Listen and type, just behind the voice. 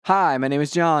Hi, my name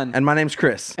is John. And my name's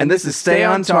Chris. And this is Stay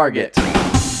on Target.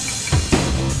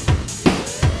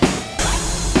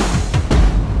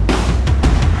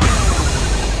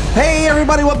 Hey,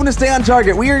 everybody, welcome to Stay on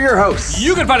Target. We are your hosts.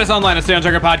 You can find us online at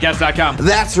stayontargetpodcast.com.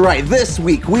 That's right. This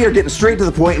week, we are getting straight to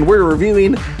the point, and we're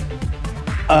reviewing,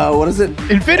 what is it?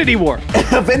 Infinity War.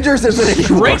 Avengers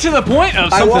Infinity War. Straight to the point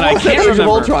of something I almost said can't Age remember. of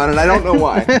Ultron, and I don't know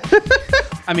why.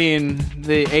 I mean,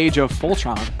 the age of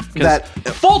Voltron. That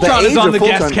Voltron is on the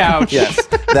guest couch. Yes,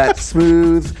 that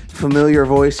smooth, familiar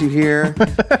voice you hear.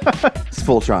 It's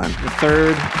Voltron The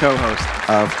third co-host.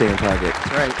 of Stay on Target.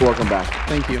 That's right. Welcome back.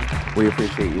 Thank you. We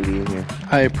appreciate you being here.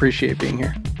 I appreciate being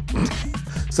here.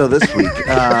 So this week,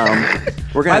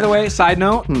 we're gonna. By the way, side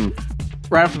note.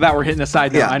 Right off the bat, we're hitting a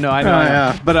side note. Yeah. I know.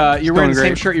 yeah. But you're wearing the going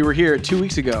same great. shirt you were here 2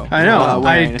 weeks ago. I know.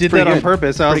 wearing. I It's did pretty that on good.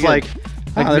 purpose. I was Pretty like,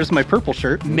 good. there's my purple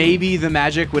shirt. Maybe the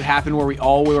magic would happen where we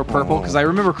all wear purple, because I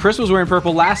remember Chris was wearing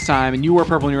purple last time, and you wore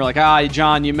purple, and you were like,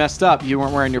 John, you messed up. You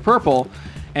weren't wearing your purple.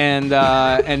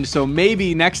 And so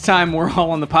maybe next time we're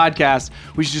all on the podcast,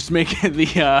 we should just make it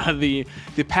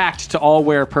the pact to all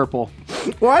wear purple.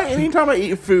 Why? Anytime I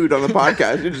eat food on the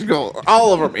podcast, you just go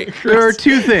all over me. There are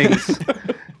two things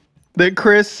that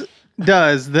Chris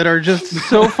does that are just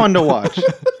so fun to watch.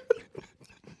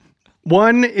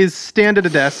 One is stand at a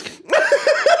desk,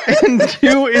 and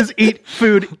two is eat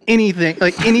food anything,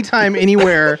 like anytime,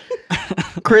 anywhere.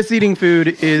 Chris eating food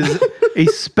is a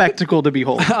spectacle to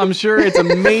behold. I'm sure it's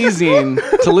amazing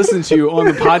to listen to on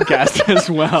the podcast as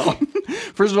well.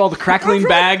 First of all, the crackling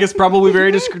bag is probably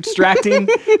very distracting.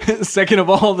 Second of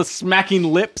all, the smacking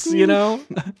lips, you know?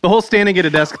 The whole standing at a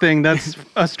desk thing, that's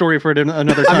a story for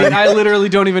another time. I mean, I literally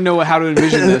don't even know how to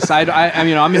envision this.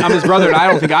 I'm his brother, and I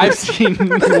don't think I've seen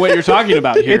what you're talking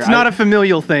about here. It's not a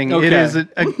familial thing. Okay. It is a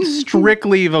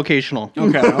strictly vocational.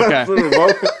 Okay.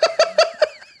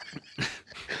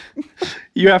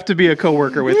 You have to be a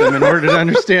coworker with them in order to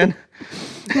understand.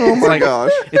 Oh my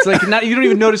gosh. It's like not, you don't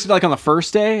even notice it like on the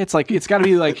first day. It's like it's got to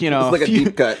be like, you know, It's like a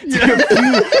deep cut.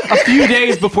 a few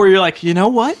days before you're like, you know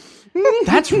what?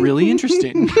 That's really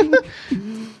interesting.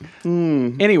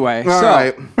 Anyway, All so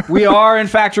right. we are in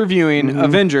fact reviewing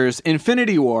Avengers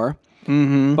Infinity War.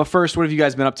 But first, what have you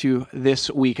guys been up to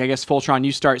this week? I guess Voltron,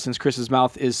 you start since Chris's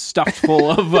mouth is stuffed full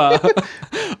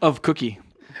of cookie,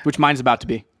 which mine's about to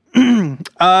be.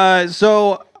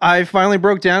 So I finally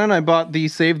broke down and I bought the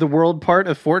Save the World part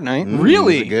of Fortnite.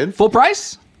 Really? is it good? Full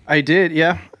price? I did,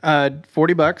 yeah.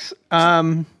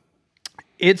 $40.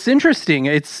 It's interesting.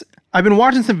 I've been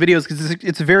watching some videos because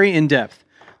it's very in depth.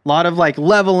 A lot of like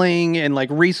leveling and like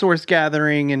resource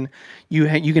gathering, and you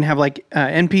can have like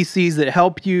NPCs that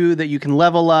help you, that you can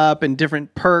level up, and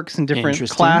different perks and different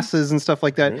Interesting. classes and stuff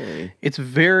like that. Really? It's a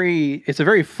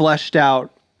very fleshed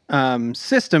out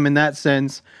system in that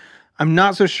sense. I'm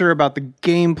not so sure about the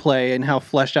gameplay and how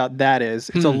fleshed out that is.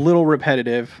 It's a little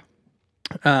repetitive.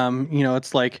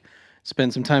 It's like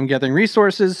spend some time gathering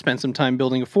resources, spend some time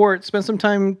building a fort, spend some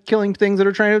time killing things that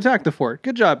are trying to attack the fort.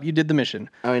 Good job, you did the mission.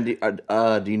 I mean,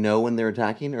 do you know when they're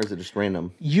attacking, or is it just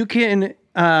random? You can.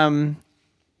 I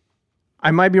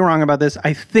might be wrong about this.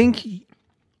 I think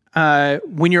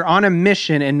when you're on a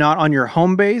mission and not on your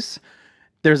home base,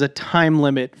 there's a time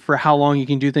limit for how long you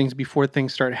can do things before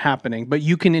things start happening. But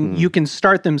you can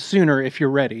start them sooner if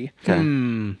you're ready. Okay.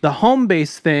 The home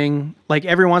base thing, like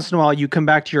every once in a while, you come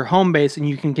back to your home base and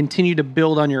you can continue to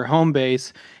build on your home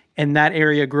base, and that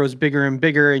area grows bigger and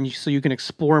bigger, and so you can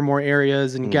explore more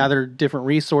areas and gather different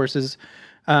resources.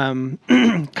 Kind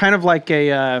of like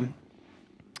a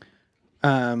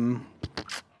kind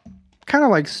of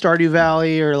like Stardew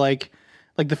Valley, or like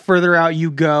the further out you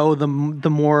go, the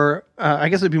more I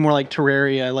guess it'd be more like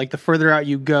Terraria. Like the further out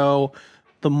you go,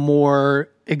 the more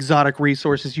exotic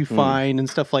resources you find and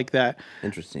stuff like that.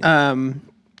 Interesting.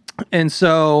 And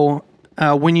so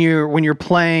when you're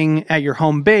playing at your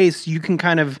home base, you can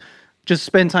kind of just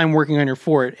spend time working on your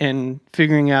fort and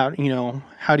figuring out,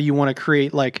 how do you want to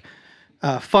create like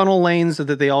funnel lanes so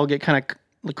that they all get kind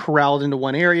of corralled into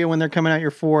one area when they're coming out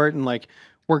your fort, and like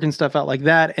working stuff out like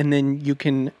that. And then you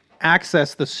can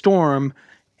access the storm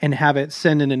and have it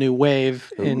send in a new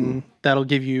wave, and that'll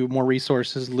give you more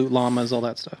resources, loot llamas, all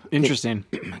that stuff. Interesting.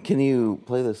 Can you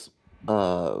play this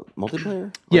multiplayer? Or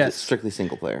is Yes. it strictly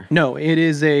single player? No,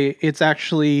 it's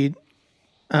actually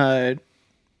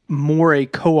more a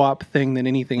co-op thing than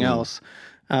anything else.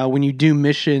 When you do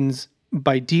missions,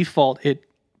 by default, it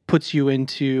puts you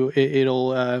into,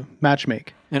 it'll matchmake.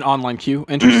 An online queue.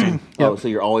 Interesting. Oh, so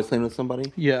you're always playing with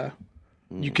somebody? Yeah.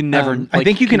 You can never. I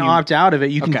think you can opt out of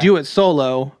it. You can Okay. do it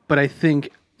solo, but I think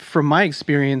from my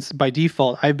experience, by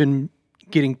default, I've been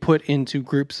getting put into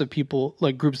groups of people,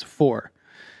 like groups of 4.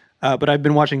 But I've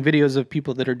been watching videos of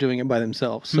people that are doing it by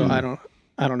themselves, so I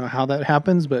don't know how that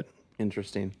happens, but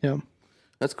Interesting. yeah.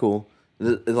 That's cool.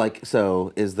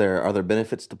 So are there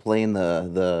benefits to playing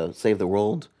the Save the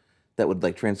World that would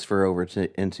like transfer over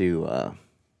into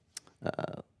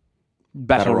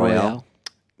Battle Royale.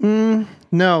 No,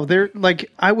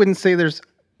 I wouldn't say there's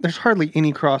hardly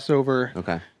any crossover.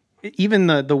 Okay. Even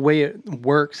the way it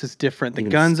works is different. The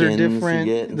guns are skins you different.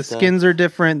 get and The stuff? skins are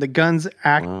different. The guns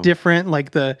act different. Like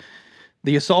the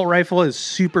assault rifle is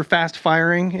super fast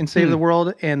firing in Save the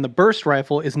World, and the burst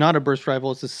rifle is not a burst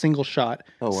rifle. It's a single shot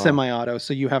semi-auto.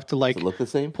 So you have to look the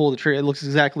same? pull the trigger. It looks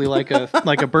exactly like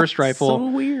a burst rifle. So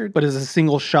weird. But it's a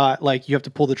single shot. Like you have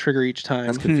to pull the trigger each time.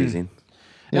 That's confusing.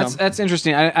 That's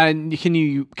interesting. Can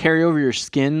you carry over your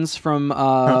skins from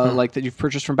like that you've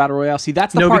purchased from Battle Royale? See,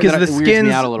 that's the part because that the weirds skins,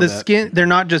 me out a little bit. they're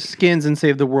not just skins in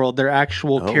Save the World. They're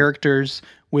actual characters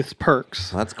with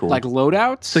perks. That's cool. Like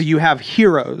loadouts. So you have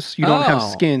heroes. You don't have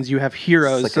Oh. skins. You have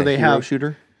heroes. It's So like they a hero have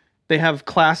shooter. they have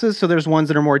classes. So there's ones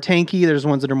that are more tanky. There's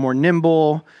ones that are more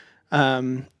nimble.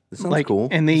 This sounds cool.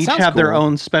 And they each sounds have their cool.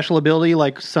 own special ability.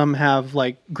 Like some have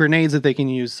like grenades that they can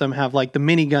use. Some have like the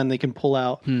minigun they can pull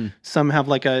out. Some have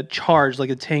like a charge. Like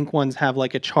the tank ones have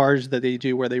like a charge that they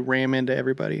do where they ram into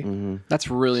everybody. That's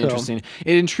really interesting.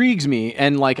 It intrigues me,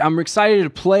 and like I'm excited to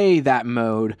play that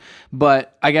mode.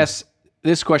 But I guess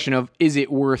this question of is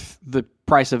it worth the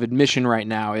price of admission right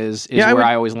now is where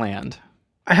I always land.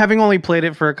 Having only played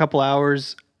it for a couple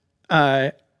hours,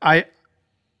 I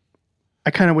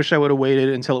kind of wish I would have waited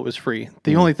until it was free.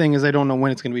 The only thing is I don't know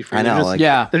when it's going to be free. I know, They're just, like-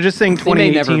 Yeah. they're just saying They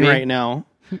may never 2018 be. right now.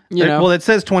 You know? Well, it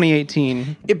says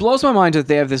 2018. It blows my mind that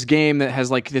they have this game that has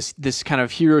like this kind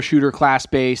of hero shooter class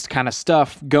based kind of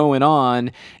stuff going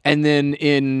on, and then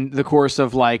in the course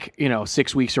of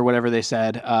 6 weeks or whatever they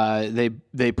said,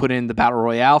 they put in the battle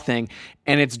royale thing,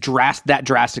 and it's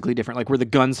drastically different. Like where the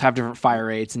guns have different fire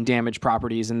rates and damage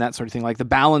properties and that sort of thing. Like the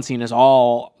balancing is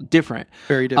all different.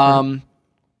 Very different.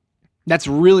 That's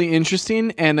really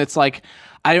interesting, and it's like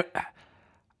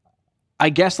I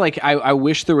guess I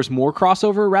wish there was more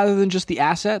crossover rather than just the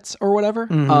assets or whatever.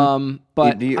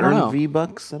 But Do you I don't earn know.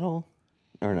 V-Bucks at all?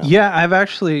 Or no? Yeah, I've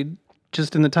actually,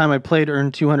 just in the time I played,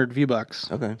 earned 200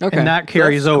 V-Bucks. Okay. Okay. And that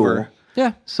carries That's over. cool.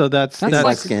 Yeah, So that's Like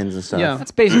like- skins and stuff. Yeah.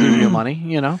 that's basically real money.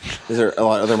 You know, Is there a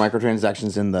lot of other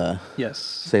microtransactions in the yes.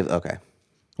 save? Okay.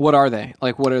 what are they?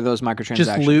 Like, what are those microtransactions?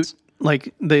 Just loot,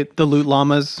 like the loot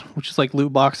llamas, which is like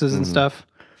loot boxes and stuff.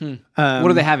 What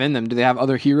do they have in them? Do they have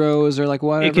other heroes or like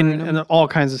what? It can and all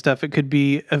kinds of stuff. It could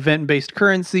be event-based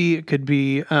currency. It could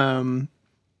be gun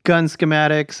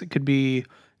schematics. It could be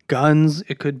guns.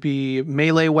 It could be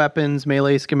melee weapons,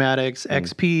 melee schematics,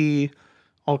 XP,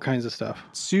 all kinds of stuff.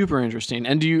 Super interesting.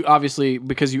 And do you obviously,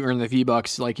 because you earn the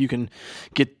V-Bucks, like you can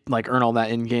earn all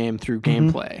that in game through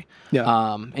gameplay.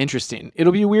 Yeah. Interesting.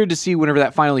 It'll be weird to see whenever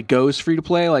that finally goes free to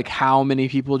play, like how many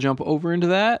people jump over into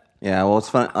that. Yeah. Well, it's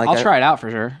fun. Like, I'll try it out for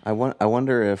sure. I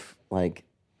wonder if like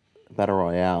Battle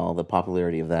Royale, the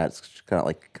popularity of that's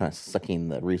kind of sucking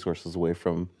the resources away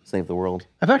from Save the World.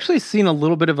 I've actually seen a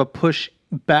little bit of a push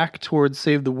back towards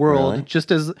Save the World, Really?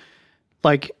 just as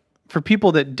like for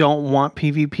people that don't want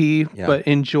PvP Yeah. but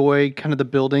enjoy kind of the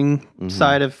building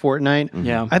side of Fortnite.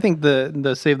 Yeah. I think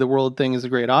the Save the World thing is a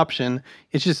great option.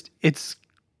 It's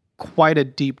quite a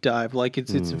deep dive. Like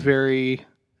it's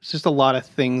just a lot of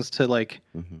things to like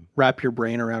wrap your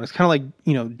brain around. It's kind of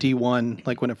like, D1,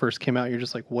 like when it first came out, you're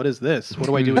just like, what is this? What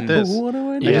do I do with this? What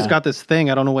do I do? I just got this thing.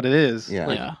 I don't know what it is. Yeah.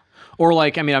 Yeah. Or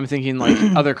like, I mean, I'm thinking like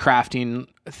other crafting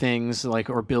things, like,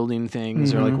 or building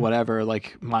things, or like whatever,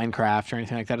 like Minecraft or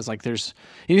anything like that. Is like, there's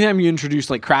anytime you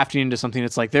introduce like crafting into something,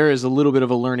 it's like there is a little bit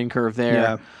of a learning curve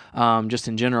there, just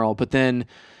in general. But then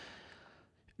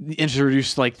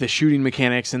introduce like the shooting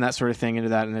mechanics and that sort of thing into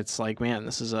that, and it's like, man,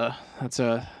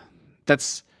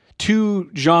 that's two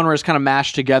genres kind of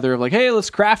mashed together of like, hey, let's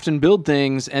craft and build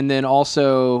things, and then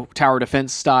also tower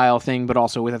defense style thing, but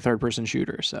also with a third person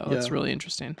shooter. So it's really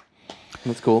interesting.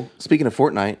 That's cool. Speaking of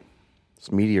Fortnite,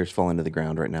 this meteor's falling to the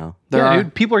ground right now. There Yeah, are.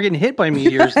 dude, people are getting hit by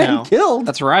meteors now. Killed.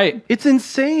 That's right. It's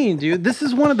insane, dude. This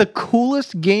is one of the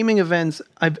coolest gaming events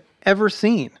I've ever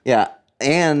seen. Yeah,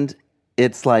 and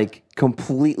it's like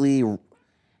completely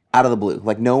out of the blue.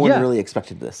 Like no one Yeah. really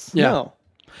expected this. Yeah. No.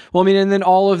 Well, I mean, and then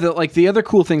all of the other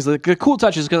cool things, like the cool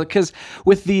touches, because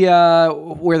with the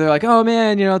where they're like, oh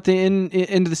man, at the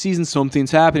end of the season,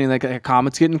 something's happening, like a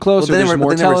comet's getting closer. There's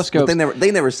more telescopes.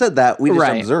 They never said that. We just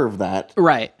Right. observed that.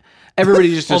 Right.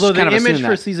 Everybody just Although kind the of image assumed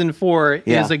for that. season 4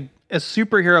 Yeah. is a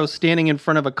superhero standing in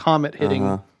front of a comet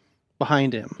hitting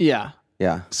behind him. Yeah.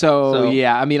 Yeah. So, So-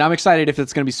 yeah, I mean, I'm excited if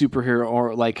it's going to be superhero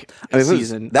or like I mean, a if it was-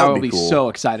 season. that would will be be cool. so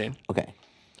excited. Okay.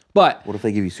 But What if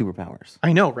they give you superpowers?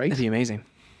 I know, right? that'd be amazing.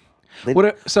 They-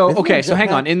 What? So isn't okay, there a so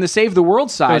hang on. jetpack? In the Save the World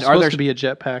It side, was are supposed there to be a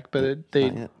jetpack, but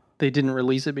yet. they didn't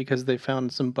release it because they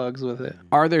found some bugs with it.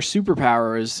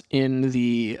 superpowers in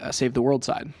the Save the World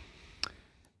side?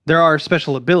 There are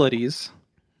special abilities,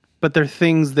 but they're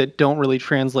things that don't really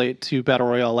translate to Battle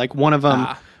Royale. Like one of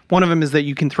them is that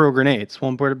you can throw grenades.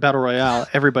 One Battle Royale,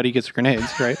 everybody gets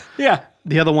grenades, right? Yeah.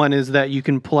 The other one is that you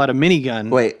can pull out a minigun.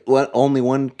 Wait, what? Only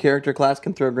one character class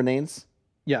can throw grenades?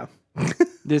 Yeah.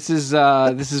 This is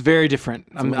very different.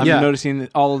 I'm Yeah. noticing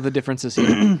all of the differences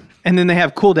here. And then they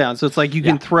have cooldowns. So it's like you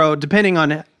can throw, depending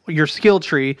on your skill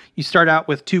tree, you start out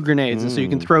with 2 grenades. And so you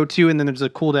can throw 2, and then there's a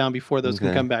cooldown before those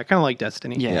can come back. Kind of like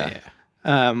Destiny. Yeah.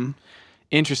 Um,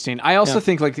 Interesting. I also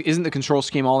think like isn't the control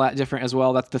scheme all that different as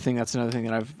well? That's the thing. That's another thing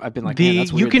that I've been like, man,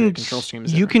 that's weird. The control scheme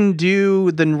is you different. can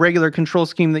do the regular control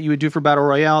scheme that you would do for Battle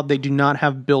Royale. They do not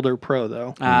have Builder Pro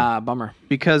though. Bummer.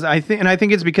 Because I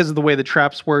think it's because of the way the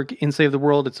traps work in Save the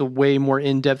World. It's a way more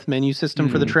in-depth menu system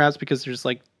for the traps because there's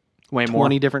like Way 20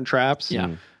 more. different traps. Yeah.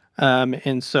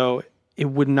 And so it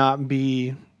would not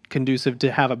be conducive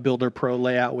to have a Builder Pro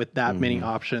layout with that many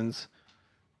options.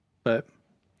 But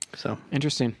so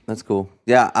Interesting. That's cool.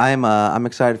 Yeah, I'm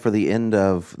excited for the end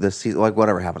of this season. Like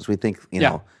whatever happens, we think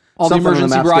know All the something on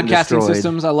emergency map's getting broadcasting destroyed.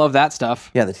 systems. I love that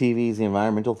stuff. Yeah, the TVs, the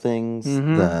environmental things,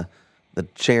 the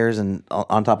chairs and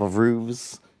on top of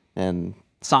roofs and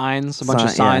Signs, a bunch of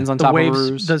Sign- signs yeah. on the top wave, of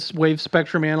roofs. this wave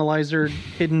spectrum analyzer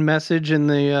hidden message in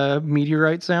the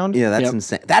meteorite sound. yeah, that's Yep.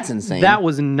 insane. That's insane. That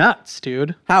was nuts,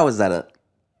 dude. How is that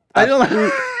I don't know.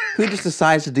 who just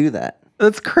decides to do that?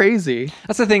 That's crazy.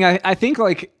 That's the thing. I think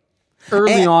like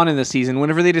early And- on in the season,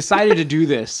 whenever they decided to do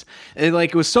this,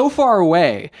 it was so far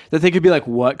away that they could be like,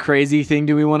 "What crazy thing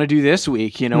do we want to do this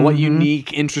week? You know, what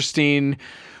unique, interesting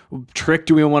trick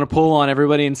do we want to pull on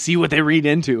everybody and see what they read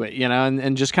into it? You know,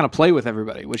 and just kind of play with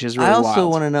everybody, which is really I also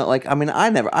wild. want to know. Like, I mean,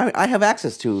 I have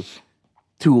access to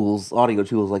tools, audio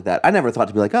tools like that. I never thought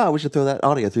to be like, oh, we should throw that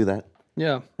audio through that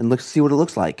Yeah. and see what it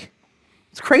looks like.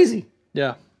 It's crazy,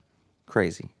 Yeah.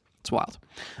 crazy. It's wild.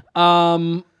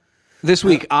 This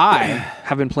week I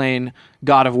have been playing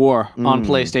God of War on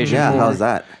PlayStation Yeah, 4. how's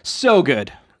that? So good.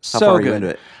 How So far are good. you into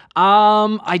it?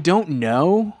 I don't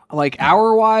know. Like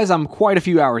hour wise, I'm quite a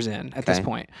few hours in at this Okay.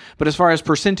 point. But as far as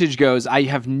percentage goes, I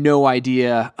have no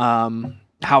idea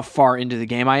how far into the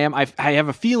game I am. I have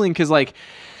a feeling because like.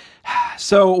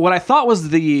 So what I thought was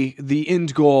the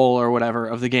end goal or whatever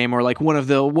of the game, or like one of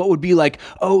the what would be like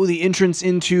the entrance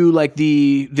into like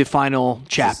the final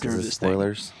chapter Is of this this thing.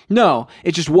 spoilers? No,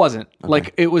 it just wasn't.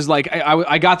 Like it was like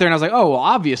I got there and I was like, oh well,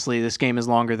 obviously this game is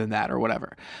longer than that or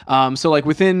whatever. So like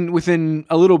within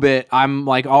a little bit, I'm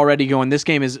like already going. This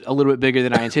game is a little bit bigger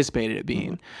than I anticipated it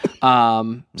being.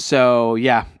 So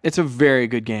yeah, it's a very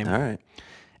good game. All right.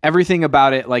 Everything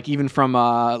about it, like even from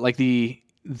like the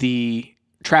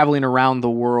traveling around the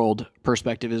world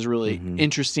perspective is really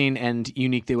interesting and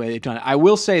unique the way they've done it. I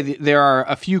will say there are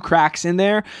a few cracks in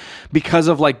there because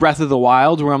of like Breath of the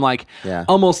Wild where I'm like Yeah.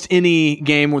 almost any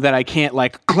game that I can't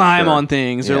like climb Sure. on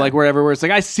things or Yeah. like wherever where it's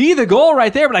like I see the goal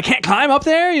right there but I can't climb up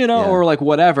there, you know, Yeah. or like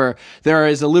whatever. There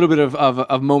is a little bit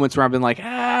of moments where I've been like,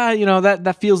 you know,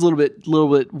 that feels a little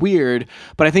bit weird,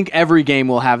 but I think every game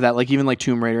will have that, like even like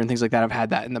Tomb Raider and things like that have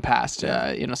had that in the past.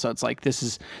 You know, so it's like this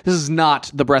is not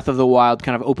the Breath of the Wild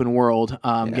kind of open world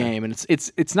game, and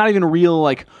it's not even a real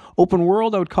like open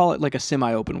world. I would call it like a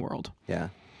semi-open world. Yeah.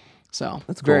 So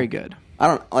That's cool. very good.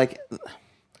 I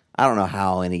don't know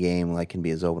how any game like can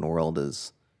be as open world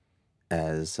as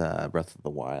Breath of the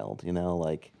Wild. You know,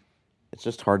 like it's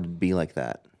just hard to be like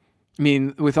that. I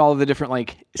mean, with all of the different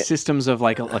like systems of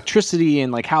like electricity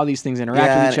and like how these things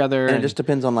interact with each other, and it just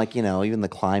depends on like even the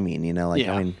climbing. You know, like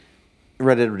Yeah. I mean,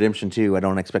 Red Dead Redemption 2, I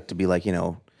don't expect to be like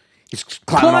just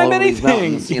climbing all climb over these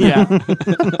anything. mountains, you know?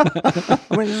 Yeah,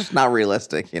 I mean, it's just not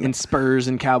realistic. You know? and spurs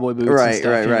and cowboy boots. and Right,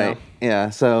 stuff, right, you know? right. Yeah.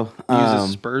 So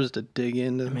Uses spurs to dig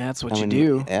into. I mean, that's what I you mean,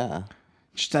 do. Yeah.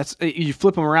 Just that's you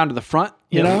flip them around to the front.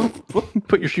 You know,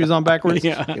 Put your shoes on backwards.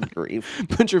 yeah. Good grief.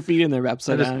 Put your feet in there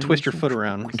upside Just down. twist your foot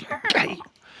around.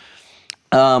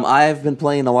 I've been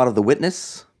playing a lot of The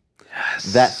Witness.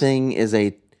 Yes. That thing is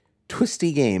a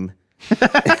twisty game.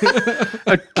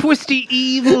 A twisty,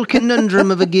 evil conundrum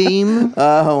of a game.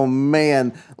 Oh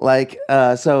man, like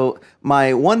so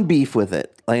my one beef with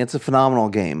it, like it's a phenomenal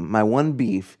game. My one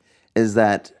beef is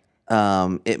that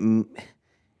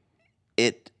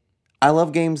it I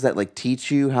love games that like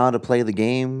teach you how to play the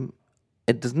game.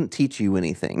 It doesn't teach you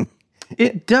anything.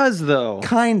 It does though.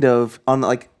 Kind of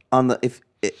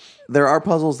there are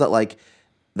puzzles that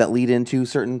lead into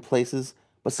certain places,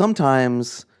 but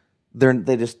sometimes they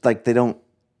don't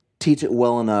teach it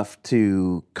well enough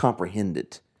to comprehend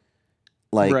it.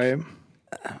 Like, right.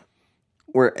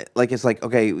 where like it's like,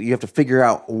 okay, you have to figure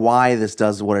out why this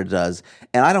does what it does.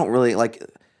 And I don't really like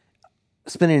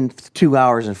spending 2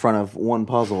 hours in front of one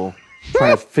puzzle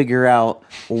trying to figure out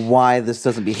why this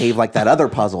doesn't behave like that other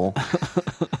puzzle.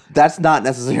 That's not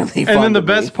necessarily fun. And then the to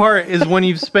best me. part is when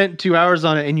you've spent 2 hours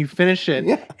on it and you finish it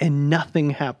Yeah. and nothing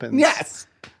happens. Yes.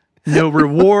 No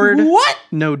reward. What?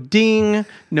 No ding.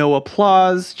 No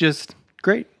applause. Just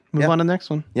great. Move on to the next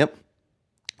one. Yep.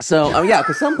 So, yeah,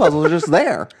 because some puzzles are just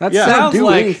there. That They don't sounds do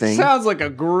like anything. sounds like a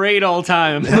great old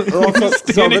time. so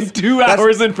Standing that's- 2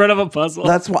 hours in front of a puzzle.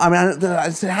 That's why, I mean,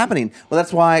 it's happening. Well,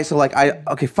 that's why, so like,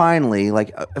 finally,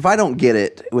 like, if I don't get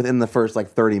it within the first like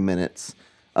 30 minutes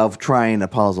of trying a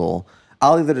puzzle,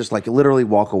 I'll either just like literally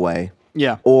walk away.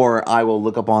 Yeah. Or I will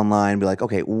look up online and be like,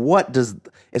 okay,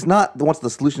 it's not what's the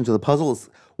solution to the puzzle, it's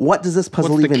what does this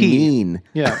puzzle What's the even key? mean?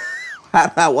 Yeah.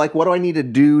 Like, what do I need to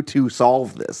do to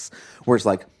solve this? Where it's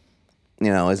like,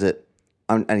 is it,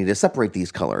 I need to separate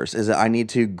these colors? Is it I need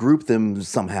to group them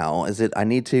somehow? Is it I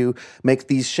need to make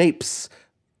these shapes?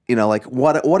 Like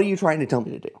what are you trying to tell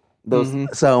me to do?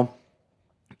 Those so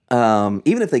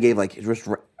even if they gave like just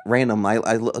random, I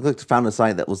found a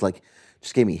site that was like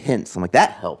just gave me hints. I'm like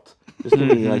that helped. Just give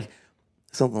me like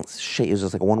something shape. It was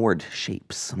just like one word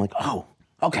shapes. I'm like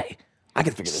okay. I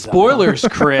can figure this out. Spoilers,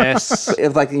 Chris.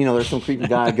 If there's some creepy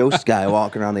guy, ghost guy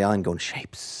walking around the island going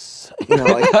shapes.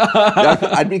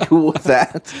 I'd be cool with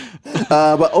that.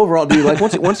 But overall, dude, like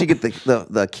once you get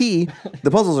the key,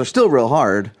 the puzzles are still real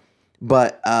hard,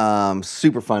 but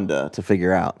super fun to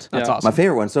figure out. That's Yeah. awesome. My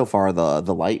favorite one's so far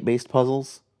the light based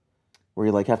puzzles, where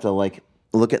you like have to like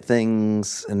look at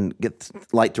things and get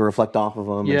light to reflect off of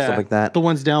them and stuff like that. The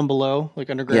ones down below, like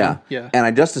underground. Yeah. And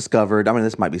I just discovered. I mean,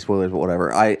 this might be spoilers, but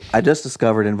whatever. I just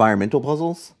discovered environmental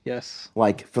puzzles. Yes.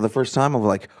 Like for the first time, I was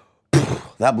like,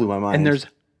 that blew my mind. And there's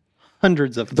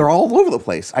hundreds of them. They're all over the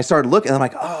place. I started looking, and I'm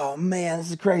like, oh man, this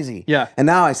is crazy. Yeah. And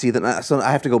now I see that, so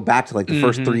I have to go back to like the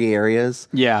first 3 areas.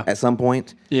 Yeah. At some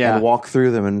point. Yeah. And walk through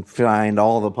them and find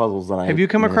all the puzzles that I Have you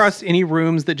come missed. across any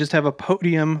rooms that just have a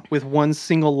podium with one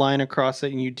single line across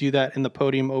it, and you do that, and the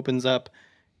podium opens up,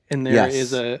 and there Yes.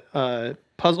 is a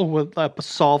puzzle with a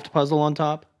solved puzzle on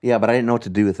top? Yeah, but I didn't know what to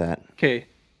do with that. Okay,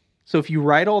 so if you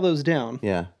write all those down,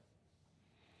 Yeah.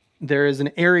 there is an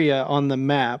area on the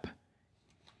map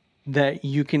that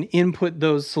you can input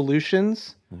those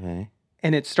solutions, Okay.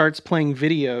 and it starts playing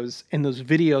videos, and those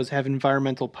videos have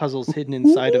environmental puzzles hidden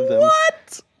inside of them.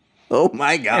 What? Oh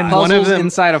my god. And one Puzzles of them-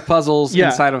 inside of puzzles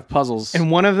Yeah. inside of puzzles. And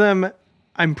one of them,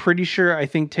 I'm pretty sure, I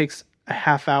think takes a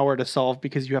half hour to solve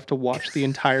because you have to watch the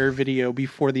entire video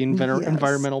before the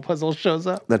environmental puzzle shows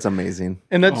up. That's amazing.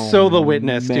 And that's so The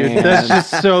Witness, man. dude. That's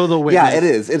just so The Witness. Yeah, it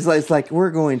is. It's like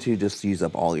we're going to just use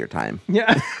up all your time.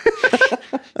 Yeah.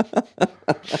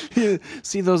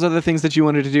 See those other things that you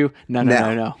wanted to do? No.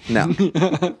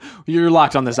 No. You're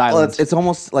locked on this Well, island. it's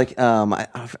almost like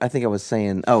I think I was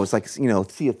saying, it's like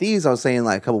Sea of Thieves. I was saying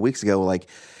like a couple weeks ago, like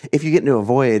if you get into a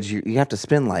voyage, you have to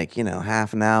spend like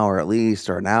half an hour at least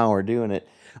or an hour doing it.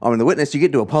 The Witness, you get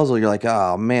into a puzzle, you're like,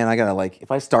 oh man, I gotta like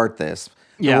if I start this,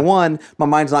 Yeah. number one, my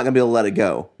mind's not gonna be able to let it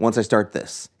go once I start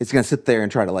this. It's gonna sit there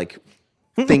and try to like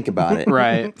think about it.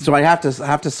 Right. So I have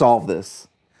to solve this.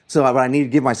 So I need to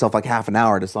give myself like half an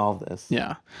hour to solve this.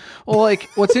 Yeah. Well, like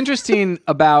what's interesting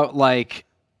about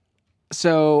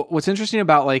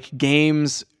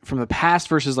games from the past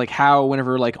versus like how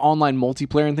whenever like online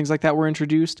multiplayer and things like that were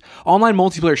introduced, online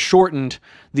multiplayer shortened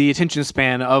the attention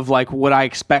span of like what I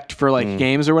expect for like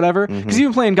games or whatever. Because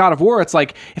even playing God of War, it's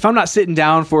like if I'm not sitting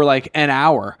down for like an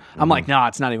hour, I'm like, nah,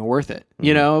 it's not even worth it.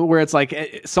 Where it's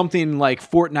like something like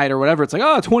Fortnite or whatever, it's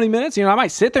like 20 minutes. I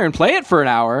might sit there and play it for an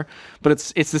hour, but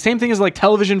it's the same thing as like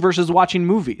television versus watching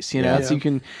movies. So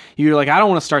you're like, I don't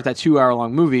want to start that 2 hour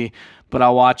long movie, but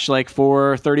I'll watch like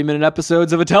 4 30-minute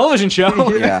episodes of a television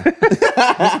show. Yeah.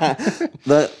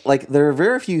 There are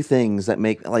very few things that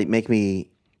make me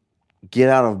get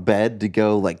out of bed to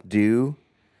go like do,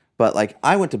 but like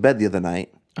I went to bed the other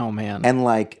night Oh man. and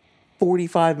like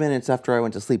 45 minutes after I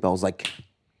went to sleep, I was like,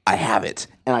 I have it.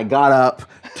 And I got up,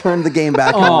 turned the game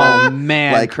back Oh on.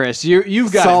 man, like, Chris,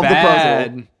 you've got solved it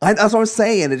bad. the puzzle. That's what I'm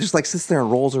saying. It just like sits there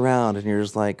and rolls around and you're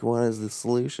just like, what is the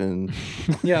solution?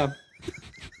 Yeah.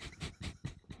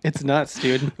 It's nuts,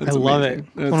 dude. I love amazing. it.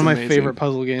 That's One of my amazing. favorite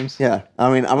puzzle games. Yeah,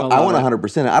 I mean, I love want it.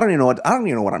 100%. I don't even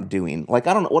know what I'm doing. Like,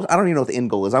 I don't even know what the end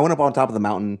goal is. I went up on top of the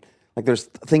mountain. Like, there's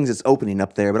things that's opening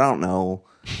up there, but I don't know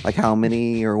like how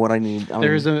many or what I need.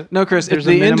 There's a No, Chris, there's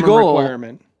the a end minimum goal-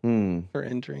 requirement for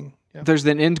entering. Yeah. There's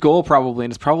an end goal probably,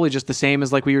 and it's probably just the same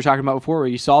as like we were talking about before, where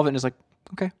you solve it and it's like,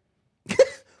 okay.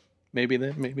 Maybe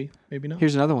not.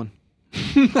 Here's another one.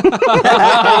 They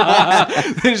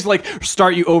just like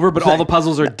start you over, but all the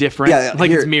puzzles are different. Like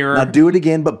here, it's mirror. Now do it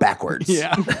again, but backwards.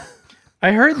 Yeah.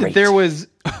 I heard that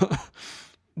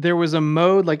there was a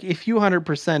mode, like if you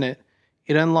 100%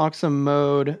 it unlocks a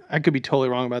mode. I could be totally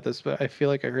wrong about this, but I feel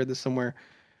like I heard this somewhere.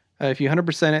 If you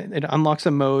 100% it unlocks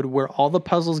a mode where all the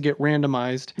puzzles get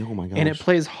randomized. Oh my gosh. And it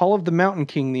plays Hall of the Mountain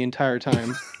King the entire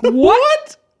time.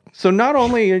 What? So not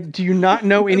only do you not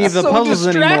know any of the so puzzles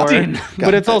distracting. anymore,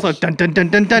 but it's also dun dun dun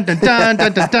dun dun dun dun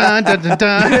dun dun dun dun dun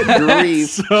dun. Grief.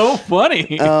 So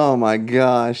funny. Oh my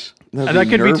gosh. That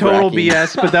could be total nerve-wracking.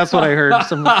 BS, but that's what I heard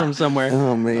from somewhere.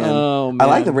 Oh man. Oh, I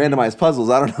like man. the randomized puzzles.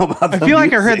 I don't know about I feel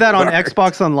like I heard that on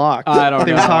Xbox Unlocked. I don't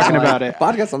They know. were talking about it.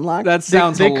 Podcast Unlocked. That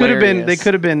sounds They could have been. hilarious. They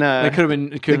could have been.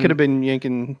 They could have been.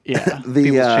 yanking. Yeah. the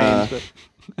people's chains.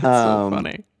 But So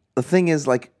funny. the thing is,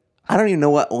 like, I don't even know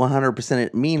what 100%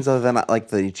 it means other than like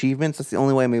the achievements. That's the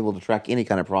only way I'm able to track any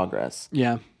kind of progress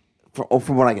Yeah.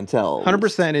 from what I can tell.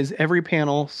 100% is every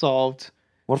panel solved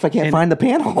What if I can't find the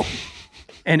panel?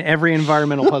 and every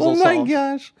environmental puzzle Oh my solved.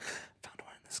 gosh. Found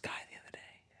one in the sky the other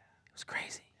day. It was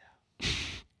crazy.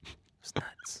 It was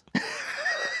nuts.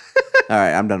 All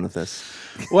right, I'm done with this.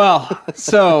 Well,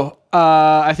 so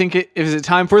I think is it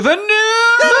time for the news?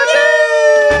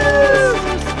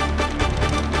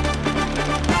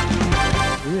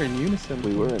 We were in unison.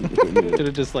 We were in. Should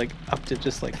have just like upped it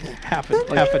just like half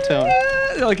a tone.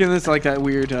 Like in this, like that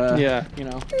weird. Yeah. You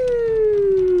know.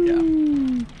 Yeah.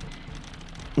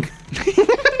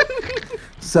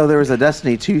 So there was a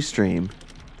Destiny 2 stream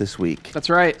this week. That's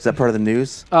right. Is that part of the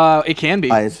news? It can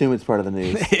be. I assume it's part of the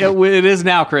news. It is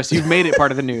now, Chris. You've made it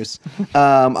part of the news.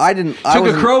 I didn't. I Took a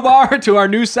wasn't, crowbar to our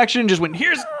news section and just went,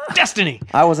 here's Destiny.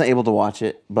 I wasn't able to watch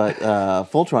it, but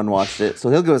Fultron watched it, so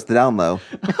he'll give us the down low.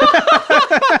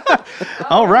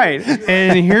 All right,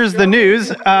 and here's the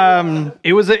news.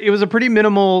 It was a pretty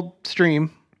minimal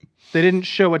stream. They didn't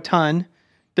show a ton.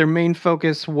 Their main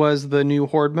focus was the new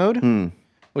Horde mode,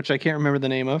 which I can't remember the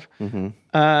name of.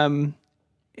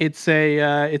 It's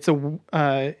an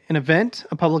event,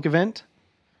 a public event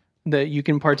that you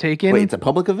can partake in. Wait, it's a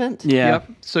public event? Yeah. Yep.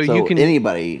 So you can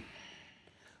anybody.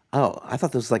 Oh, I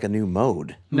thought this was like a new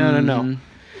mode. No.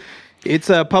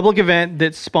 It's a public event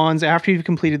that spawns after you've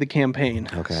completed the campaign.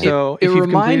 Okay. So It if you've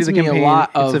reminds completed the me a campaign, lot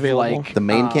it's of, available. like, The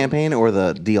main campaign or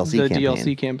the DLC the campaign?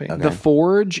 DLC campaign. Okay. The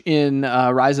Forge in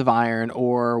Rise of Iron,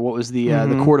 or what was the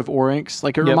Court of Oryx?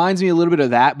 Like it reminds me a little bit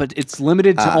of that, but it's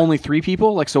limited to only 3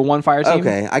 people. Like so, one fire team.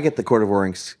 Okay, I get the Court of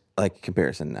Oryx like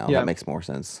comparison now. Yeah. That makes more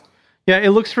sense. Yeah, it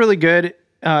looks really good.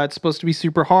 It's supposed to be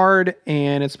super hard,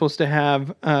 and it's supposed to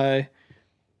have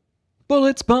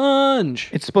Bullet sponge.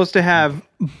 it's supposed to have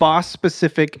boss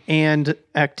specific and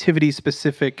activity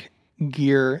specific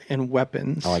gear and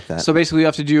weapons. I like that. So basically, you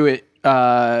have to do it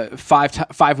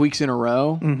 5 weeks in a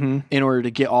row in order to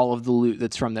get all of the loot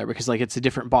that's from there, because like it's a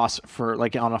different boss for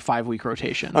like on a 5-week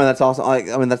rotation. I mean, that's also like,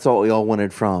 I mean, that's what we all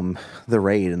wanted from the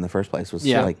raid in the first place was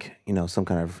Yeah. like, you know, some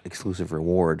kind of exclusive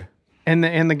reward. And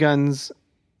the guns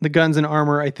and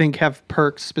armor I think have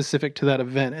perks specific to that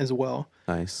event as well.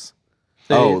 Nice.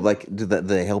 They- like do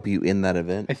they help you in that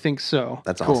event? I think so.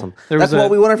 That's Cool. awesome. There That's was what a-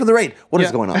 we wanted from the raid. What is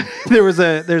Yeah. going on? there's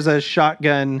a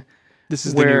shotgun. This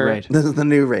is the new Where- raid. This is the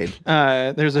new raid.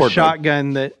 There's a Horde mode.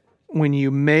 shotgun that when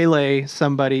you melee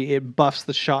somebody, it buffs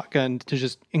the shotgun to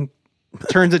just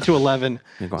turns it to 11.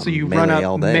 going So you run melee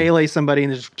all up, day. melee somebody,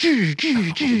 and just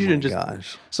and just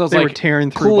Gosh. So it's they like were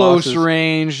tearing through close bosses.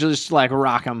 range, just like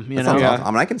rock them. You know. Sounds Yeah. awesome.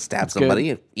 I mean, I can stab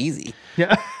somebody easy.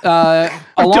 yeah. I've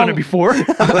Along, done it before.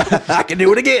 I can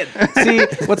do it again. See,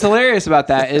 what's hilarious about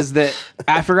that is that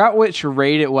I forgot which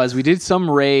raid it was. We did some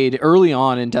raid early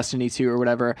on in Destiny 2 or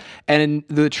whatever, and in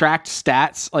the tracked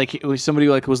stats, like it was somebody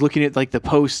like was looking at like the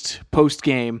post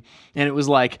game, and it was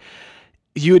like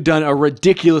you had done a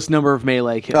ridiculous number of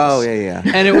melee kills. Oh, yeah.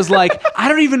 And it was like, I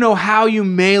don't even know how you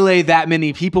melee that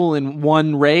many people in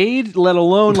one raid, let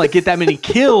alone like get that many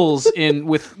kills in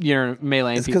with your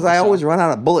melee. It's because I always run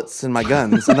out of bullets in my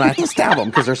guns, and then I have to stab them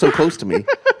because they're so close to me.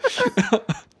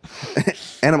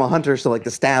 And I'm a hunter, so like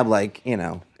the stab, like, you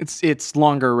know, it's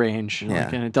longer range, Yeah.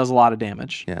 like, and it does a lot of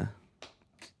damage. yeah.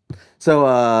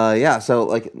 So so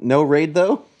like no raid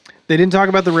though. They didn't talk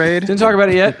about the raid. Didn't talk about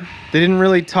it yet. They didn't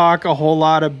really talk a whole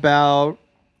lot about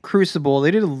Crucible.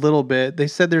 They did a little bit. They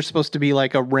said there's supposed to be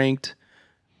like a ranked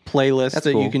playlist That's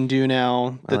that cool. you can do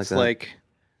now. That's that. like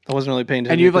I wasn't really paying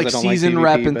attention. And you have like because I don't season PvP,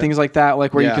 rep and but- things like that,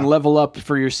 like where you Yeah. can level up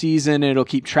for your season, and it'll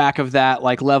keep track of that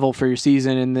like level for your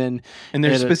season, and then And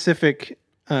there's it- specific.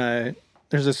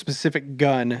 There's a specific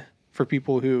gun for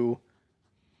people who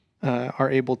are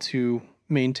able to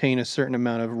maintain a certain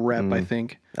amount of rep. I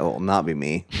think. That will not be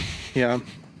me. Yeah.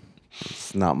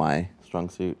 It's not my strong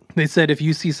suit. They said if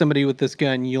you see somebody with this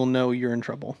gun, you'll know you're in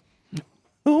trouble.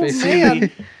 Oh,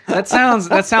 Basically. That sounds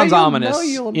You'll ominous, know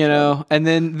you'll you know. And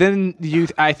then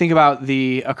I think about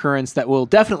the occurrence that will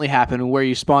definitely happen where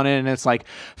you spawn in and it's like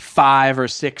 5 or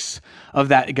 6 of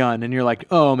that gun, and you're like,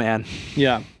 oh man,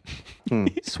 Yeah.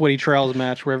 Sweaty trials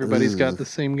match where everybody's got the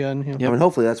same gun. Yeah. I mean,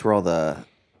 hopefully that's where all the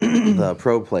the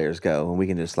pro players go, and we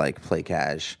can just like play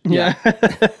cash. Yeah.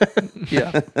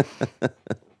 Yeah.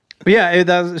 But yeah,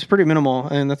 it's pretty minimal,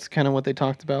 and that's kind of what they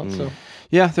talked about. So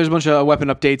yeah. There's a bunch of weapon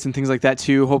updates and things like that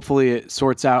too. Hopefully, it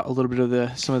sorts out a little bit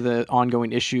of some of the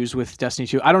ongoing issues with Destiny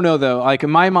 2. I don't know though. Like in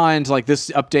my mind, like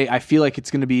this update, I feel like it's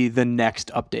going to be the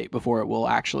next update before it will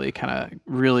actually kind of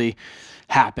really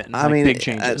happen. I like mean, big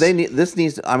changes. this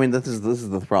needs. I mean, this is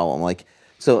the problem. Like,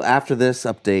 so after this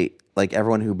update, like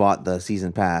everyone who bought the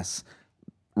season pass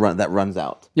runs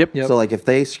out. Yep. So like if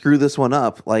they screw this one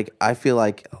up, like I feel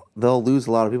like they'll lose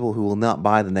a lot of people who will not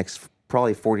buy the next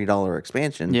probably $40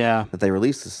 expansion. Yeah. That they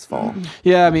release this fall.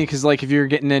 Yeah, I mean, because like if you're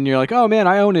getting in, you're like, oh man,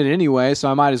 I own it anyway, so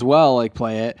I might as well like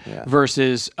play it. Yeah.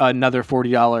 Versus another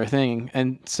 $40 thing,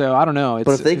 and so I don't know. It's,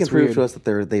 But if they can it's prove weird. to us that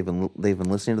they've been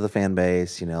listening to the fan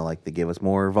base, you know, like they give us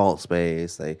more vault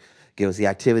space, they give us the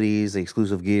activities, the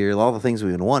exclusive gear, all the things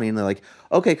we've been wanting. They're like,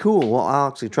 okay, cool. Well, I'll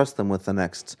actually trust them with the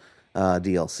next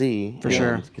DLC For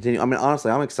sure. Continue. I mean,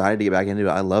 honestly, I'm excited to get back into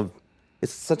it.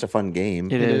 It's such a fun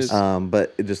game. It is.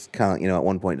 But it just kind of, you know, at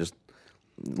one point just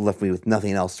left me with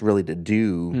nothing else really to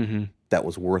do that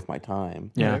was worth my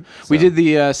time. Yeah, Right. we did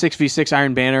the 6v6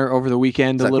 Iron Banner over the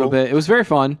weekend a that little cool? bit. It was very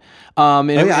fun.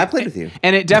 I played with you.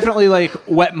 and it definitely like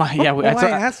wet my I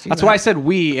asked you that's that. why I said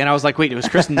we, and I was like, wait, was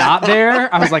Chris not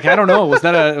there? I was like, I don't know, was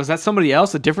that somebody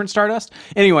else, a different Stardust?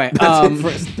 Anyway,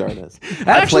 Stardust. that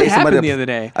actually happened the other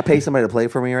day. I pay somebody to play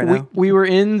for me right now. We were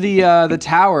in the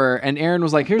tower, and Aaron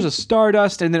was like, "Here's a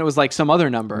Stardust," and then it was like some other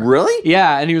number. Really?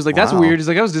 Yeah, and he was like, "That's Wow. weird." He's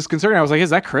like, "I was disconcerted." I was like, "Is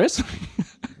that Chris?"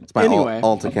 It's my anyway.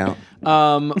 alt account.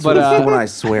 But It's the one I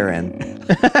swear in.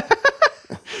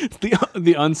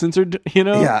 the uncensored, you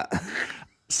know. Yeah.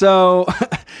 So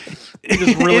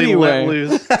just really let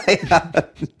loose.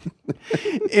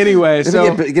 anyway, If so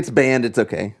it gets banned, it's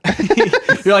okay.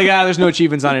 you're like, there's no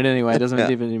achievements on it anyway. It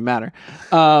doesn't even matter.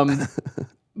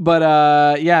 But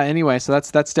yeah. Anyway, so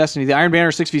that's Destiny. The Iron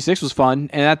Banner 6v6 was fun,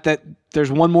 and that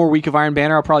there's one more week of Iron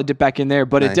Banner. I'll probably dip back in there,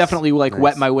 but it Nice. definitely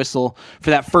wet my whistle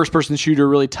for that first person shooter,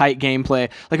 really tight gameplay.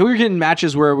 Like we were getting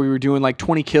matches where we were doing like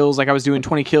 20 kills. Like I was doing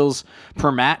 20 kills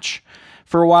per match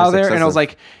for a while That's there, and I was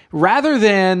excessive. like, rather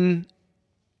than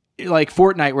like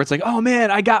Fortnite where it's like, oh man,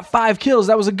 I got 5 kills,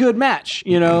 that was a good match,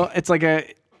 you know. It's like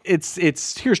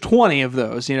it's here's 20 of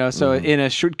those, you know, so in a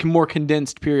more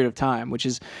condensed period of time, which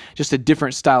is just a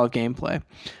different style of gameplay.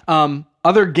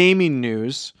 Other gaming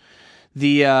news,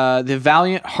 the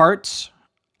Valiant Hearts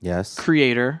Yes.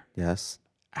 creator Yes.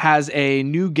 has a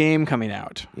new game coming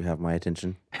out. You have my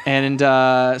attention. And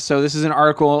so this is an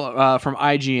article from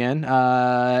IGN,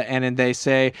 and then they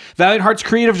say Valiant Hearts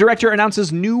creative director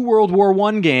announces new World War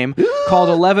I game called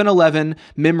 1111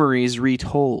 Memories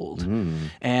Retold.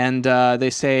 And they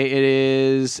say it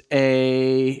is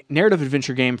a narrative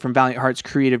adventure game from Valiant Hearts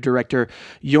creative director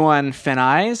Johan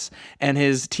Fenais and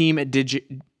his team at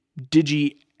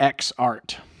DigiX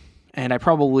Art. And I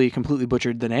probably completely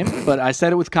butchered the name, but I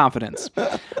said it with confidence.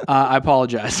 I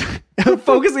apologize.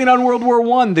 Focusing on World War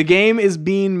I, the game is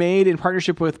being made in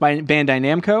partnership with Bandai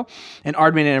Namco and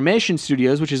Aardman Animation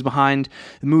Studios, which is behind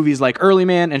movies like Early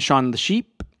Man and Shaun the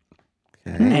Sheep.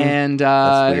 Okay. And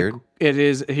That's weird. it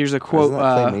is. Here's a quote. Isn't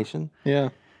that Claymation? Yeah.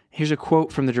 Here's a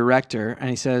quote from the director, and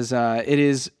he says, "It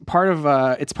is part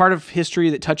of history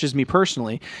that touches me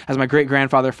personally. As my great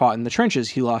grandfather fought in the trenches,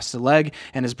 he lost a leg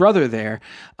and his brother there,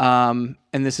 and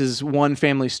this is one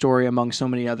family story among so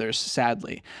many others.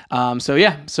 Sadly, so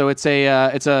it's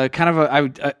a kind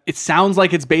of it sounds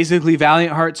like it's basically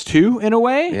Valiant Hearts 2 in a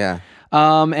way, Yeah.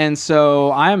 and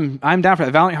so I'm down for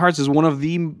that. Valiant Hearts is one of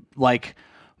the like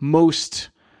most,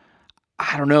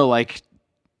 I don't know, like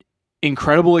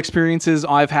incredible experiences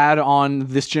I've had on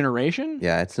this generation.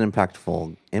 Yeah. It's an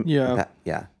impactful. Yeah.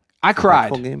 Yeah. I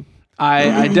cried. Impactful game.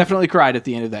 I definitely cried at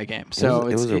the end of that game. So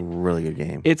it was a really good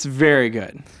game. it's very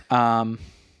good.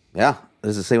 Yeah.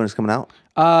 Does it say when it's coming out?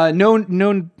 No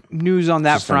news on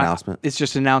that just an front. announcement. It's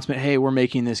just an announcement. Hey, we're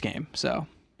making this game. So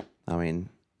I mean,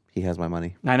 he has my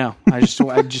money. I know. I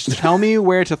just tell me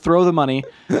where to throw the money,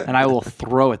 and I will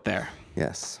throw it there.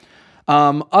 Yes.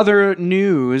 Other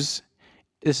news.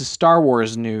 This is Star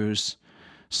Wars news.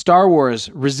 Star Wars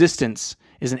Resistance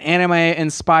is an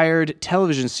anime-inspired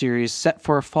television series set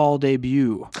for a fall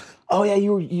debut. Oh yeah,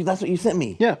 you that's what you sent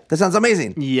me. Yeah. That sounds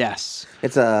amazing. Yes.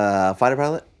 It's a fighter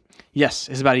pilot. Yes,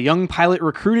 it's about a young pilot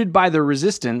recruited by the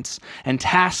Resistance and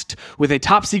tasked with a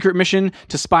top secret mission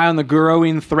to spy on the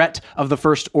growing threat of the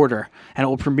First Order. And it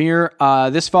will premiere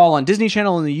this fall on Disney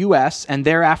Channel in the US and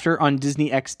thereafter on Disney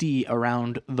XD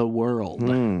around the world.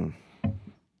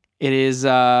 It is...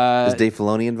 Is Dave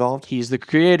Filoni involved? He's the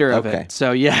creator of Okay. it.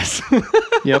 So, yes.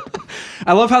 Yep.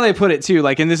 I love how they put it, too.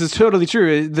 Like, and this is totally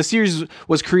true. The series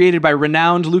was created by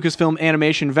renowned Lucasfilm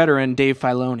animation veteran Dave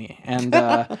Filoni. And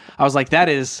I was like, that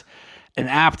is an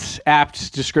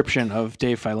apt description of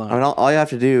Dave Filoni. I mean, all you have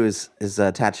to do is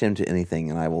attach him to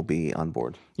anything, and I will be on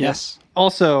board. Yes.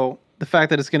 Also, the fact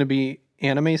that it's going to be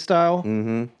anime style,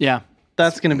 Yeah.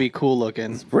 that's going to be cool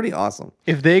looking. Pretty awesome.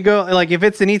 If they go, like, if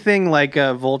it's anything like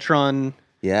Voltron,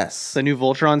 Yes. the new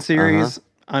Voltron series,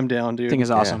 I'm down, dude. I think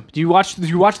is awesome. Did you watch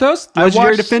those?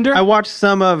 Legendary Defender? I watched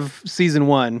some of season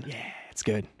 1. Yeah, it's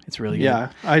good. It's really good. Yeah,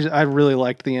 I really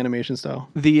liked the animation style.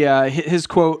 The his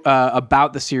quote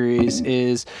about the series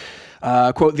is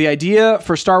quote, "The idea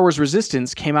for Star Wars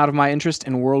Resistance came out of my interest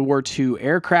in World War II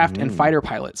aircraft and fighter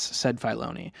pilots," said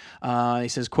Filoni. He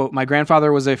says, quote, "My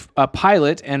grandfather was a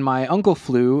pilot and my uncle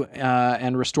flew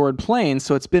and restored planes,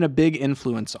 so it's been a big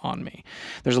influence on me.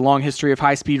 There's a long history of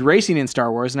high-speed racing in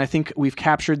Star Wars, and I think we've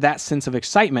captured that sense of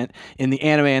excitement in the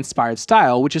anime-inspired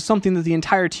style, which is something that the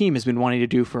entire team has been wanting to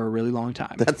do for a really long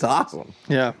time." That's awesome.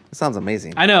 Yeah. That sounds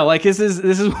amazing. I know, like this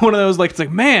is one of those, like, it's like,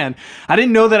 man, I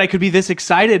didn't know that I could be this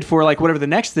excited for like whatever the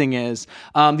next thing is.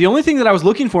 The only thing that I was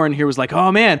looking for in here was like, oh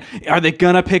man, are they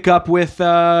gonna pick up with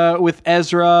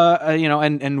Ezra,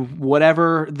 and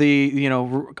whatever the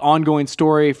ongoing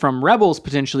story from Rebels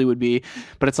potentially would be,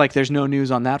 but it's like there's no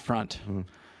news on that front.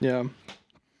 Yeah.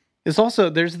 It's also,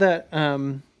 there's that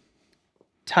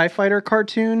TIE Fighter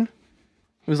cartoon.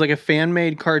 It was like a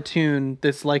fan-made cartoon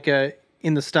that's like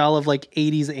in the style of like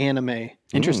 80s anime.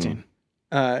 Interesting.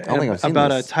 don't think I've seen about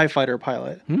this. a TIE Fighter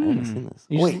pilot. I haven't seen this.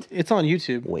 Wait, It's on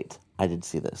YouTube. wait. I did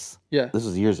see this. Yeah. This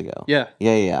was years ago. Yeah.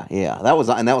 Yeah. That was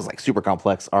like super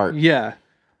complex art. Yeah.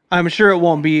 I'm sure it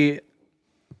won't be.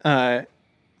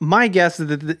 My guess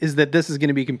is that this is going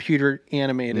to be computer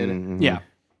animated, Yeah.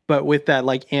 but with that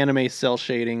like anime cell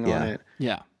shading on it.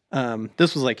 Yeah.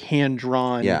 This was like hand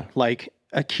drawn, Yeah. like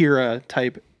Akira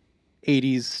type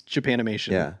 80s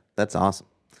Japanimation. Yeah, that's awesome.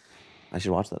 I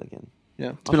should watch that again.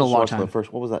 Yeah. It's been a long time. The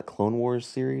first, what was that Clone Wars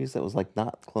series that was like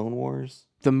not Clone Wars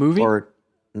The movie? or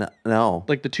no.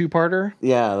 Like the 2-parter.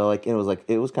 Yeah,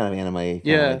 it was kind of anime.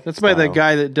 Yeah, that's by the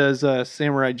guy that does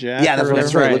Samurai Jack. Yeah, that's or right.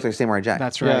 whatever. It right. looks like Samurai Jack.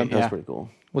 That's right. That's Yeah. pretty cool.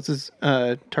 What's his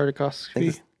I think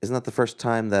Tartakovsky? isn't that the first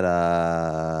time that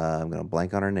I'm gonna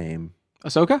blank on her name?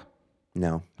 Ahsoka?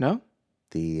 No, No?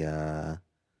 the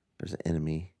there's an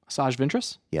enemy. Asajj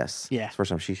Ventress? Yes, Yeah. it's the first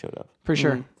time she showed up. Pretty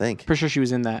sure. I think. Pretty sure she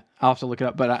was in that. I'll have to look it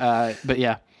up, but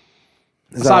yeah.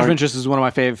 Is Asajj that, our, Ventress is one of my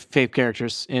fave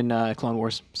characters in Clone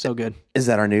Wars. So good. is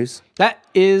that our news? That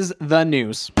is the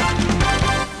news.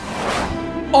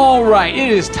 All right, it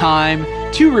is time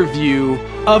to review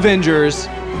Avengers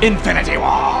Infinity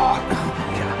War.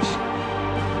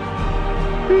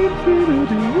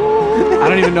 I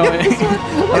don't even know. I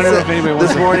don't know if anybody wants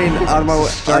This to. morning on my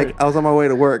I was on my way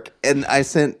to work and I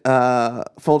sent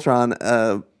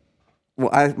Fultron. Well,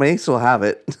 I may still have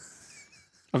it.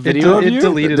 A video of It you?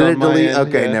 deleted Did on it my delete? end,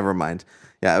 Okay, yeah. never mind.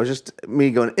 Yeah, it was just me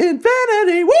going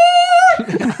Infinity War.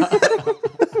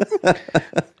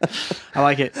 I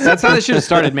like it. That's how it should have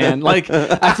started, man. Like,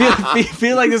 I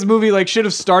feel like this movie like should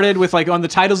have started with like on the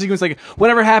title sequence, like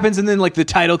whatever happens, and then like the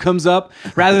title comes up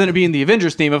rather than it being the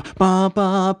Avengers theme of ba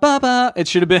ba ba ba. It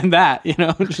should have been that, you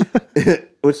know.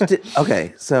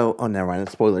 Okay, so never mind.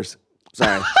 It's spoilers.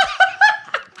 Sorry.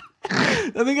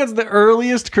 I think that's the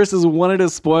earliest Chris has wanted to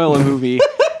spoil a movie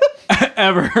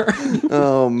ever.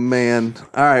 Oh man.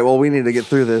 All right. Well, we need to get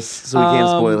through this so we can't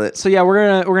spoil it. So yeah,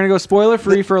 we're gonna go spoiler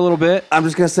free for a little bit. I'm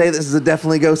just gonna say this is a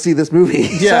definitely go see this movie.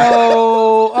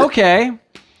 So okay,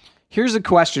 here's a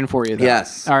question for you. Though.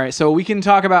 Yes. All right. So we can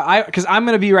talk about because I'm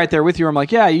gonna be right there with you. I'm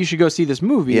like, yeah, you should go see this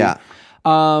movie. Yeah.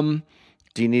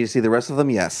 Do you need to see the rest of them?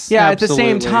 Yes. Yeah, at the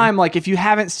same Absolutely. time, like if you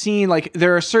haven't seen, like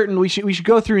there are certain we should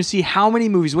go through and see how many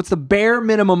movies. What's the bare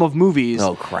minimum of movies?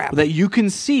 Oh, crap. That you can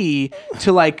see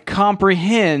to like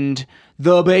comprehend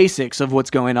the basics of what's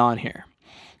going on here.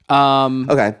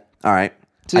 Okay. All right.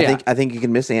 So, yeah. I think you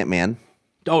can miss Ant-Man.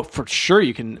 Oh, for sure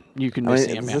you can I miss mean, does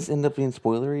Ant-Man. this end up being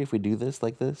spoilery if we do this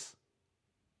like this?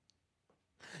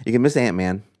 You can miss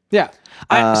Ant-Man. Yeah.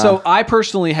 So I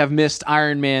personally have missed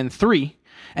Iron Man 3.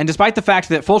 And despite the fact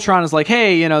that Fultron is like,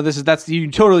 hey, you know,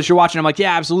 you totally should watch it. I'm like,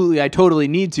 yeah, absolutely. I totally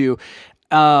need to.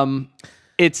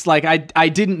 it's like I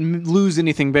didn't lose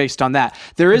anything based on that.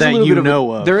 There is That a little you bit of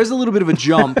know of. there is a little bit of a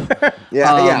jump.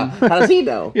 Yeah. How does he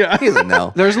know? Yeah. He doesn't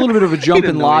know. There's a little bit of a jump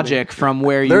didn't in know logic from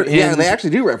where you Yeah, end. they actually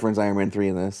do reference Iron Man 3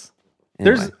 in this.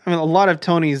 Anyway, There's a lot of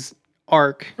Tony's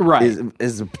arc. right.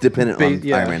 is dependent on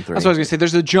yeah. Iron Man 3. That's what I was gonna say.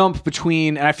 There's a jump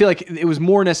between, and I feel like it was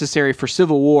more necessary for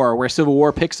Civil War, where Civil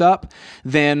War picks up,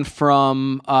 than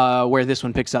from where this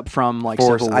one picks up from. Like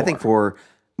For, Civil War. I think for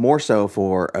more so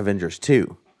for Avengers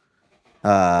 2.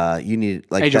 You need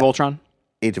like Age of Ultron.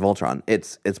 Age of Ultron.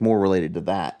 It's more related to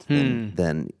that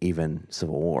than even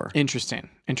Civil War. Interesting.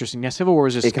 Yeah, Civil War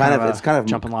is just It's kind of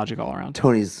jumping logic all around.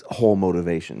 Tony's whole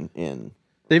motivation in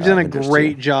They've done a Avengers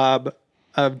great 2. job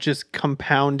of just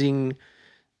compounding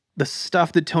the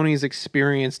stuff that Tony's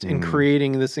experienced in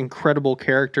creating this incredible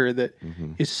character that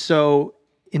is so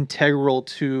integral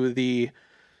to the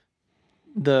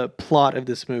plot of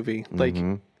this movie. Like,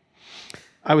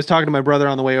 I was talking to my brother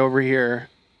on the way over here,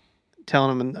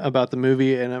 telling him about the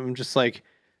movie, and I'm just like,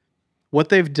 what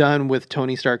they've done with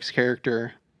Tony Stark's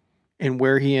character and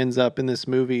where he ends up in this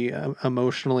movie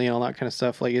emotionally and all that kind of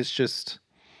stuff, like, it's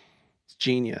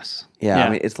genius. Yeah, Yeah. I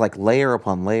mean it's like layer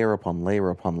upon layer upon layer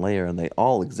upon layer, and they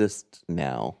all exist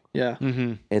now. Yeah.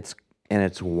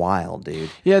 It's wild, dude.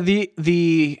 Yeah,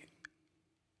 the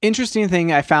interesting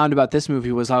thing I found about this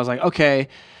movie was I was like, okay,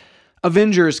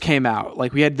 Avengers came out.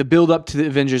 Like we had the build up to the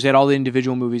Avengers, they had all the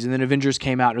individual movies, and then Avengers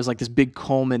came out. It was like this big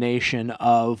culmination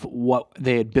of what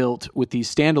they had built with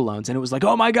these standalones. And it was like,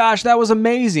 oh my gosh, that was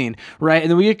amazing. Right.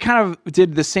 And then we kind of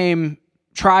did the same,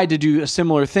 tried to do a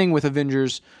similar thing with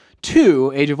Avengers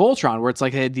 2, Age of Ultron, where it's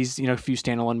like they had these, a few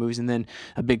standalone movies and then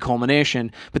a big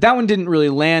culmination. But that one didn't really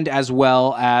land as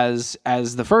well as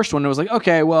the first one. It was like,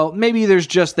 okay, well, maybe there's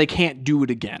just they can't do it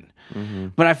again.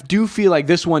 But I do feel like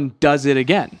this one does it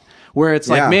again. Where it's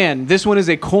Yeah. like, man, this one is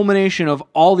a culmination of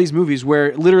all these movies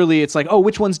where literally it's like, oh,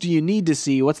 which ones do you need to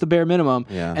see? What's the bare minimum?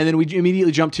 Yeah. And then we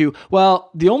immediately jump to, well,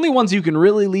 the only ones you can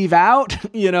really leave out,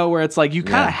 where it's like you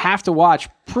kind of have to watch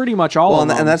pretty much all of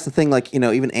them. And that's the thing, like,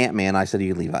 even Ant-Man, I said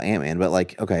you could leave out Ant-Man, but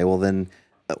like, okay, well then,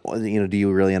 do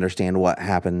you really understand what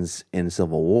happens in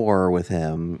Civil War with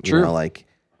him? True. Like,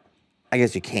 I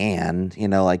guess you can,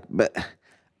 but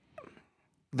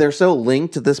they're so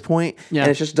linked at this point, Yeah. and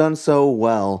it's just done so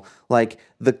well. Like,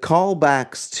 the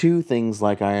callbacks to things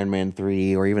like Iron Man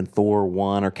 3 or even Thor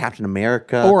 1 or Captain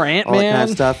America Or all that kind Ant-Man. of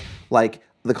stuff, like,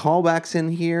 the callbacks in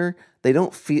here, they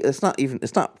don't feel, it's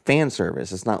not fan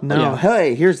service. It's not, No. like,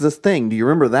 hey, here's this thing. Do you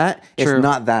remember that? True. It's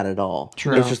not that at all.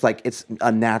 True. It's just like, it's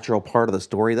a natural part of the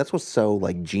story. That's what's so,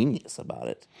 like, genius about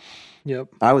it. Yep.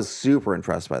 I was super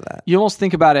impressed by that. You almost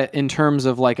think about it in terms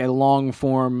of like a long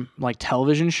form like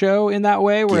television show in that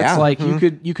way, where Yeah. it's like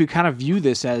you could kind of view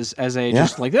this as a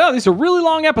just like, oh, these are really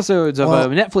long episodes of a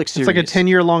Netflix series. It's like a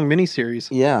 10-year long miniseries.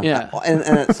 Yeah. Yeah. And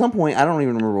at some point, I don't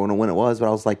even remember when it was, but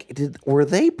I was like,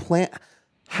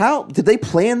 how did they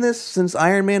plan this since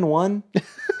Iron Man 1?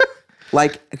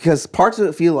 Like, because parts of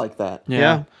it feel like that.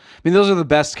 Yeah. I mean, those are the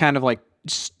best kind of like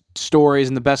stories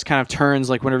and the best kind of turns.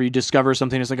 Like whenever you discover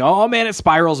something, it's like, oh man, it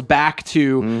spirals back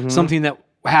to something that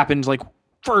happened like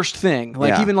first thing. Like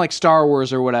Yeah. even like Star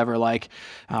Wars or whatever. Like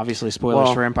obviously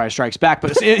spoilers for Empire Strikes Back,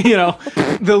 but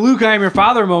the Luke, I am your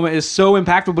father moment is so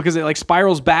impactful because it like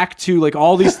spirals back to like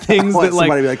all these things I want that like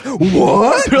somebody to be like,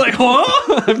 what? they're like,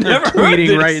 huh? I've never heard Tweeting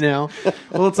this. right now.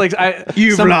 Well, it's like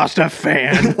You've lost a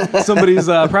fan. somebody's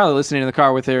probably listening in the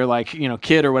car with their like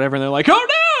kid or whatever, and they're like, oh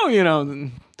no,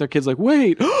 and their kid's like,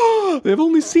 wait, they've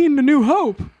only seen The New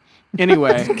Hope.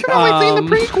 Anyway, I've seen the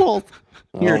prequel.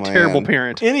 You're a man. terrible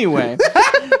parent. anyway,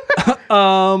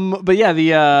 but yeah,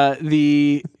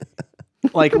 the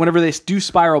like whenever they do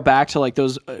spiral back to like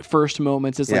those first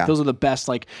moments, it's like Yeah. those are the best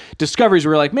like discoveries.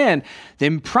 Where you're like, man, they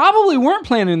probably weren't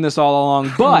planning this all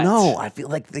along, but No, I feel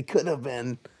like they could have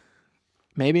been.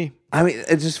 maybe. I mean,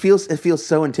 it feels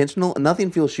so intentional.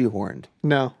 Nothing feels shoehorned.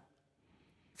 No.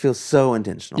 It feels so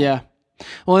intentional. Yeah.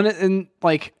 Well, and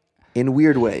like In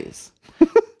weird ways.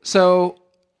 so.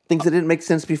 Things that didn't make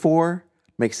sense before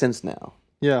make sense now.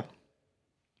 Yeah.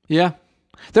 Yeah.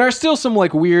 There are still some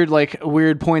like weird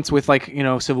points with like,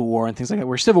 Civil War and things like that,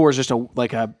 where Civil War is just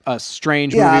a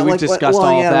strange movie. We've discussed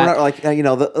all of that. We're not, like,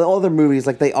 the other movies,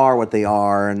 like, they are what they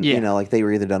are, and, Yeah. like, they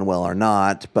were either done well or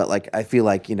not, but, like, I feel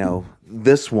like,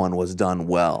 this one was done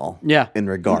well. Yeah. In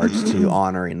regards to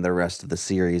honoring the rest of the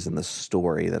series and the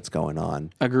story that's going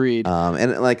on. Agreed.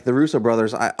 And, like, the Russo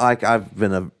brothers, I've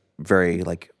been a very,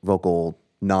 like, vocal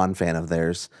non-fan of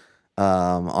theirs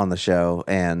on the show,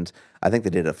 and I think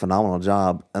they did a phenomenal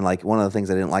job. And like one of the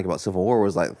things I didn't like about Civil War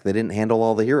was like they didn't handle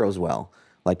all the heroes well.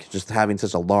 Like just having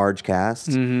such a large cast.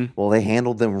 Well, they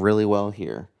handled them really well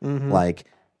here. Like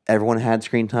everyone had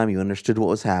screen time. You understood what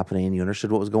was happening. You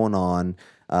understood what was going on.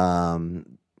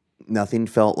 Nothing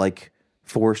felt like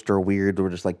forced or weird. We're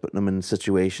just like putting them in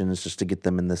situations just to get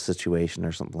them in this situation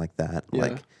or something like that.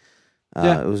 Yeah.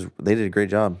 It was. They did a great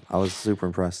job. I was super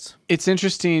impressed. It's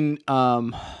interesting.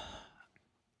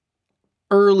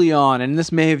 Early on, and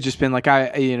this may have just been like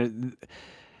I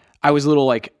was a little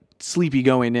like sleepy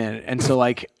going in, and so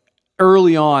like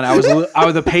early on,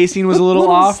 the pacing was a little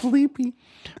off, sleepy,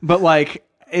 but like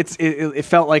it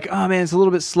felt like, oh man, it's a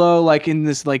little bit slow. Like in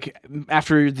this, like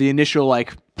after the initial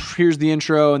like here's the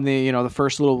intro and the the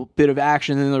first little bit of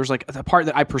action, and then there's like the part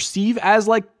that I perceive as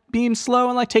like being slow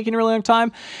and like taking a really long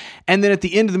time, and then at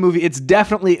the end of the movie, it's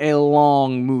definitely a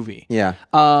long movie. Yeah.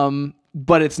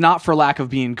 But it's not for lack of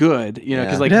being good,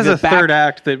 because like it has the a third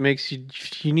act that makes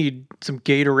you need some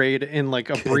Gatorade and like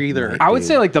a breather. I would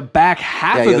say like the back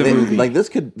half of the movie. Like this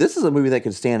is a movie that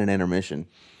could stand an intermission.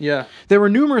 Yeah. There were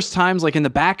numerous times like in the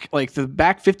back, like the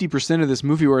back 50% of this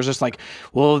movie where it's just like,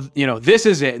 well, this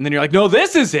is it. And then you're like, no,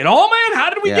 this is it. Oh man, how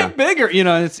did we get bigger?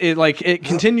 It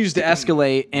continues to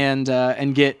escalate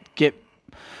and get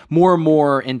more and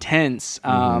more intense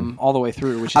all the way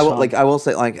through, which is fun. I will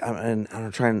say, like, and I'm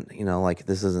trying, like,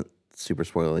 this isn't super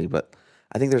spoilery, but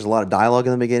I think there's a lot of dialogue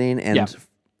in the beginning, and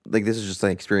like this is just an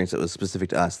experience that was specific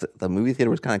to us. The movie theater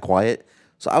was kind of quiet,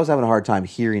 so I was having a hard time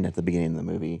hearing at the beginning of the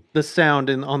movie. The sound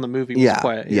on the movie was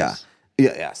quiet. Yes.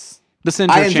 Yes. The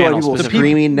center I enjoyed channel people specifically.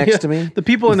 screaming next to me. The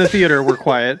people in the theater were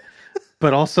quiet,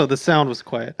 but also the sound was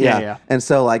quiet. Yeah. And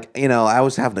so, like, I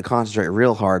was having to concentrate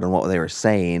real hard on what they were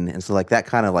saying. And so, like, that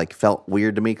kind of, like, felt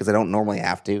weird to me because I don't normally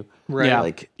have to. Right. Yeah.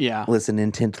 Like, Yeah. listen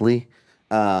intently.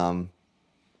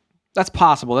 That's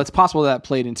possible. That's possible that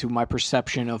played into my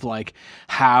perception of, like,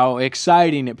 how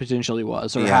exciting it potentially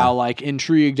was or how, like,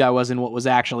 intrigued I was in what was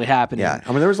actually happening. Yeah. I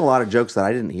mean, there was a lot of jokes that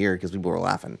I didn't hear because people were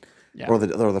laughing. Yeah. Or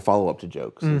the follow-up to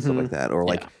jokes and stuff like that. Or,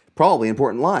 like, probably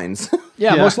important lines.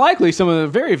 Yeah, most likely some of the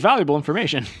very valuable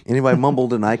information. Anybody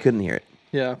mumbled and I couldn't hear it.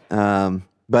 Yeah.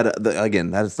 But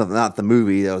again, that is not the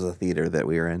movie. That was a theater that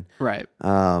we were in. Right.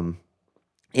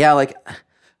 Yeah, like,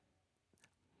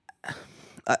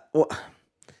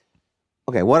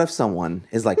 okay, what if someone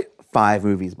is like 5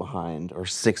 movies behind or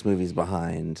 6 movies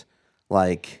behind?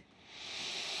 Like,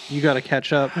 You got to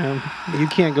catch up, man. You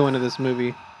can't go into this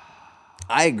movie.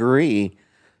 I agree.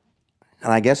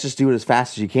 And I guess just do it as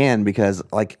fast as you can because,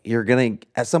 like,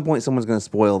 at some point, someone's going to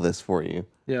spoil this for you.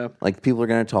 Yeah. Like, people are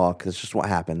going to talk. It's just what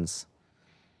happens.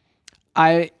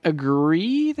 I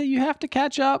agree that you have to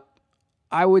catch up.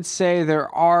 I would say there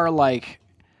are like,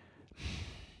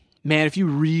 man, if you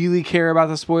really care about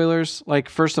the spoilers, like,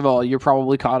 first of all, you're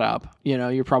probably caught up.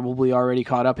 You're probably already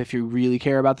caught up if you really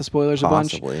care about the spoilers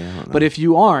Possibly, a I don't bunch. know. But if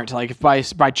you aren't, like, if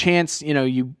by chance,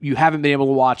 you haven't been able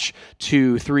to watch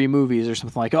 2-3 movies or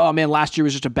something like, oh man, last year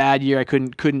was just a bad year. I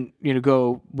couldn't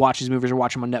go watch these movies or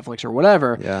watch them on Netflix or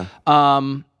whatever. Yeah.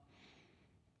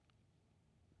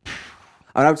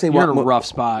 I would say You're in a rough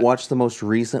spot. Watch the most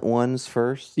recent ones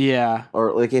first. Yeah.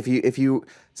 Or like if you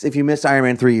missed Iron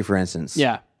Man 3, for instance.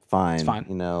 Yeah. Fine. It's fine.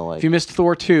 Like, If you missed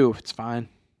Thor 2, it's fine.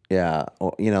 yeah,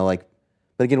 or, like,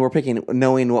 but again,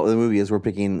 knowing what the movie is,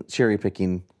 cherry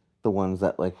picking the ones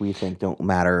that, like, we think don't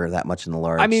matter that much in the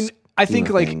large. I mean, I think,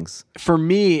 like, things. for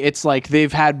me, it's like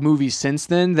they've had movies since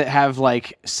then that have,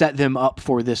 like, set them up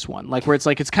for this one. Like, where it's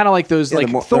like, it's kind of like those, like,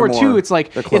 Thor 2, it's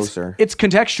like, they're closer. It's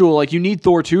contextual. Like, you need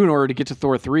Thor 2 in order to get to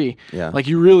Thor 3. Yeah. Like,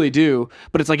 you really do.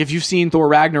 But it's like, if you've seen Thor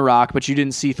Ragnarok, but you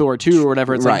didn't see Thor 2 or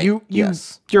whatever, it's Right. like,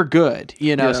 you're good,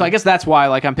 Yeah. So I guess that's why,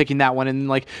 like, I'm picking that one. And,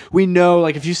 like, we know,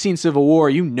 like, if you've seen Civil War,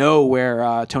 you know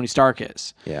where Tony Stark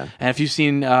is. Yeah. And if you've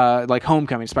seen, like,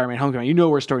 Homecoming, Spider-Man Homecoming, you know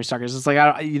where Tony Stark is. It's like,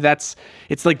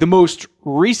 it's like the most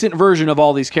recent version of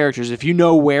all these characters. If you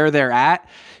know where they're at,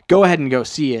 go ahead and go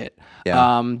see it.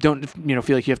 Yeah. Don't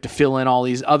feel like you have to fill in all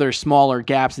these other smaller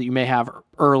gaps that you may have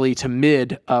early to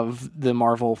mid of the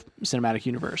Marvel Cinematic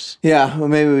Universe. Yeah, well,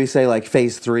 maybe we say like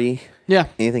Phase 3. Yeah,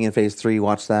 Anything in Phase 3,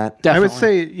 watch that.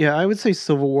 definitely. I would say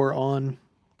Civil War on.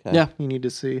 Okay. Yeah, You need to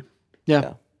see.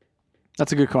 yeah,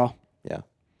 that's a good call. Yeah.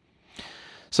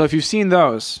 So if you've seen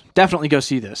those, definitely go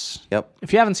see this. Yep.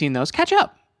 If you haven't seen those, catch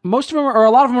up. Most of them, or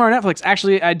a lot of them, are on Netflix.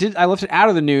 Actually, I left it out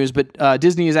of the news, but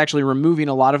Disney is actually removing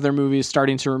a lot of their movies,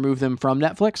 starting to remove them from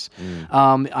Netflix.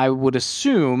 I would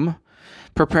assume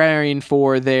preparing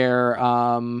for their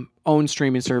own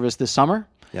streaming service this summer.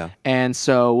 Yeah. And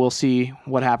so we'll see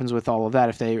what happens with all of that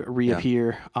if they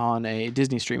reappear on a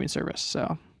Disney streaming service.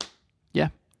 So, yeah.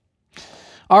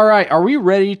 All right. Are we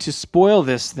ready to spoil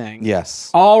this thing?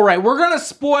 Yes. All right. We're going to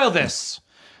spoil this.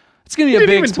 It's going to be a We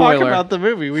didn't big even spoiler. talk about the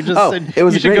movie. We just said It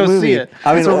was you a should great go movie. see it.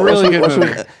 I mean, It's a really good what should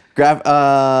movie. Music.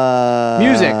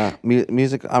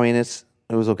 I mean, it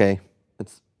was okay.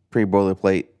 It's pretty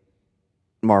boilerplate.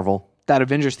 Marvel. That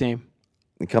Avengers theme.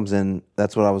 It comes in.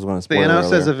 That's what I was going to spoil Thanos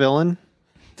earlier. as a villain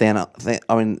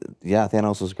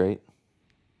Thanos was great.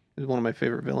 is one of my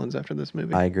favorite villains after this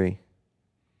movie. I agree.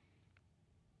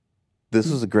 This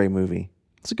was a great movie.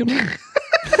 It's a good movie.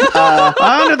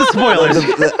 On to the spoilers.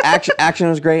 The action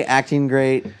was great. Acting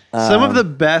great. Some of the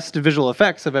best visual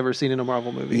effects I've ever seen in a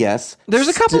Marvel movie. Yes. There's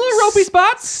a couple of ropey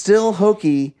spots. Still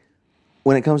hokey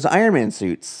when it comes to Iron Man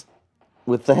suits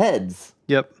with the heads.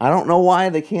 Yep. I don't know why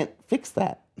they can't fix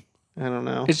that. I don't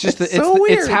know. It's just It's so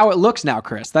weird. it's how it looks now,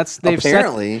 Chris.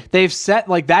 Apparently. They've set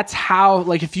like that's how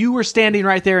like if you were standing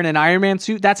right there in an Iron Man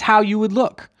suit, that's how you would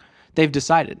look. They've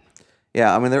decided.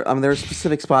 Yeah, I mean, there are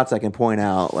specific spots I can point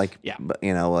out, like, Yeah. but,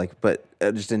 but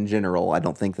just in general, I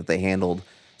don't think that they handled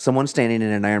someone standing in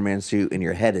an Iron Man suit and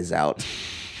your head is out.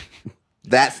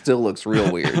 That still looks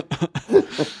real weird.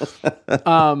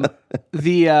 On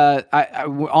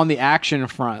the action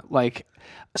front, like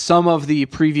some of the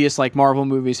previous like Marvel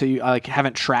movies that you like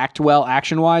haven't tracked well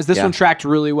action wise. This Yeah. one tracked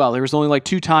really well. There was only like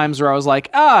 2 times where I was like,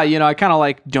 I kind of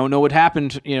like don't know what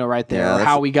happened, right there, Yeah, or that's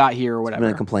how we got here or Been a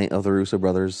whatever. complaint of the Russo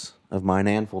brothers of mine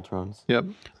and Fultrons. Yep.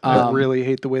 I really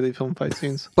hate the way they film fight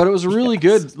scenes. But it was really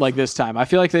good. Like this time, I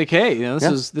feel like this Yeah.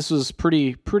 was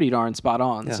pretty darn spot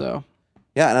on. So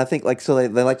Yeah, and I think so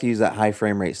they like to use that high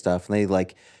frame rate stuff, and they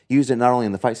like used it not only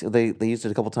in the fight scene, they used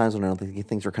it a couple times when I don't think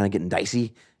things were kind of getting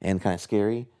dicey and kind of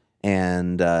scary,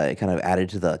 and it kind of added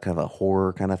to the kind of a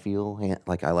horror kind of feel.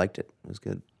 Like I liked it. It was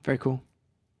good. very cool.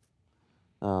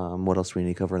 What else do we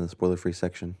need to cover in the spoiler free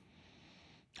section?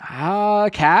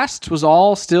 Cast was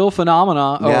all still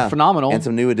phenomenal. And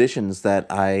some new additions that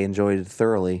I enjoyed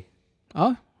thoroughly.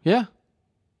 Oh, yeah.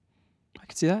 I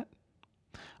could see that.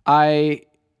 I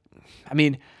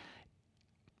mean,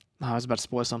 I was about to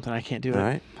spoil something. I can't do it. All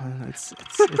right. It's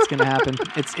going to happen.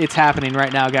 It's happening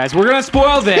right now, guys. We're going to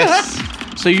spoil this,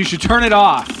 so you should turn it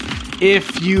off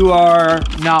if you are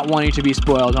not wanting to be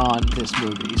spoiled on this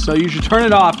movie. So you should turn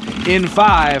it off in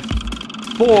 5,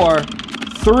 4,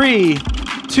 3,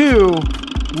 2,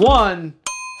 1.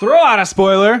 Throw out a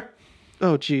spoiler.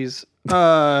 Oh, geez.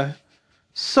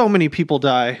 So many people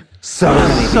die.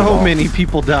 So many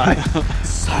people die.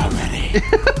 So many.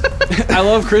 I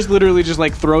love Chris literally just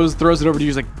like throws it over to you.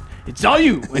 He's like, "It's all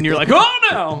you," and you're like, "Oh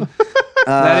no!"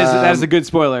 That is a good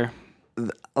spoiler.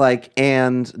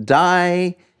 And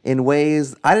die in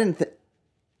ways I didn't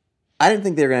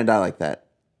think they were gonna die like that.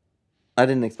 I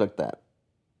didn't expect that.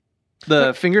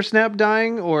 The finger snap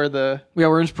dying or the... Yeah,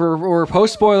 we're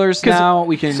post spoilers now.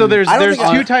 We can. So there's I don't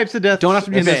think- 2 types of death Don't have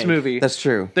to be in this vague. movie. That's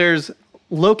true. There's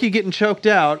Loki getting choked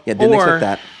out, Yeah, didn't or expect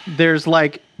that. there's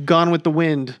like Gone with the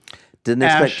Wind.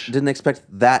 Ash. Didn't expect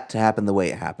that to happen the way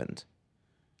it happened.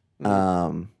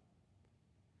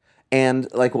 And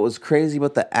like what was crazy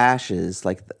about the ashes,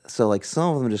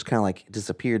 some of them just kind of like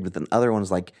disappeared, but then other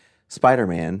ones like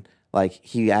Spider-Man, like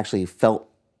he actually felt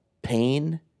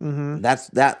pain. Mm-hmm.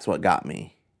 That's what got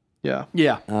me. Yeah.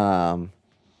 Yeah.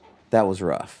 That was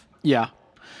rough. Yeah.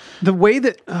 The way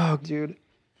that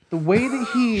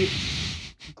he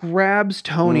grabs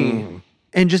Tony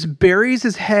and just buries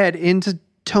his head into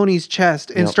Tony's chest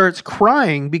and Yep. starts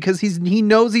crying because he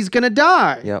knows he's gonna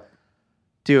die. Yep.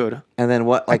 Dude, And then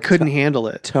what? I couldn't handle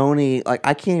it. Tony, like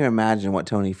I can't even imagine what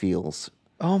Tony feels.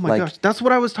 Oh my Like, gosh, that's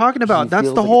what I was talking about. He That's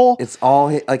feels the like whole. It's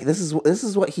all like this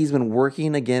is what he's been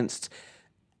working against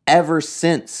ever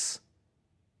since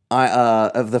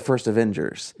of the first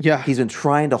Avengers. Yeah. He's been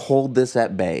trying to hold this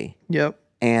at bay, Yep.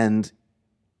 and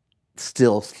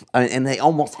still, and they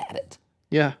almost had it.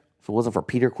 Yeah. If it wasn't for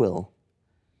Peter Quill,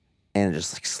 and it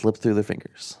just like slipped through their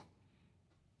fingers.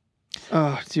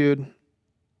 Oh, dude.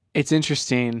 It's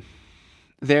interesting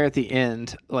there at the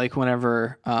end, like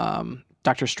whenever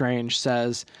Doctor Strange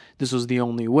says this was the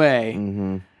only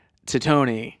way to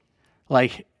Tony,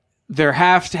 like there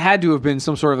had to have been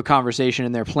some sort of a conversation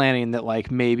in their planning that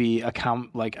like maybe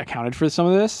accounted for some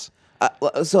of this.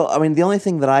 So, I mean, the only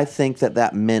thing that I think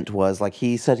that meant was like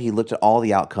he said he looked at all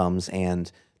the outcomes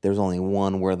and there was only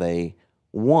one where they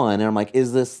won, and I'm like,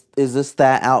 is this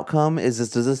that outcome?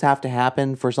 Does this have to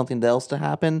happen for something else to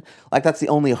happen? Like that's the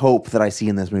only hope that I see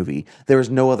in this movie. There is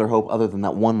no other hope other than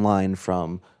that one line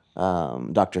from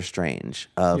Doctor Strange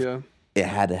of it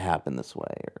had to happen this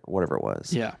way or whatever it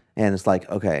was. Yeah. And it's like,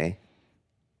 okay.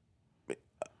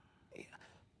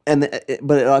 And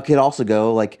but it could also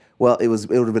go like, well, it would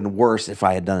have been worse if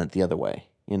I had done it the other way,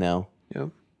 you know? Yep.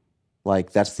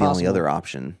 Like that's the only possible. other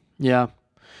option. Yeah.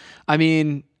 I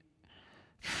mean,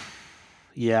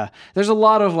 yeah, there's a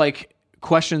lot of like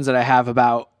questions that I have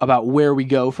about where we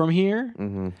go from here,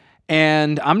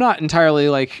 and I'm not entirely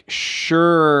like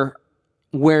sure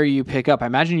where you pick up. I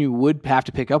imagine you would have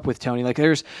to pick up with Tony. Like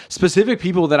there's specific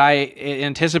people that I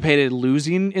anticipated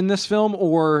losing in this film,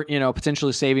 or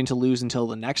potentially saving to lose until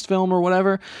the next film or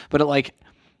whatever. But like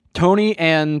Tony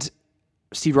and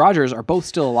Steve Rogers are both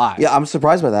still alive. Yeah, I'm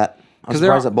surprised by that. I'm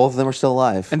surprised that both of them are still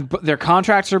alive. And their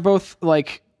contracts are both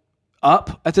like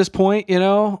up at this point,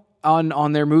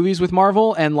 on their movies with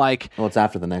Marvel, and like Well, it's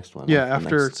after the next one. Yeah,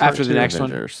 After after the next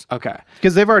Avengers. one. Okay.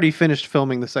 because they've already finished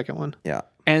filming the second one. Yeah.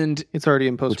 And It's already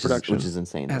in Which post is, production. which is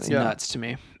insane. to that's me. nuts to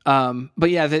me. But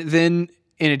yeah, then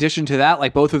in addition to that,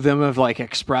 like both of them have like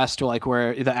expressed, like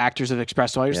where the actors have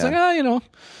expressed, like, just like,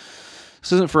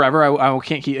 this isn't forever. I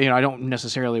can't keep, I don't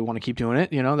necessarily want to keep doing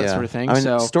it, that sort of thing. I mean,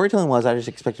 So storytelling was, I just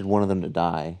expected one of them to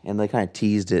die, and they kind of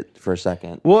teased it for a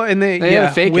second. Well, and they had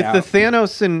a fake with out. the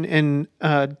Thanos and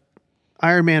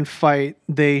Iron Man fight,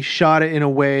 they shot it in a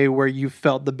way where you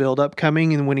felt the buildup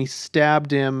coming, and when he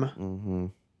stabbed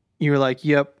him, you were like,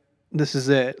 "Yep, this is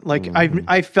it." Like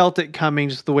I felt it coming,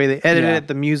 just the way they edited Yeah. it,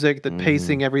 the music, the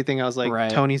pacing, everything. I was like,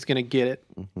 Right. Tony's gonna get it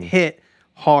hit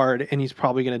hard, and he's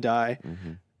probably gonna die.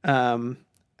 And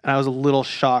I was a little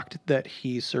shocked that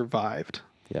he survived.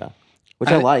 Yeah. Which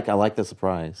I like. I like the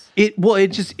surprise. It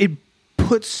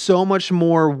puts so much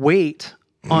more weight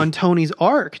on Tony's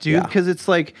arc, dude, Yeah. because it's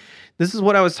like, this is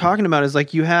what I was talking about, is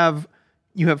like you have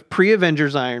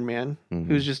pre-Avengers Iron Man,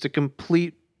 who's just a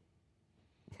complete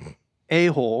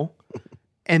a-hole,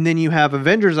 and then you have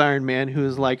Avengers Iron Man,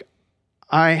 who's like,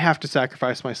 I have to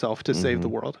sacrifice myself to save the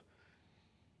world.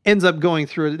 Ends up going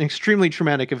through an extremely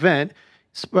traumatic event.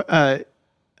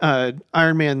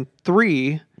 Iron Man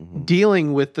 3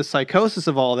 dealing with the psychosis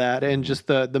of all that and just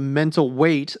the mental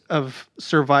weight of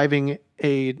surviving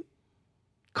a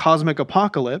cosmic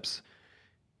apocalypse.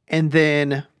 And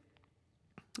then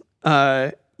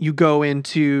you go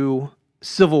into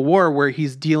Civil War, where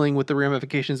he's dealing with the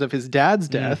ramifications of his dad's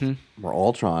death. Or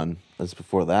Ultron is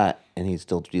before that, and he's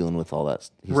still dealing with all that.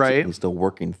 Right. He's still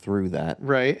working through that.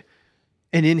 Right.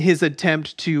 And in his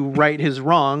attempt to right his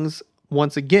wrongs,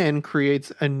 once again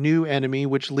creates a new enemy,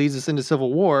 which leads us into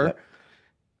Civil War,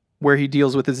 where he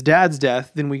deals with his dad's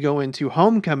death. Then we go into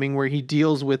Homecoming, where he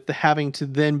deals with the having to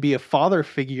then be a father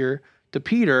figure to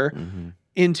Peter,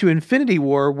 into Infinity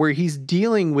War, where he's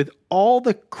dealing with all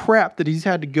the crap that he's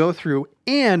had to go through,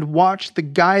 and watch the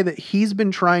guy that he's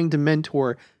been trying to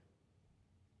mentor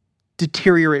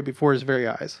deteriorate before his very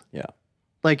eyes. Yeah.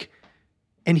 Like,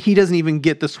 and he doesn't even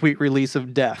get the sweet release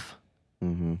of death.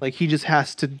 Like, he just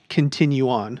has to continue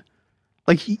on.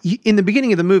 Like, he in the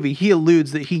beginning of the movie, he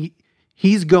alludes that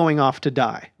he's going off to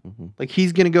die. Like,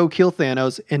 he's going to go kill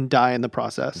Thanos and die in the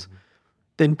process.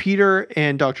 Then Peter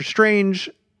and Doctor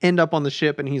Strange end up on the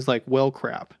ship, and he's like, well,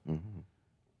 crap.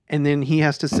 And then he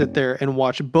has to sit there and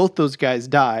watch both those guys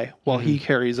die while he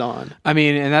carries on. I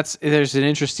mean, and there's an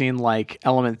interesting like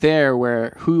element there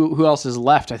where who else is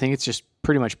left? I think it's just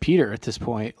pretty much Peter at this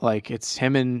point. Like it's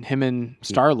him and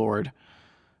Star-Lord.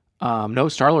 No,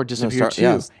 Star-Lord disappeared too.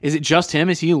 yeah. Is it just him?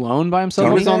 Is he alone by himself?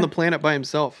 He was there? on the planet by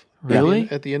himself. Really?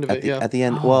 At the end of it, yeah. At the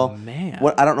end, Oh, well, man.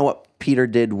 what I don't know what Peter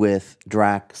did with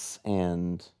Drax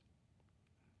and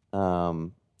Well,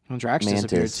 Drax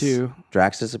disappeared Mantis. too.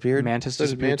 Drax disappeared. Mantis So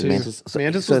did disappeared Mantis. too.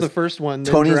 Mantis so was the first one.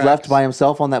 then Tony's Drax. left by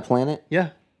himself on that planet. Yeah.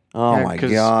 Oh Yeah, my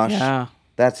 'cause- gosh, Yeah.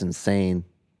 that's insane.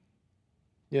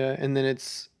 Yeah, and then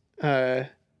it's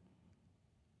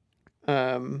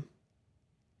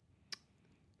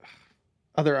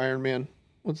other Iron Man.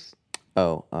 What's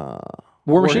Oh,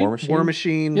 War Machine? War Machine. War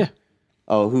Machine? Yeah.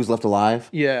 Oh, who's left alive?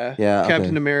 Yeah. Yeah, Captain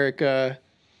okay. America,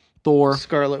 Thor.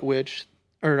 Scarlet Witch,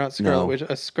 or not Scarlet No. Witch,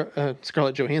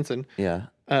 Scarlett Johansson, Yeah,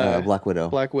 Uh, Black Widow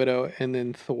Black Widow, and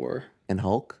then Thor. and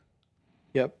Hulk.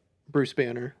 Yep. Bruce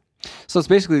Banner. So it's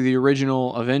basically the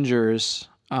original Avengers.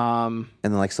 And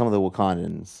then like some of the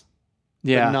Wakandans.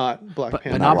 Yeah. But not Black But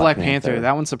Panther. not Black Black Panther. Panther.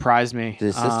 That one surprised me. Did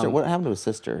his sister? What happened to his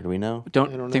sister? Do we know?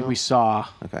 Don't, I don't think know. we saw.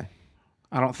 Okay.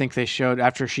 I don't think they showed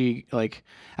after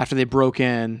they broke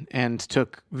in and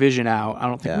took Vision out. I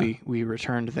don't think Yeah. we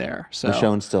returned there. So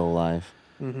Michonne's still alive.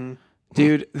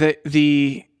 dude,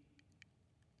 the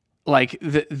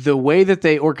way that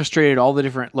they orchestrated all the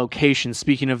different locations,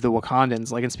 speaking of the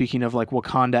Wakandans, like, and speaking of like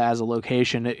Wakanda as a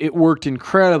location, it worked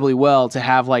incredibly well to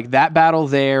have like that battle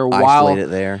there Isolate it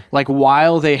there.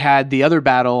 while they had the other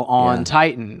battle on Yeah.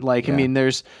 Titan. Like, I Yeah. mean,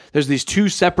 there's these two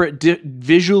separate,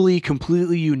 visually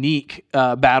completely unique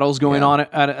battles going Yeah. on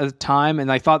at a time,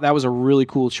 and I thought that was a really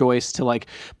cool choice to like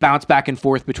bounce back and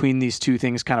forth between these two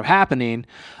things kind of happening.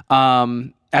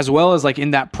 as well as like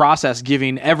in that process,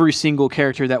 giving every single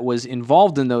character that was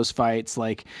involved in those fights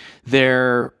like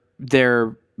their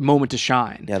moment to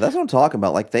shine. Yeah, that's what I'm talking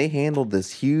about. Like they handled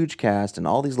this huge cast and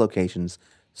all these locations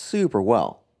super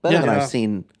well. Better than I've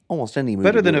seen almost any movie.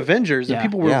 Better than do it. Avengers, and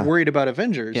people were worried about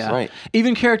Avengers. Yeah. Right.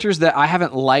 Even characters that I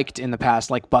haven't liked in the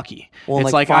past, like Bucky. Well, it's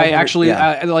like like I 500 actually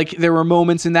yeah. like there were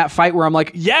moments in that fight where I'm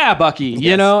like, yeah, Bucky,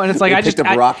 you know, and it's like They I just picked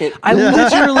up Rocket. I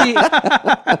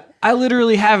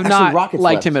literally have Actually, not Rocket's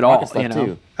liked left. him at all. Rocket's You left know,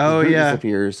 too. Oh, Groot yeah.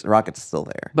 disappears. Rocket's still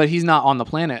there. but he's not on the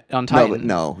planet on No, Titan. but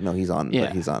no, he's on. Yeah.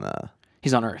 But he's on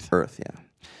He's on Earth. Earth. Yeah.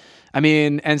 I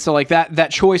mean, and so like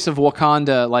that choice of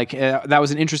Wakanda, like that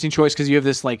was an interesting choice because you have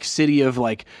this like city of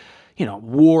like, you know,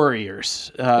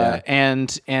 warriors and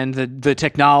the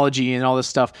technology and all this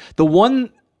stuff. The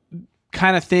one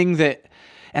kind of thing that,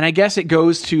 and I guess it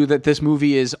goes to that this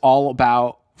movie is all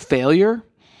about failure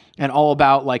and all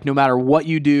about like no matter what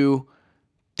you do,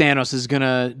 Thanos is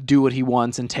gonna do what he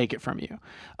wants and take it from you.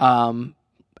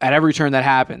 At every turn that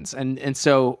happens, and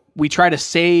so we try to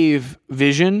save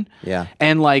Vision,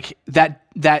 and like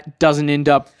that doesn't end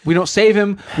up. We don't save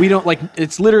him. We don't like.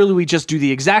 It's literally we just do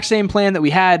the exact same plan that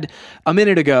we had a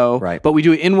minute ago, Right. But we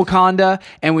do it in Wakanda,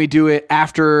 and we do it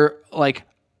after like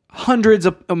hundreds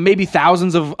of maybe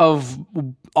thousands of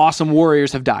awesome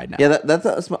warriors have died now. Yeah,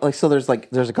 that's like so. There's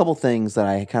a couple things that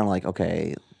I kind of like.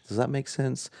 Okay, does that make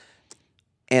sense?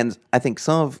 And I think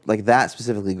some of like that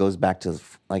specifically goes back to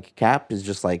like Cap is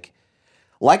just like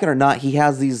it or not, he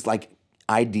has these like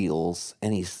ideals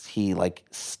and he like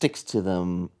sticks to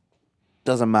them.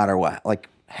 Doesn't matter what like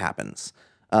happens.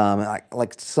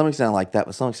 Like to some extent I like that,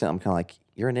 but to some extent I'm kind of like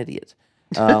you're an idiot.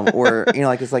 Or you know,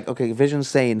 like it's like okay, Vision's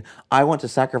saying I want to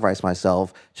sacrifice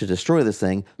myself to destroy this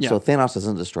thing, so Thanos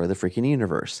doesn't destroy the freaking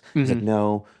universe. He's like,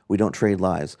 no, we don't trade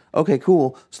lives. Okay,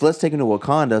 cool. So let's take him to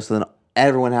Wakanda. So then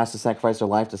everyone has to sacrifice their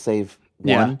life to save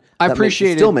one. I That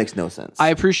appreciated. still makes no sense. I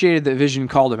appreciated that Vision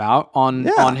called him out on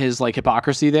his like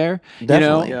hypocrisy there.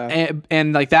 Definitely. You know,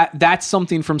 and like that's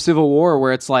something from Civil War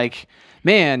where it's like,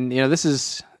 man, you know, like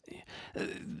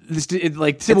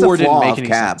Civil War didn't make any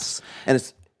sense. And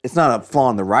it's not a flaw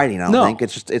in the writing. I don't think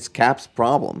it's Cap's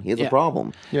problem. He has a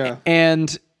problem. Yeah.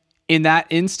 And in that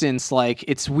instance, like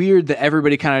it's weird that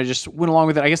everybody kind of just went along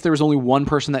with it. I guess there was only one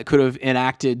person that could have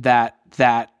enacted that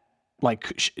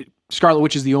like Scarlet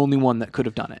Witch is the only one that could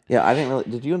have done it. Yeah, I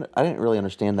didn't really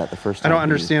understand that the first I time. don't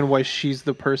understand why she's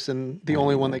the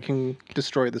only one that can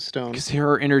destroy the stone. Because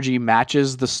her energy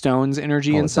matches the stone's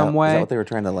energy in some way. Is that what they were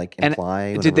trying to like imply?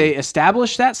 And did they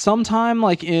establish that sometime,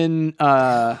 like in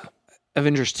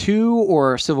Avengers 2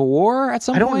 or Civil War at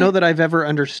some point? I don't know that I've ever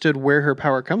understood where her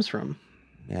power comes from.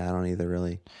 Yeah, I don't either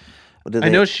really. I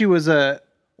know she was an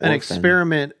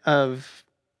experiment of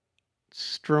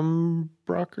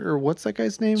Strumbrocker, or what's that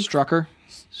guy's name? Strucker?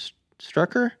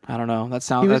 Strucker? I don't know. That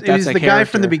sounds. He was the guy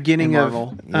from the beginning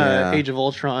of Yeah. Age of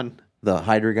Ultron. the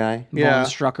Hydra guy. Yeah.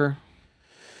 Von Strucker.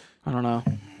 I don't know.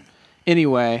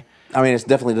 Anyway, I mean, it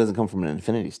definitely doesn't come from an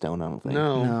Infinity Stone. I don't think.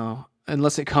 no,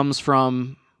 unless it comes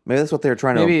from Maybe that's what they were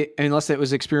trying to. maybe unless it was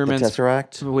The experiments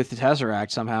Tesseract. with the Tesseract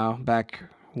somehow back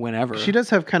whenever. She does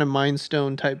have kind of Mind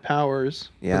Stone type powers.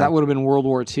 Yeah, But that would have been World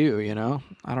War II. You know,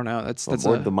 I don't know. That's where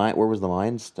was the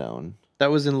Mind Stone?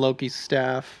 That was in Loki's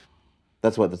staff.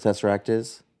 That's what the Tesseract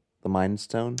is. The Mind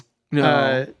Stone. no.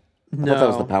 I thought that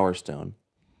was the No, Power Stone.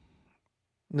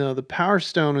 no, the Power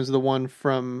Stone is the one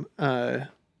from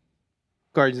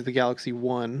Guardians of the Galaxy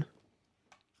 1.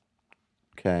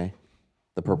 Okay,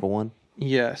 the purple one.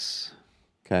 Yes.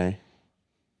 Okay,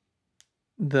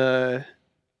 The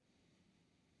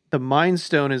Mind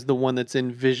Stone is the one that's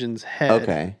in Vision's head.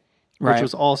 okay, Which Right.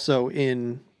 was also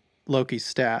in Loki's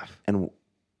staff. and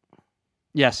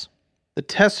Yes, The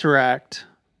Tesseract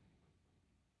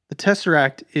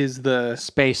is the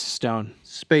Space Stone.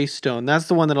 Space Stone. That's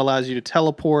the one that allows you to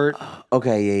teleport.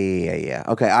 okay, yeah.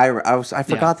 Okay, I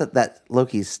forgot that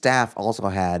Loki's staff also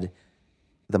had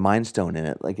the Mind Stone in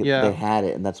it. Like they had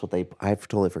it, and that's what I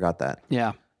totally forgot that.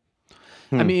 Yeah.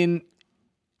 I mean,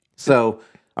 So,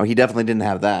 he definitely didn't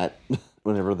have that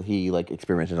whenever he like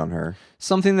experimented on her.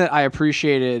 something that I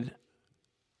appreciated,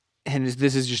 and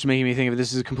this is just making me think of it,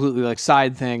 this is a completely like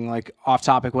side thing, like off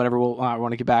topic, whatever. I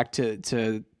want to get back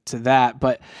to that,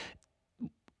 but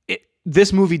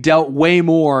this movie delved way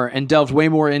more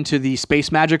into the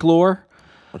space magic lore,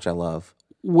 Which I love.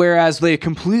 whereas they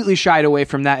completely shied away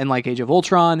from that in like Age of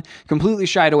Ultron, completely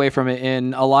shied away from it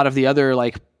in a lot of the other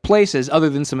like places other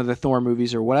than some of the Thor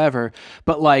movies or whatever.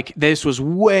 But like this was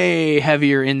way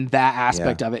heavier in that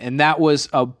aspect of it. And that was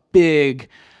a big,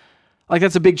 like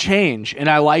that's a big change. And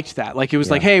I liked that. Like it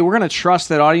was like, hey, we're going to trust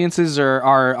that audiences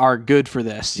are good for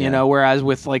this, you know, whereas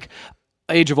with like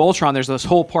Age of Ultron, there's this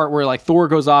whole part where like Thor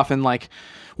goes off and like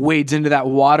wades into that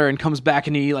water and comes back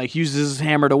and he like uses his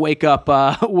hammer to wake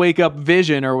up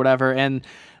Vision or whatever, and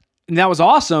that was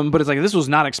awesome, but it's like this was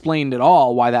not explained at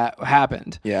all why that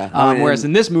happened. Yeah. Whereas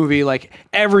in this movie, like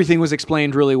everything was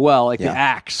explained really well, like the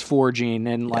axe forging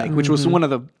and like which was one of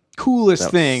the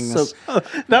coolest things.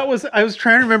 I was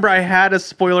trying to remember. I had a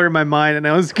spoiler in my mind, and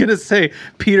I was gonna say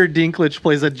Peter Dinklage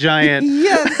plays a giant.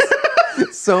 Yes.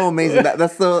 So amazing.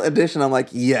 That's the addition. I'm like,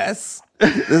 yes,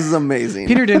 this is amazing.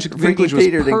 Peter Dinklage was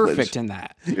Peter perfect Dinklage. in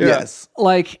that. Yes.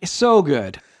 Like so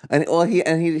good. And he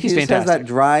just has fantastic. that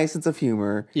dry sense of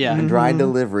humor and dry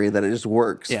delivery that it just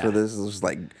works Yeah. for this just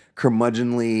like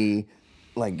curmudgeonly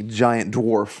like giant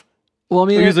dwarf. Well, I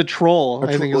mean, He was a troll.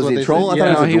 I think is was what he a they troll? said.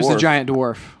 I thought Yeah. no, he was a dwarf. giant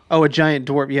dwarf. Oh, a giant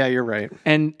dwarf. Yeah, you're right.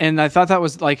 And I thought that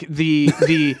was like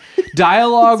the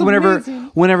dialogue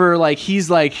whenever like he's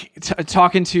like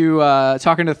talking to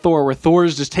Thor, where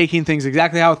Thor's just taking things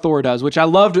exactly how Thor does, which I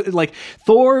loved. Like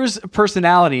Thor's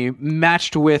personality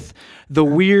matched with the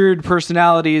weird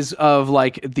personalities of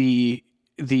like the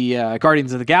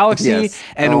Guardians of the Galaxy Yes.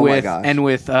 and Oh my with gosh. and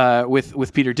with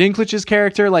Peter Dinklage's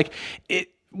character. Like it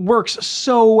works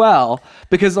so well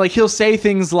because like he'll say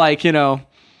things like, you know,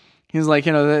 he's like,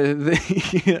 you know,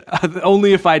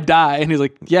 only if I die. And he's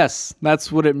like, yes,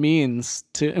 that's what it means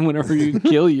to whenever you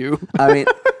kill you. I mean,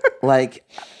 like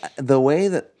the way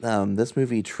that this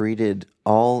movie treated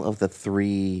all of the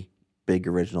three big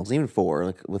originals, even four,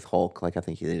 like with Hulk, like I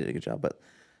think they did a good job, but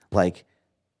like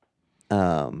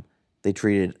they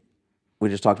treated. We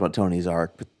just talked about Tony's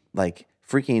arc, but like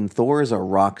freaking Thor is a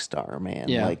rock star, man.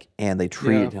 Yeah. Like, and they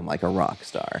treated him like a rock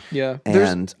star. Yeah.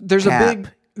 And There's Cap,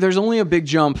 there's only a big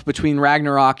jump between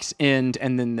Ragnarok's end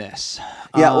and then this.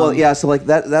 Yeah, well, yeah. So like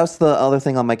that's the other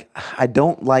thing. I'm like, I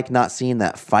don't like not seeing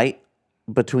that fight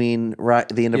between the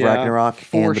end of Yeah, Ragnarok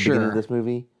for and the beginning sure. of this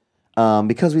movie,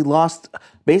 because we lost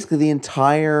basically the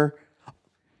entire.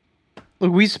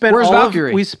 Look, we spent Where's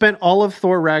Valkyrie? we spent all of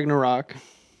Thor Ragnarok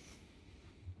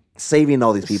Saving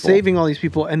all these people. saving all these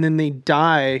people, and then they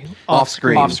die off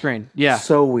screen. Off screen. Yeah.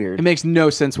 So weird. It makes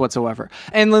no sense whatsoever.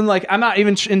 And then, like, I'm not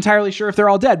even entirely sure if they're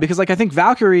all dead because, like, I think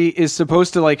Valkyrie is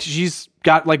supposed to, like, she's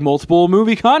got, like, multiple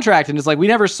movie contract. And it's like, we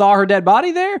never saw her dead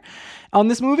body there on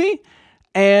this movie.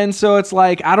 And so it's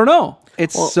like, I don't know.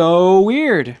 It's so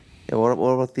weird. Yeah, what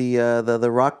about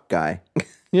the rock guy?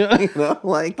 Yeah. You know,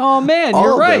 like Oh, man, all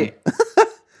you're of right. them.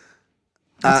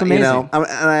 That's You amazing. know, and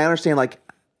I understand. Like,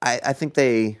 I think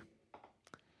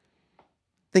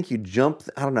you jump.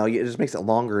 I don't know. It just makes it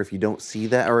longer if you don't see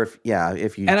that, or if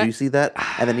you do see that,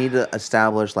 and then need to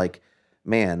establish like,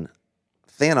 man,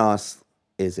 Thanos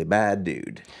is a bad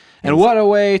dude. And what a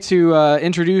way to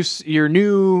introduce your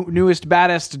newest,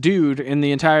 baddest dude in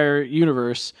the entire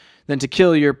universe than to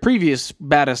kill your previous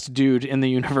baddest dude in the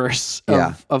universe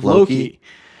of Loki. Loki.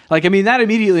 Like, I mean, that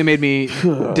immediately made me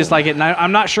dislike it. And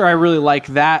I'm not sure I really like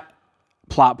that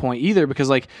plot point either, because,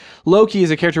 like, Loki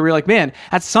is a character where you're like, man,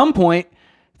 at some point,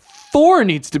 Thor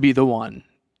needs to be the one.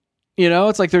 You know,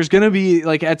 it's like there's going to be,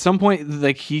 like, at some point,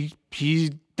 like,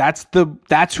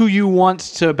 that's who you want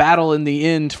to battle in the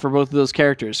end for both of those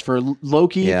characters. For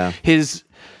Loki, he's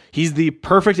the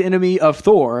perfect enemy of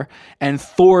Thor, and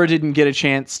Thor didn't get a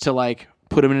chance to like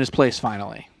put him in his place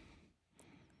finally.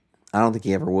 I don't think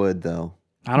he ever would, though.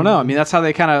 I don't know. I mean, that's how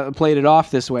they kind of played it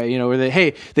off this way, you know, where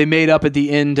they made up at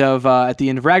the end of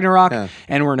Ragnarok,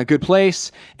 and we're in a good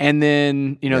place, and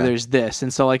then there's this,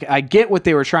 and so like I get what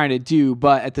they were trying to do,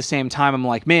 but at the same time, I'm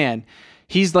like, man,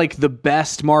 he's like the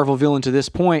best Marvel villain to this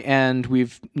point, and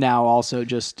we've now also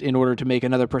just, in order to make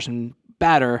another person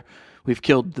badder, we've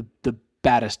killed the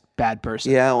baddest bad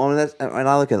person. Yeah, well, I mean, and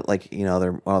I look at like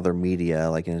other media,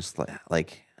 like, and it's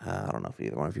like I don't know if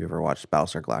either one of you ever watched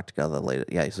Battlestar Galactica, the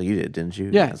latest. Yeah, so you did, didn't you?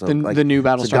 Yeah, so, the new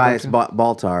Battlestar so Gaius Galactica.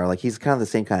 Baltar, like he's kind of the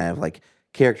same kind of like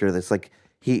character. That's like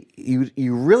you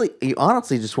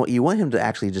honestly just want him to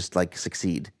actually just like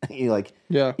succeed. You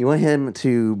want him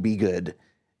to be good,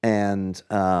 and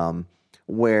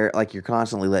where like you're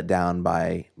constantly let down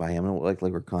by him, and like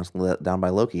we're constantly let down by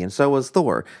Loki, and so was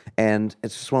Thor, and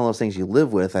it's just one of those things you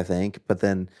live with, I think. But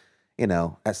then,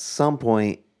 at some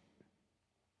point,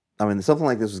 I mean, something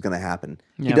like this was going to happen.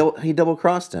 Yeah. He double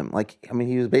crossed him. Like, I mean,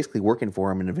 he was basically working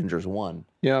for him in Avengers 1.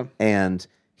 Yeah. And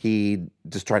he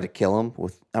just tried to kill him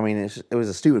with. I mean, it was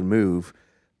a stupid move,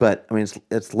 but I mean,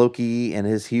 it's Loki, and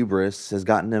his hubris has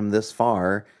gotten him this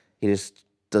far. He just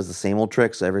does the same old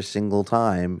tricks every single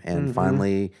time, and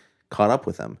finally caught up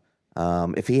with him.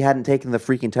 If he hadn't taken the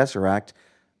freaking Tesseract,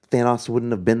 Thanos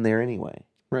wouldn't have been there anyway.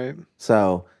 Right.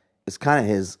 So it's kind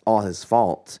of all his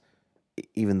fault,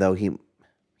 even though he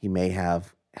may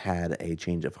have had a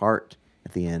change of heart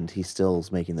at the end, he still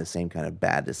is making the same kind of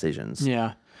bad decisions.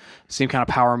 Yeah. Same kind of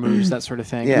power moves, that sort of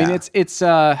thing. Yeah. I mean, it's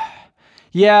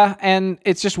yeah, and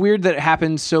it's just weird that it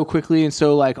happened so quickly and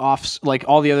so like off, like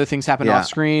all the other things happened Yeah. off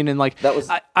screen, and like That was-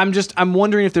 I'm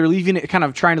wondering if they're leaving it, kind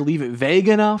of trying to leave it vague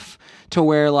enough to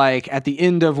where like at the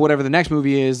end of whatever the next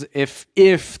movie is, if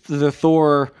the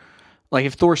Thor, like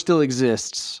if Thor still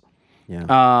exists,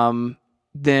 Yeah.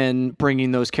 then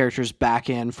bringing those characters back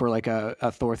in for like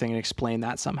a Thor thing and explain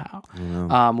that somehow.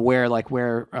 Where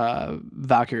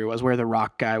Valkyrie was, where the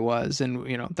Rock guy was, and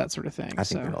that sort of thing. I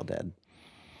think they're all dead.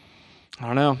 I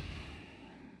don't know.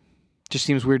 Just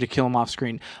seems weird to kill him off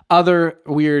screen. Other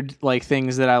weird like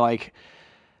things that I like.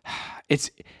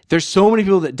 There's so many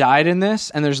people that died in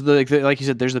this, and there's like you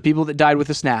said, there's the people that died with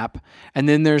the snap, and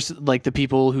then there's like the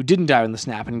people who didn't die in the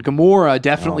snap. And Gamora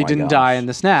definitely Oh my didn't gosh. die in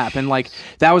the snap, and like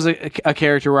that was a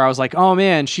character where I was like, oh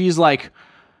man, she's like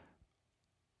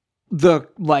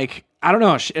I don't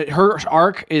know, her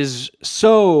arc is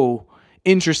so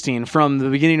interesting from the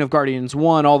beginning of Guardians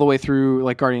 1 all the way through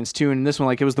like Guardians 2, and this one,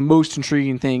 like it was the most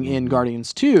intriguing thing in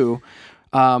Guardians 2,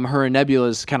 her and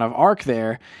Nebula's kind of arc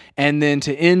there, and then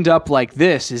to end up like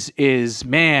this is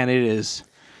man, it is,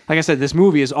 like I said, this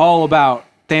movie is all about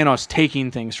Thanos taking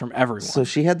things from everyone. So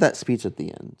she had that speech at the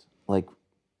end, like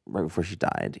right before she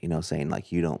died, saying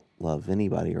like, you don't love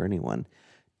anybody or anyone.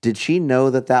 Did she know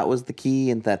that was the key,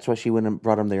 and that's why she went and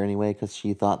brought him there anyway? Because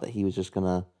she thought that he was just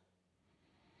gonna.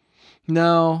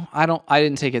 No, I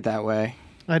didn't take it that way.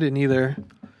 I didn't either.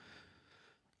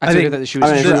 I took think- it that she was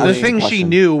I mean, The, truly- the thing she question.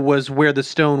 knew was where the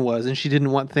stone was, and she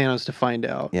didn't want Thanos to find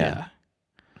out. Yeah.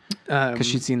 Because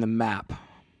she'd seen the map.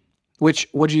 What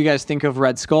do you guys think of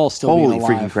Red Skull still Holy being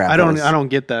freaking alive? crap! I that don't. was- I don't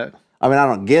get that. I mean, I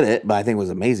don't get it, but I think it was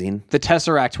amazing. The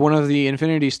Tesseract, one of the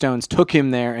Infinity Stones, took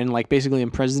him there and like basically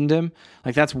imprisoned him.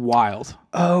 Like that's wild.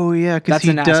 Oh yeah, because That's he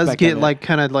an does aspect get of it. like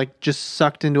kind of like just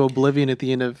sucked into oblivion at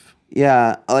the end of.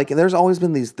 Yeah, like there's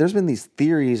been these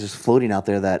theories just floating out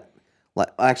there that, like,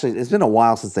 actually, it's been a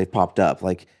while since they've popped up.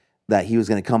 Like that he was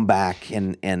going to come back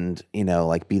and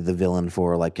like be the villain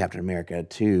for like Captain America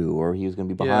 2, or he was going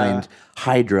to be behind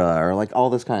Hydra, or like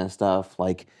all this kind of stuff.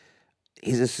 Like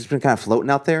he's just been kind of floating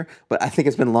out there. But I think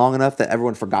it's been long enough that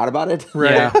everyone forgot about it.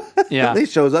 Right. Yeah. Yeah. And he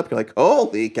shows up, you're like,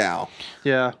 holy cow!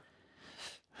 Yeah.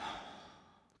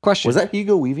 Question. Was that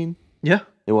Hugo Weaving? Yeah.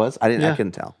 It was. I Yeah.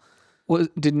 couldn't tell.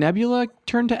 Did Nebula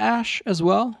turn to ash as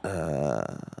well?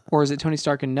 Or is it Tony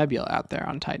Stark and Nebula out there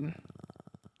on Titan?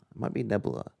 It might be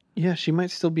Nebula. Yeah. She might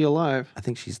still be alive. I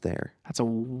think she's there. That's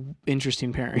a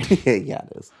interesting pairing. Yeah,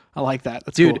 it is. I like that.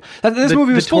 That's Dude, cool. This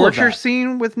movie was the full of torture that.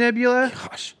 scene with Nebula.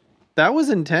 Gosh. That was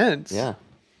intense. Yeah.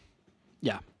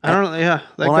 Yeah. I don't know. Yeah.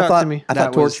 That Well, got I thought to me. I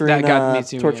thought That was- torturing that got me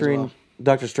to me as torturing well.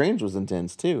 Doctor Strange was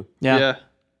intense too. Yeah.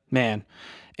 Man.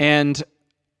 And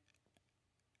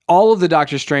all of the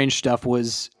Doctor Strange stuff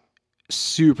was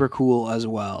super cool as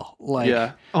well. Like,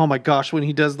 Yeah. Oh my gosh, when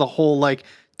he does the whole like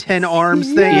 10 arms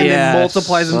thing and then Yes.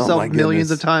 multiplies Oh himself my millions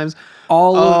goodness. of times.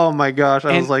 all of, Oh my gosh. I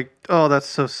and- was like, oh, that's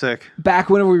so sick. back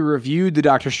whenever we reviewed the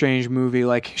Doctor Strange movie,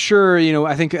 like, sure,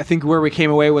 I think where we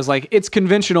came away was like, it's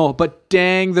conventional, but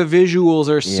dang, the visuals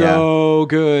are so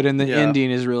good and the Yeah. ending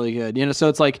is really good. So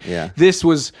it's like, Yeah. this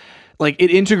was like,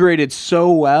 it integrated so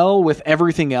well with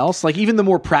everything else. Like even the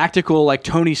more practical, like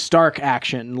Tony Stark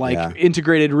action, like Yeah.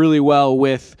 integrated really well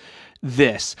with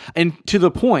this. And to the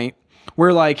point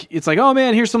where like, it's like, oh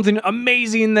man, here's something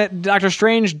amazing that Doctor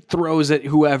Strange throws at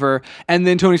whoever. And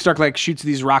then Tony Stark like shoots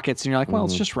these rockets and you're like, well,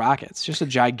 it's just rockets, just a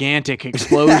gigantic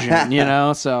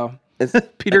explosion, so.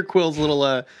 Peter Quill's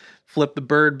little flip the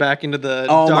bird back into the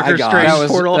Oh my Doctor gosh. Strange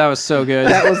portal. That was so good.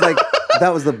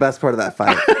 That was the best part of that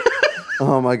fight.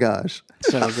 Oh my gosh.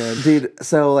 So good. Dude,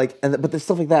 so like but there's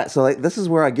stuff like that. So like this is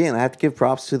where again I have to give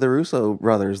props to the Russo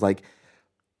brothers. Like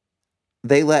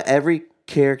they let every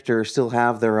character still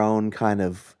have their own kind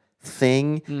of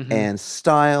thing and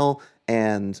style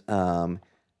and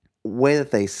way that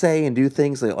they say and do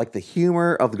things, like the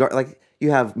humor of the guard. Like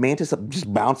you have Mantis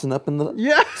just bouncing up in the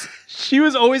Yeah. She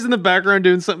was always in the background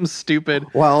doing something stupid.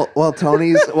 while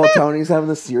Tony's having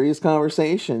the serious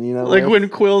conversation, Like with- when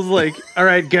Quill's like, all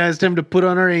right, guys, time to put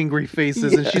on our angry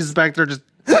faces. And she's back there just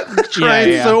trying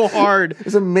yeah. so hard.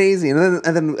 It's amazing, and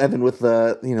then with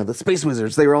the the Space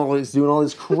Wizards, they were always doing all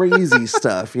this crazy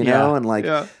stuff, Yeah. and like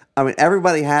Yeah. I mean,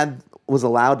 everybody was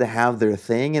allowed to have their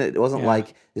thing, and it wasn't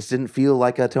like this didn't feel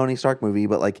like a Tony Stark movie,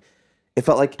 but like it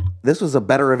felt like this was a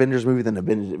better Avengers movie than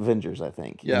Avengers. I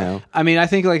think, Yeah. I mean, I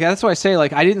think like that's why I say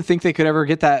like I didn't think they could ever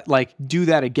get that like do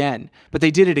that again, but they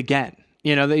did it again.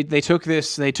 They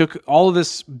took all of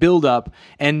this build up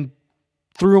and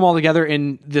threw them all together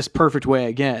in this perfect way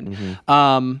again.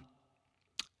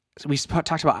 we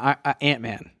talked about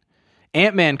Ant-Man.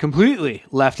 Ant-Man completely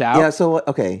left out. Yeah. So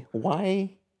okay,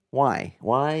 why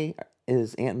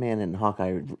is Ant-Man and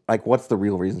Hawkeye like? What's the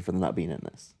real reason for them not being in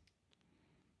this?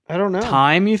 I don't know.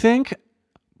 Time, you think?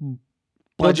 They'll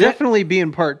Budget? definitely be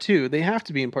in part 2. They have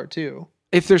to be in part 2.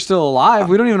 If they're still alive,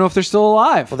 we don't even know if they're still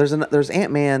alive. Well, there's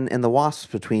Ant-Man and the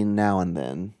Wasp between now and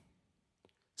then,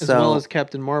 As well as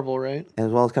Captain Marvel, right?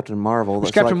 Captain Marvel.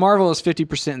 Which Captain Marvel is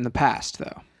 50% in the past,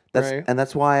 though. Right. And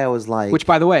that's why I was like, Which,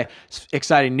 by the way,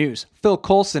 exciting news. Phil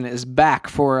Coulson is back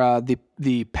for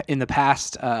the in the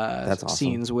past That's awesome.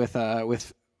 scenes with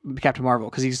Captain Marvel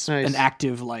because he's Nice. an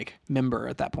active member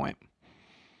at that point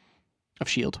of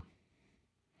Shield.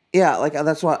 yeah, like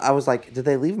that's why I was like, did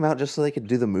they leave him out just so they could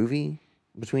do the movie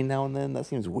between now and then? That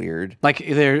seems weird. Like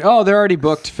they're already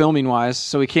booked filming wise,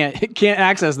 so we can't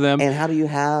access them. And how do you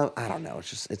have? I don't know.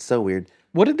 It's so weird.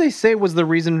 What did they say was the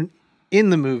reason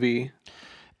in the movie?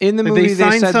 In the Like, movie, they they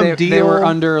signed said some they were deal-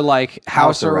 under house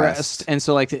House arrest, arrest. and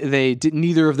so they did,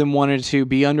 neither of them wanted to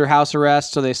be under house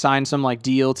arrest, so they signed some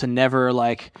deal to never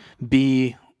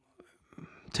be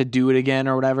to do it again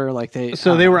or whatever.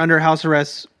 So they were under house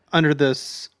arrest under the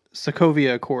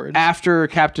Sokovia Accords. after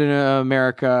Captain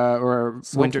America or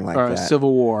Something like that.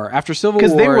 Civil War. After Civil War,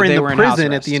 Because they were in the house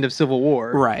prison at arrest. the end of Civil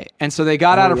War. Right. And so they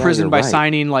got out of yeah, prison you're by right.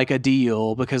 signing a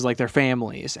deal because their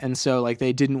families. And so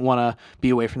they didn't want to be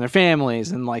away from their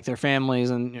families and their families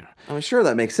and I'm sure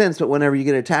that makes sense, but whenever you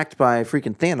get attacked by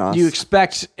freaking Thanos, you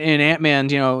expect an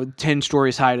Ant-Man, 10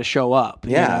 stories high to show up.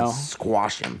 yeah,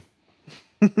 squash him.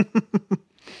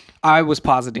 I was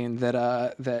positing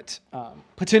that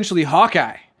potentially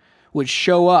Hawkeye would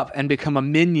show up and become a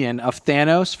minion of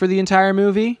Thanos for the entire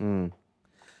movie.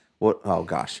 What? Oh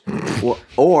gosh.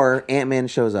 Or Ant-Man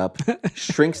shows up,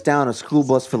 shrinks down a school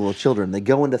bus full of children. They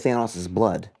go into Thanos'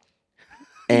 blood.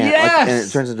 And, Yes! and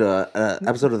it turns into an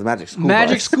episode of the Magic School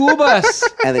Magic Bus. School Bus.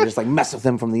 And they just mess with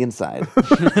them from the inside.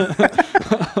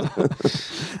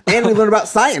 And we learn about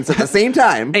science at the same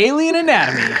time. Alien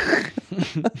anatomy.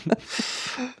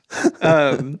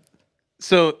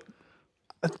 So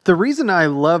the reason I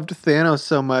loved Thanos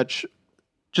so much,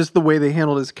 just the way they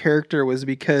handled his character, was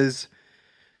because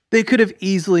they could have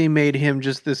easily made him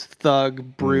just this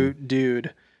thug, brute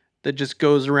dude that just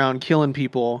goes around killing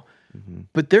people.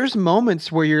 But there's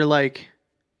moments where you're like,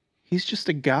 he's just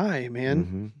a guy,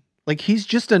 man. He's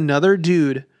just another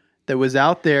dude that was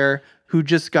out there who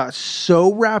just got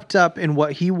so wrapped up in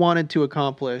what he wanted to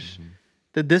accomplish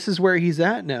that this is where he's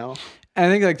at now.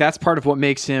 And I think that's part of what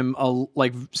makes him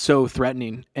so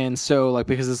threatening, and so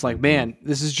because it's man,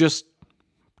 this is just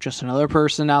another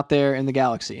person out there in the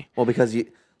galaxy. Well, because you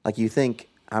think,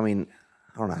 I mean,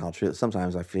 I don't know how true.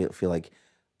 Sometimes I feel like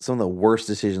some of the worst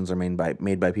decisions are made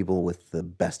by people with the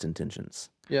best intentions.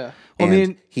 Yeah. Well,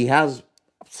 And he has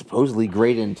supposedly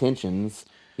great intentions.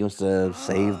 He wants to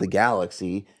save the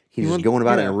galaxy. He's just going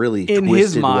about it in a really In twisted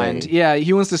his mind, way. yeah,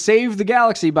 he wants to save the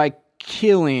galaxy by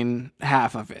killing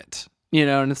half of it.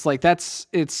 And it's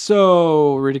it's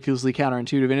so ridiculously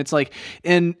counterintuitive, and it's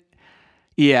and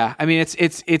yeah, I mean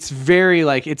it's very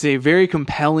it's a very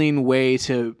compelling way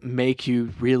to make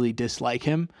you really dislike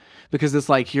him because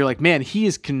it's you're man, he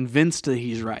is convinced that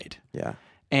he's right. Yeah.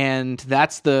 And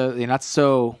that's that's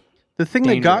so The thing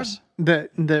dangerous. that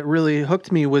really hooked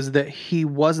me was that he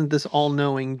wasn't this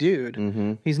all-knowing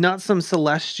dude. He's not some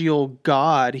celestial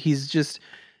god. He's just,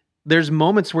 there's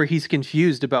moments where he's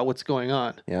confused about what's going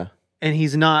on. Yeah. And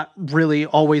he's not really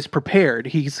always prepared.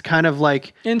 He's kind of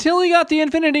until he got the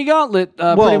Infinity Gauntlet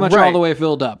pretty much all right. the way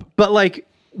filled up. but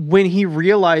when he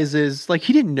realizes,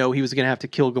 he didn't know he was going to have to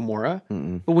kill Gamora.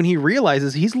 But when he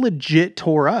realizes he's legit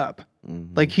tore up,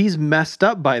 he's messed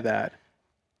up by that.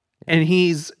 And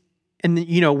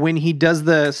when he does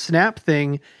the snap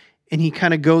thing and he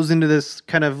kind of goes into this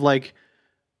kind of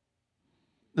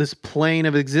this plane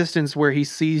of existence where he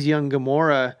sees young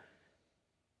Gamora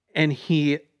and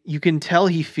you can tell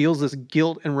he feels this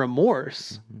guilt and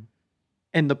remorse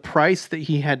and the price that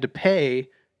he had to pay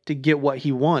to get what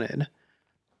he wanted.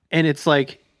 And it's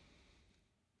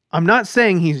I'm not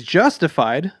saying he's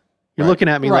justified. You're looking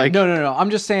at me Right. No. I'm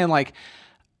just saying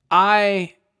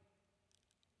that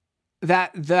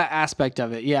aspect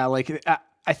of it. Yeah.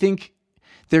 I think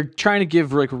they're trying to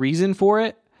give reason for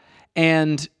it.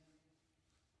 And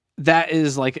that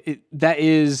is that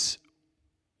is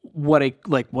what a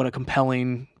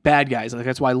compelling bad guy is.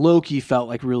 That's why Loki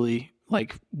felt really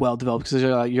well developed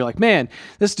because you're man,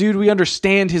 this dude, we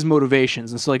understand his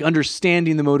motivations. And so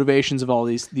understanding the motivations of all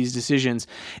these decisions.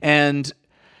 And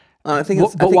I think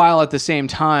while at the same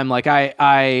time,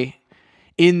 I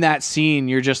in that scene,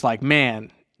 you're just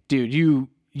man, dude,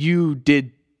 you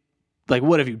did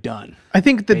what have you done? I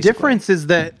think the basically. difference is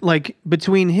that like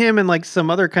between him and like some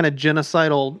other kind of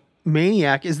genocidal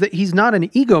maniac is that he's not an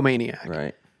egomaniac.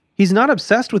 Right. He's not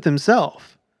obsessed with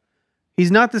himself.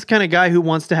 He's not this kind of guy who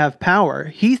wants to have power.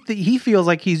 He feels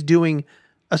like he's doing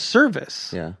a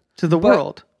service Yeah. to the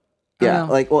world. Yeah.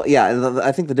 know. Like, well, yeah.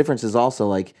 I think the difference is also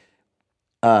like,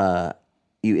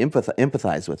 you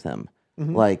empathize with him.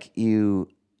 Like you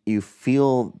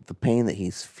feel the pain that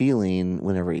he's feeling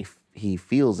whenever he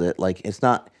feels it. Like it's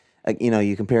not, like,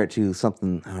 you compare it to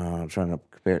something. I don't know, I'm trying to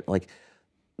compare it like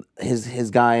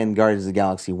his guy in Guardians of the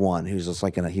Galaxy 1, who's just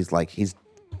like he's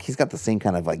got the same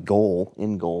kind of like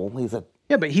end goal. He's a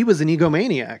Yeah, but he was an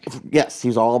egomaniac. yes,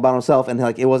 he's all about himself, and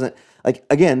like it wasn't like,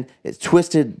 again, it's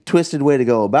twisted way to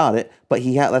go about it. But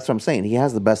that's what I'm saying. He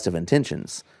has the best of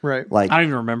intentions, Right. Like I don't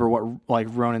even remember what like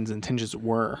Ronan's intentions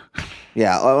were.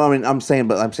 yeah, I mean, I'm saying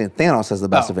Thanos has the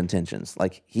best of intentions.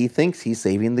 Like he thinks he's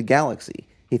saving the galaxy.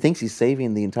 He thinks he's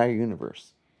saving the entire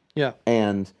universe, Yeah.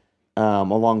 and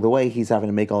along the way, he's having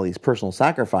to make all these personal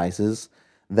sacrifices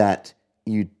that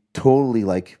you totally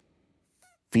like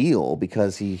feel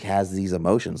because he has these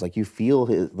emotions. Like you feel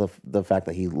the fact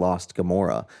that he lost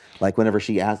Gamora. Like whenever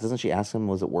doesn't she ask him,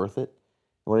 was it worth it?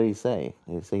 What did he say?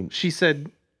 She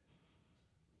said,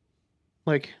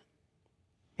 like,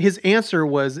 his answer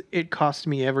was, "It cost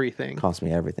me everything." Cost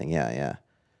me everything. Yeah.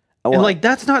 And like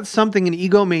that's not something an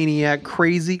egomaniac,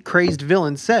 crazed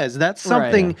villain says. That's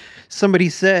something Right. somebody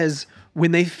says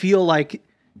when they feel like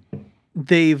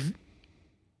they've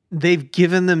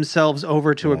given themselves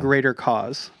over to a greater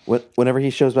cause. whenever he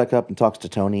shows back up and talks to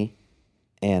Tony,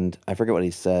 and I forget what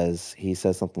he says. He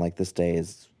says something like, "This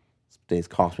day's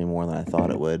cost me more than I thought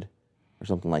it would," or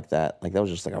something like that. Like that was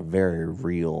just like a very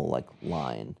real like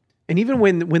line. And even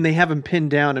when they have him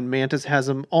pinned down and Mantis has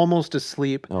him almost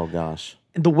asleep, Oh gosh.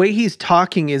 the way he's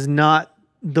talking is not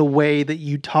the way that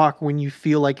you talk when you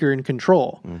feel like you're in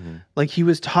control. Like he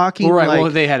was talking Well, right. like, Well,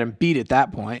 they had him beat at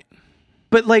that point.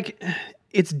 but like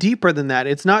it's deeper than that.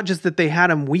 It's not just that they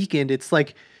had him weakened. It's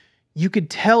like you could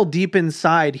tell deep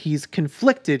inside he's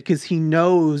conflicted because he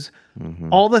knows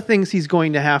all the things he's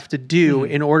going to have to do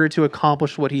in order to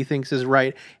accomplish what he thinks is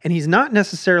right. And he's not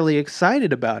necessarily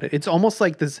excited about it. It's almost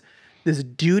like this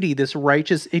duty, this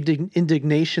righteous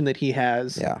indignation that he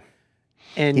has. Yeah.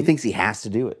 And He thinks he has to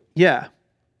do it. yeah.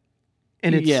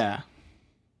 And it's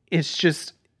it's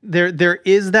just there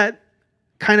is that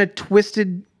kind of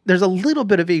twisted, there's a little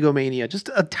bit of egomania, just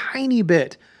a tiny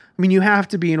bit. I mean, you have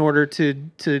to be in order to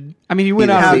I mean, he went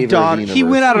Be the out. savior of the He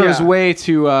universe. went out of his Yeah. way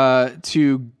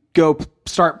to go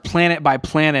start planet by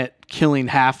planet, killing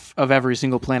half of every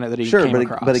single planet that he Sure, came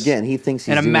across. but again, he thinks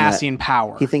he's and doing amassing that.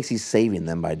 power. He thinks he's saving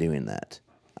them by doing that.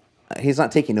 He's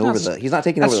not taking over That's- he's not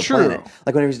taking that's over the true. planet.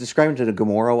 Like whenever he's describing to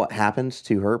Gamora what happened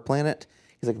to her planet,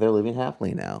 he's like, they're living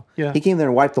happily now. Yeah. He came there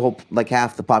and wiped the whole, like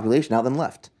half the population out, then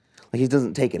left. Like he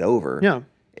doesn't take it over. yeah.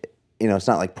 It's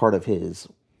not like part of his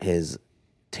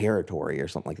territory or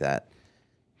something like that.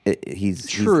 He's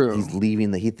True. He's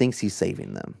leaving he thinks he's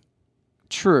saving them.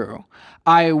 True.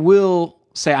 I will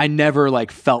say I never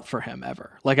like felt for him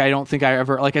ever. Like I don't think I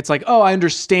ever like it's like, oh, I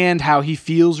understand how he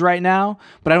feels right now,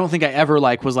 but I don't think I ever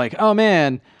like was like, oh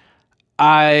man,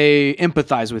 I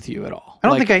empathize with you at all. I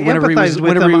don't Like, think I whenever he was- empathized with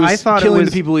whenever him. he was I thought it killing was-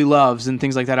 the people he loves and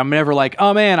things like that. I'm never like,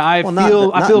 oh man, I Well, not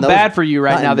feel in those- bad for you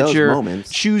right not now in that those you're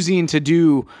moments. choosing to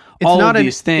do It's all not of an,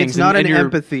 these things. It's not and an you're-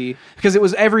 empathy. because it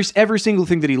was every single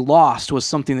thing that he lost was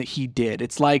something that he did.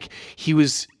 It's like he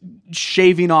was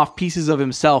shaving off pieces of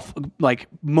himself, like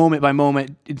moment by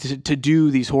moment, to do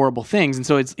these horrible things. And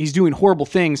so he's doing horrible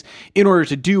things in order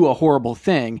to do a horrible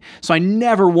thing. So I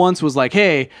never once was like,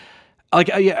 hey, like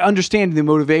understanding the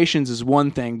motivations is one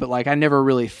thing, but like I never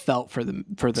really felt for the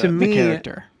me,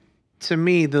 character. To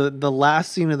me, the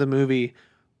last scene of the movie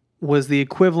was the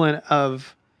equivalent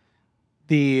of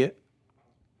the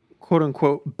quote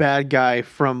unquote bad guy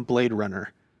from Blade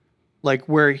Runner. Like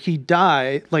where he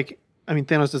died, like, I mean,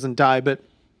 Thanos doesn't die, but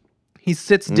he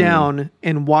sits down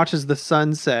and watches the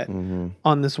sunset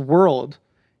on this world.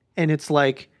 And it's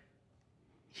like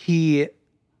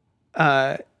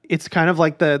it's kind of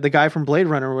like the guy from Blade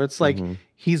Runner where it's like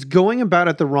he's going about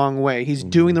it the wrong way. He's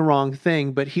doing the wrong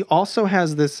thing, but he also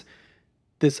has this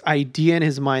idea in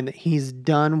his mind that he's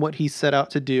done what he set out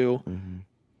to do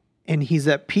and he's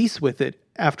at peace with it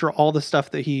after all the stuff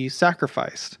that he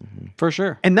sacrificed. For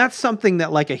sure. And that's something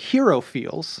that like a hero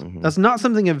feels. That's not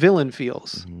something a villain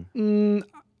feels.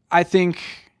 I think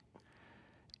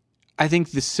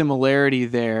the similarity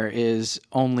there is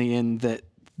only in that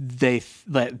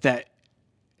that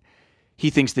he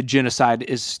thinks the genocide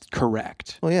is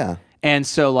correct. Well, yeah. And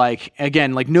so, like,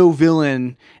 again, like, no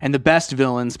villain and the best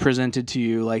villains presented to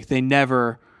you, like, they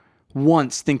never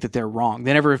once think that they're wrong.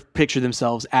 They never picture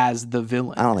themselves as the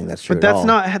villain. I don't think that's true. But at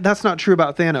all. that's not true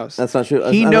about Thanos. That's not true.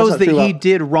 He That's knows not that true he about-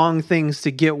 did wrong things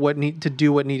to get to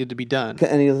do what needed to be done.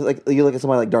 And you look at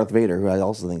somebody like Darth Vader, who I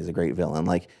also think is a great villain.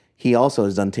 Like, he also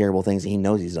has done terrible things, and he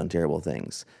knows he's done terrible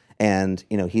things. And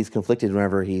he's conflicted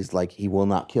whenever he's like, he will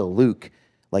not kill Luke.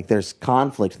 Like, there's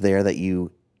conflict there that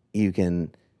you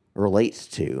can relate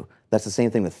to. That's the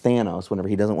same thing with Thanos. Whenever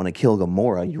he doesn't want to kill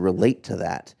Gamora, you relate to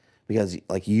that because,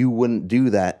 like, you wouldn't do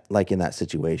that, like, in that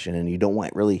situation, and you don't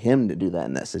want really him to do that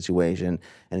in that situation,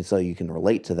 and so you can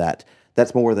relate to that.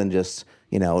 That's more than just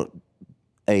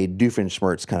a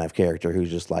Doofenshmirtz kind of character who's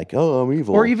just like, oh, I'm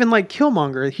evil. Or even like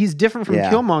Killmonger. He's different from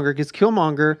Yeah. Killmonger because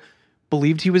Killmonger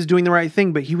believed he was doing the right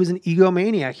thing, but he was an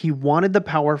egomaniac. He wanted the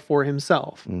power for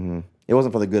himself. It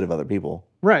wasn't for the good of other people.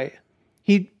 Right.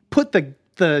 He put the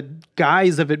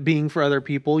guise of it being for other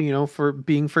people, for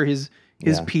being for his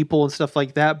Yeah. people and stuff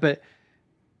like that, but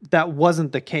that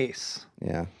wasn't the case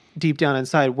Yeah. deep down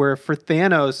inside. Where for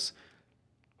Thanos,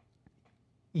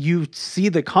 you see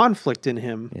the conflict in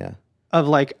him Yeah. of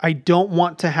like, I don't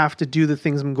want to have to do the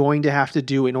things I'm going to have to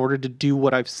do in order to do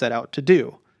what I've set out to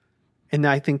do. And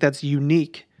I think that's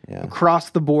unique Yeah.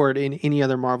 across the board in any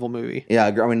other Marvel movie. Yeah,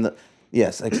 I mean,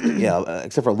 yes,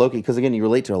 except for Loki, because again, you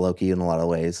relate to Loki in a lot of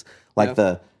ways. Like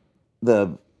the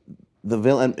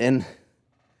villain, and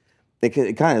it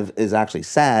kind of is actually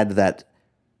sad that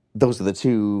those are the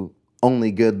two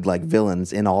only good like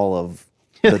villains in all of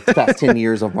the past 10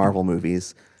 years of Marvel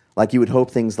movies. Like, you would hope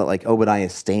things that like Obadiah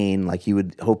Stane, like you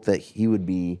would hope that he would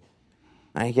be.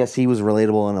 I guess he was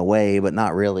relatable in a way, but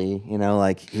not really.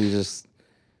 Like he was just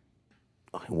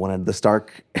wanted the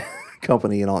Stark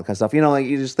company and all that kind of stuff. Like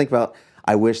you just think about.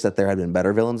 I wish that there had been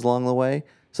better villains along the way,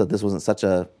 so this wasn't such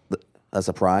a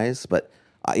surprise. But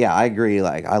yeah, I agree.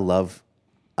 Like I love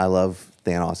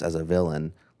Thanos as a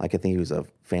villain. Like I think he was a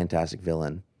fantastic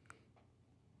villain.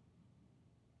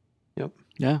 Yep.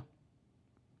 Yeah.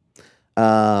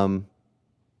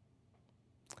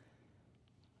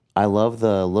 I love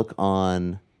the look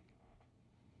on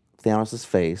Thanos'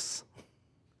 face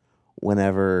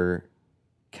whenever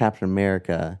Captain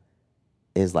America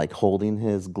is like holding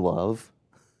his glove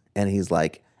and he's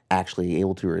like actually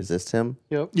able to resist him.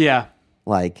 Yep. Yeah.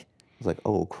 Like, it's like,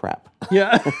 oh crap,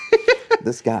 Yeah.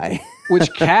 this guy.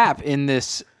 Which Cap in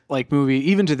this like movie,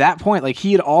 even to that point, like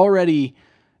he had already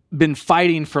been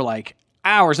fighting for like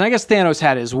hours. And I guess Thanos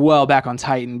had as well back on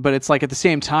Titan, but it's like at the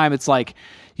same time, it's like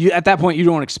you at that point you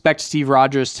don't expect Steve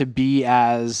Rogers to be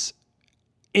as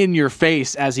in your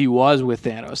face as he was with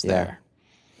Thanos there.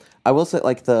 I will say,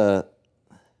 like they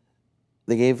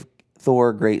gave Thor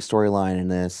a great storyline in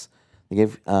this. They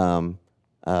gave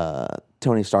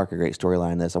Tony Stark a great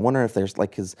storyline in this. I wonder if there's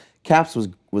like his Caps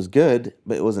was good,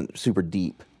 but it wasn't super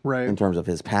deep, Right. in terms of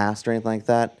his past or anything like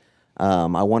that. I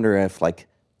wonder if like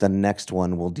the next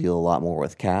one will deal a lot more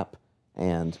with Cap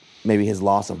and maybe his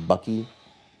loss of Bucky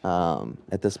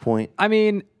at this point. I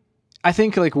mean, I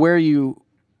think like where you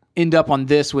end up on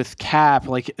this with Cap,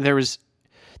 like there was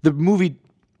the movie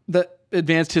that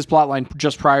advanced his plotline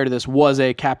just prior to this was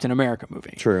a Captain America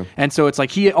movie. True. And so it's like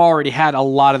he already had a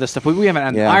lot of this stuff. We haven't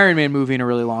had an Yeah. Iron Man movie in a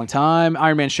really long time.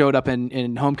 Iron Man showed up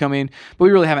in Homecoming, but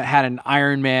we really haven't had an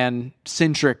Iron Man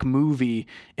centric movie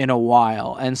in a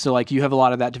while. And so like you have a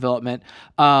lot of that development.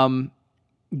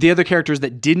 The other characters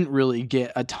that didn't really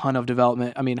get a ton of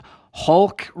development, I mean,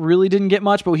 Hulk really didn't get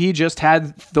much, but he just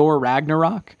had Thor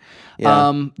Ragnarok.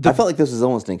 Yeah. The I felt like this was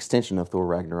almost an extension of Thor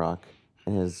Ragnarok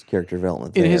in his character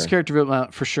development. in his there. character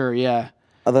development, for sure, yeah.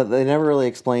 Although they never really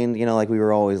explained, like we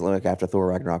were always like after Thor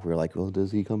Ragnarok, we were like, well,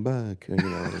 does he come back? And,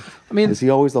 I mean, is he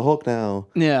always the Hulk now?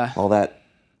 yeah. All that,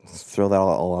 throw that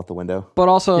all out the window. But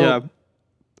also, Yeah.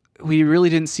 we really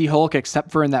didn't see Hulk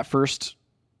except for in that first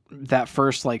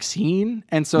like scene,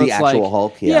 and so The it's like actual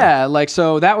Hulk, yeah. like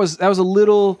so that was a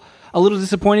little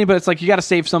disappointing, but it's like you got to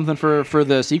save something for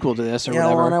the sequel to this or Yeah,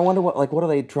 whatever. well, and I wonder what are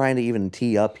they trying to even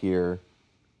tee up here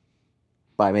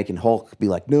by making Hulk be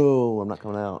like, no, I'm not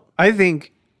coming out. I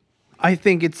think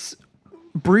it's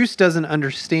Bruce doesn't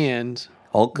understand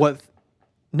Hulk?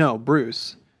 No,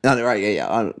 Bruce. No, right,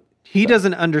 yeah. He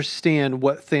doesn't understand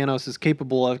what Thanos is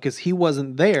capable of because he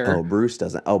wasn't there. Oh, Bruce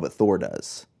doesn't. Oh, but Thor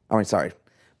does. All right, sorry.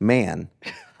 Man.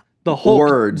 The Hulk,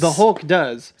 words. The Hulk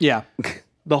does. Yeah,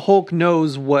 The Hulk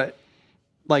knows what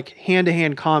like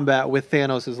hand-to-hand combat with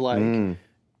Thanos is like.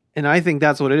 And I think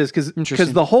that's what it is,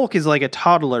 because the Hulk is like a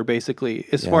toddler basically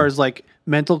as far as like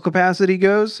mental capacity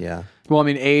goes. Yeah. Well, I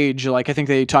mean, age, like I think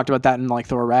they talked about that in like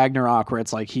Thor Ragnarok, where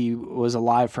it's like he was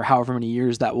alive for however many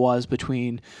years that was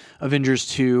between Avengers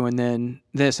 2 and then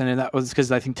this. And that was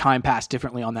because I think time passed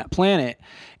differently on that planet.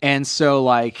 And so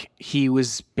like he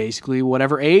was basically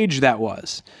whatever age that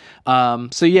was.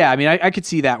 So yeah, I mean, I could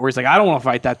see that where it's like, I don't want to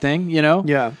fight that thing, you know?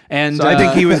 Yeah. And so I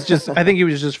think he was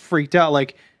just freaked out.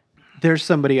 Like, there's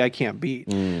somebody I can't beat.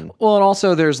 Well, and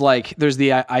also there's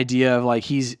the idea of like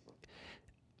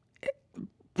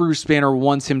Bruce Banner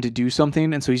wants him to do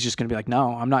something, and so he's just going to be like, no,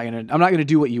 I'm not going to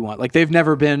do what you want. Like they've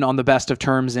never been on the best of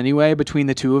terms anyway between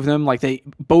the two of them. Like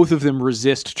both of them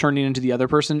resist turning into the other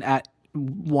person at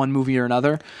one movie or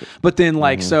another. But then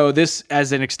like so this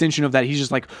as an extension of that, he's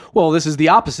just like, well, this is the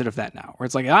opposite of that now. Where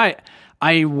it's like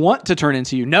I want to turn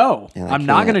into you. No, I'm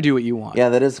not going to do what you want. Yeah,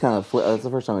 that is kind of that's the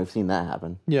first time we've seen that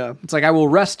happen. Yeah. It's like I will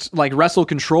wrestle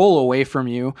control away from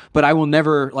you, but I will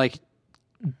never like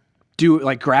do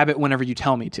like grab it whenever you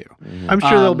tell me to. I'm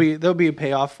sure there'll be a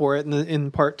payoff for it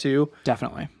in part 2.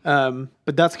 Definitely.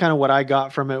 But that's kind of what I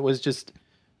got from it, was just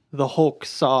the Hulk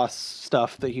sauce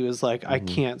stuff that he was like, I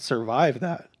can't survive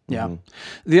that. Yeah.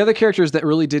 The other characters that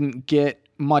really didn't get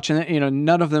much, and you know,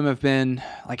 none of them have been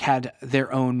like had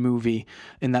their own movie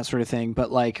and that sort of thing,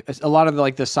 but like a lot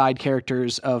of the side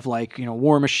characters of like, you know,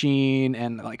 War Machine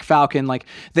and like Falcon, like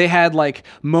they had like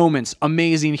moments,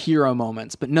 amazing hero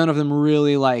moments, but none of them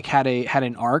really like had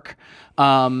an arc.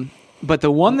 But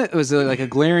the one that was like a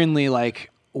glaringly like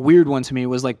weird one to me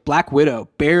was like Black Widow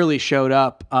barely showed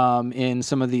up in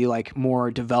some of the like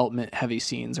more development heavy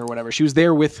scenes or whatever. She was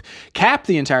there with Cap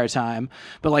the entire time,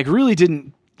 but like really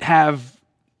didn't have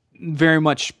very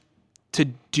much to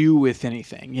do with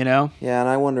anything, you know? Yeah, and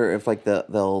I wonder if like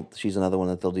she's another one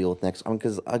that they'll deal with next.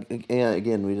 Because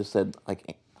again, we just said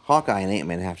like Hawkeye and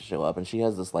Ant-Man have to show up, and she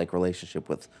has this like relationship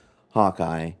with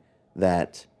Hawkeye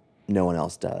that no one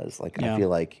else does. Like I feel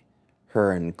like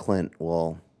her and Clint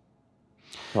will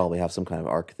probably have some kind of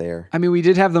arc there. I mean, we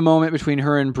did have the moment between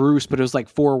her and Bruce, but it was like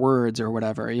 4 words or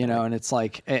whatever, you know, and it's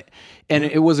like,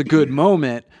 it was a good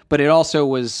moment, but it also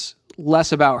was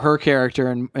less about her character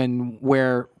and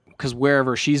because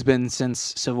wherever she's been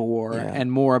since Civil War,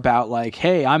 and more about like,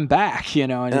 hey, I'm back, you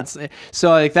know, and it's so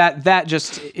like that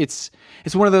just it's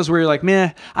one of those where you're like,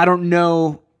 meh, I don't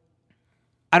know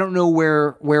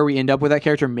where we end up with that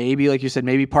character. Maybe, like you said,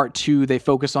 maybe part 2 they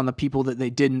focus on the people that they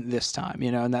didn't this time,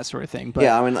 you know, and that sort of thing. But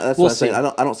yeah, I mean that's what I'm saying.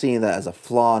 I don't see any of that as a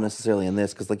flaw necessarily in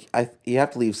this, because like you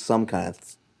have to leave some kind of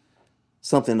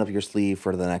something up your sleeve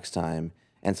for the next time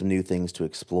and some new things to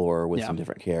explore with some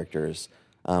different characters.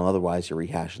 Otherwise, you're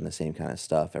rehashing the same kind of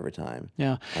stuff every time.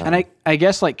 Yeah, and I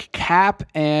guess like Cap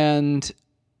and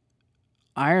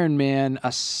Iron Man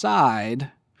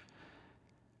aside,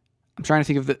 I'm trying to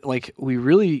think of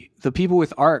the people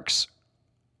with arcs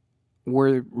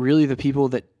were really the people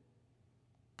that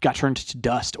got turned to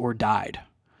dust or died,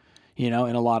 you know,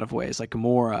 in a lot of ways, like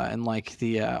Gamora and like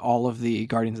the all of the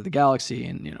Guardians of the Galaxy,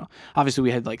 and you know, obviously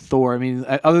we had like Thor. I mean,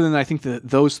 other than I think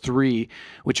those 3,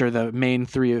 which are the main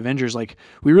 3 Avengers, like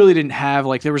we really didn't have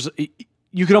like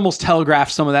you could almost telegraph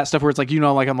some of that stuff where it's like, you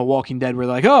know, like on The Walking Dead where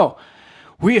they're like, oh,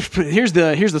 here's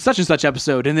the such and such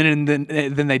episode, and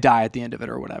then they die at the end of it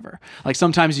or whatever. Like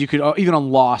sometimes you could, even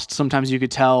on Lost, sometimes you could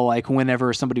tell like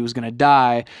whenever somebody was going to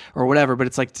die or whatever. But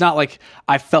it's like, it's not like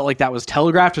I felt like that was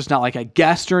telegraphed. It's not like I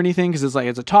guessed or anything, because it's like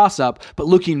it's a toss up. But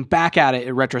looking back at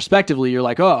it retrospectively, you're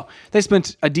like, oh, they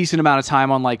spent a decent amount of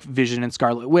time on like Vision and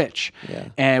Scarlet Witch,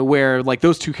 and where like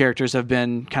those 2 characters have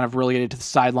been kind of relegated to the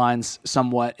sidelines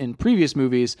somewhat in previous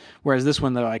movies, whereas this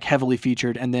one they're like heavily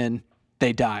featured, and then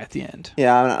they die at the end.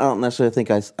 Yeah, I don't necessarily think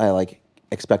I like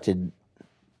expected.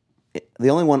 The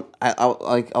only one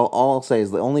all I'll say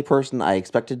is the only person I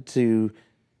expected to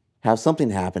have something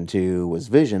happen to was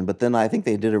Vision, but then I think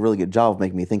they did a really good job of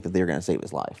making me think that they were going to save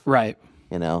his life. Right.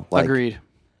 You know, like agreed.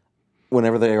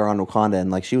 Whenever they were on Wakanda, and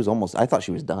like she was I thought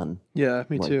she was done. Yeah,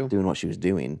 me too. Doing what she was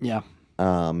doing. Yeah.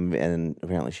 And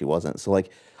apparently she wasn't. So like,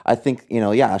 I think, you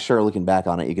know, yeah, sure. Looking back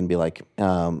on it, you can be like,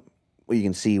 you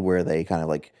can see where they kind of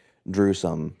like drew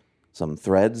some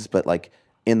threads, but like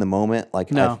in the moment,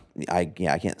 like no. I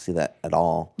can't see that at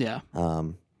all. Yeah.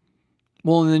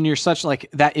 Well, and then you're such like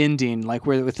that ending, like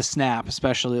where with the snap,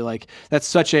 especially like that's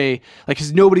such a like,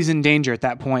 because nobody's in danger at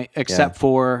that point except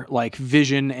for like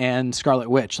Vision and Scarlet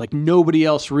Witch. Like nobody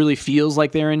else really feels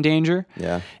like they're in danger.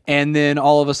 Yeah. And then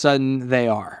all of a sudden they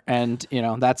are, and you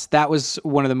know that was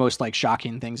one of the most like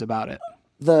shocking things about it.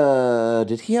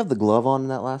 Did he have the glove on in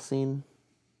that last scene?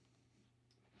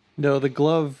 No, the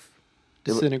glove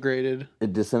disintegrated.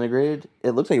 It disintegrated.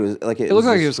 It looked like it was like It looked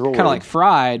like it was kind of like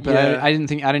fried, but Yeah. I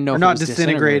didn't know Or if not it was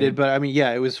disintegrated, but I mean,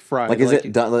 yeah, it was fried. Like, is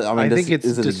it done? I mean, I think it's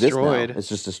is it exist now? destroyed. It's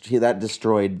just that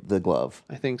destroyed the glove.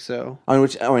 I think so. I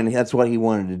mean, that's what he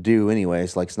wanted to do,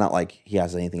 anyways. Like, it's not like he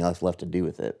has anything else left to do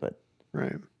with it. But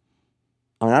Right.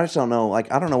 I mean, I just don't know.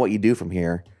 Like, I don't know what you do from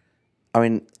here. I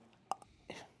mean,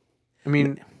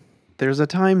 There's a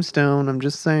time stone. I'm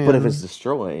just saying. but if it's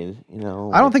destroyed,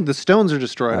 I don't think the stones are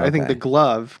destroyed. I think Okay. the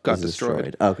glove got it's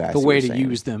destroyed. Okay, I see the what way you're to saying.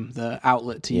 use them, the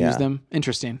outlet to Yeah. use them.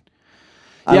 Interesting.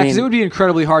 I Yeah, because it mean- would be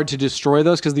incredibly hard to destroy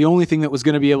those. Because the only thing that was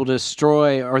going to be able to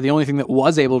destroy, or the only thing that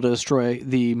was able to destroy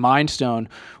the Mind Stone,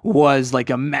 was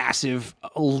like a massive,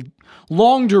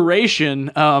 long duration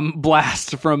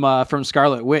blast from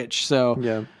Scarlet Witch. So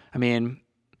Yeah. I mean,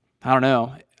 I don't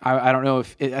know. I don't know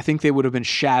if I think they would have been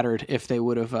shattered if they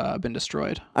would have been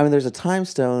destroyed. I mean, there's a time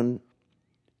stone.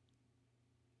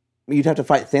 You'd have to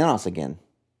fight Thanos again.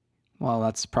 Well,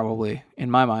 that's probably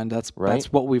in my mind. That's Right?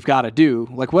 what we've got to do.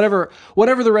 Like whatever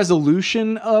the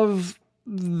resolution of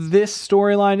this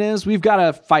storyline is, we've got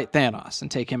to fight Thanos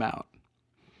and take him out.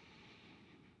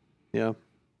 Yeah.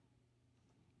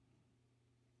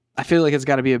 I feel like it's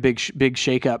got to be a big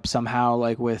shakeup somehow,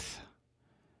 like with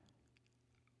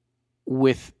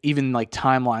even like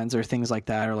timelines or things like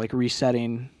that, or like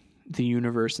resetting the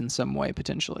universe in some way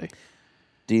potentially.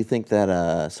 Do you think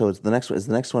that? So it's the next one. Is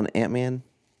the next one Ant-Man?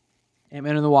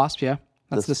 Ant-Man and the Wasp, yeah,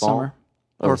 that's this fall? summer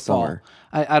Oh, or this fall. summer.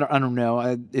 I don't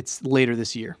know. It's later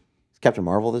this year. Is Captain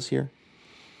Marvel this year?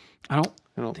 I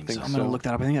don't think so. I'm so. gonna look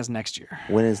that up. I think that's next year.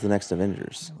 When is the next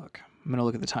Avengers? Look, I'm gonna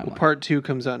look at the timeline. Part 2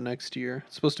 comes out next year.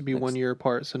 It's supposed to be 1 year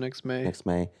apart, so next May. Next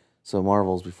May. So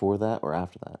Marvel's before that or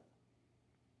after that?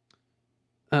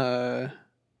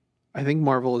 I think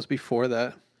Marvel is before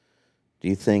that. Do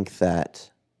you think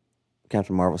that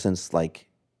Captain Marvel, since like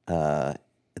at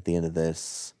the end of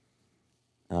this,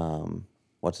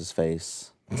 what's his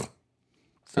face?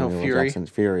 Samuel L. Fury. Jackson,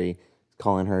 Fury,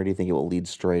 calling her. Do you think it will lead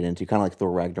straight into kind of like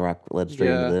Thor Ragnarok led straight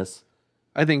Yeah. into this?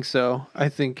 I think so. I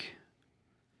think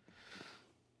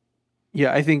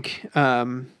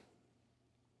the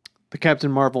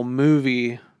Captain Marvel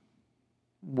movie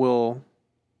will,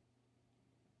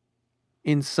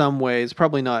 in some ways,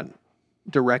 probably not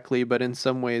directly, but in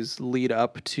some ways lead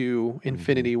up to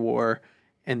Infinity War,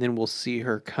 and then we'll see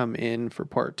her come in for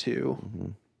part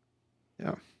 2.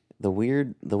 Yeah. The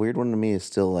weird one to me is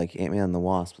still like Ant-Man and the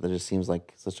Wasp. That just seems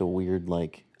like such a weird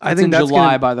like. I It's think in that's July,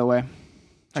 gonna, by the way.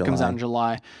 That comes July. out in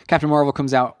July. Captain Marvel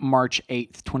comes out March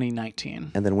 8th,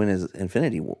 2019. And then when is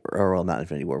Infinity War? Or well, not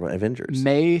Infinity War, but Avengers.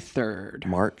 May 3rd.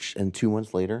 March, and 2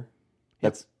 months later.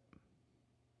 That's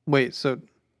wait, so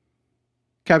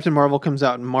Captain Marvel comes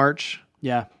out in March,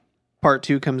 Yeah, part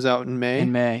 2 comes out in May.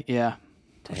 in May. Yeah,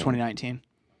 of 2019.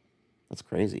 that's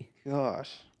crazy.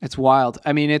 Gosh. It's wild.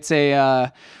 I mean, it's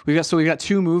a we've got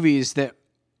 2 movies that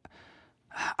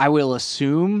I will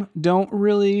assume don't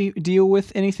really deal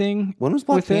with anything. When was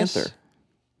Black with this. Panther?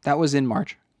 That was in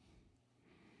March.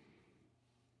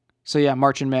 So yeah,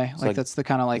 March and May. Like like- that's the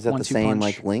kind of like Is that the 1-2 same punch.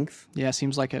 like length? Yeah,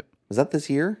 seems like it. Was that this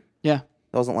year? Yeah.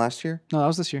 That wasn't last year? No, that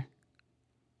was this year.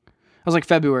 That was like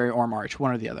February or March,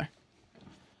 one or the other.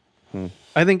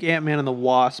 I think Ant-Man and the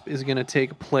Wasp is going to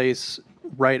take place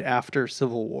right after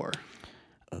Civil War.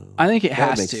 I think it That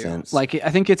has makes to. sense. Like, I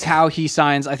think it's how he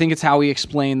signs. I think it's how he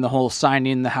explained the whole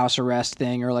signing the house arrest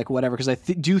thing, or like whatever. Because I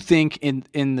do think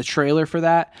in the trailer for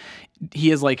that, he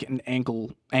has like an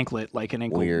anklet, like an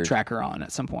ankle Weird. tracker on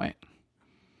at some point.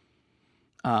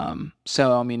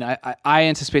 So I mean, I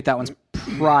anticipate that one's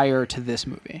prior to this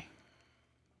movie.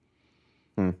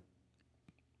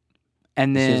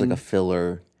 And then Seems like a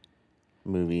filler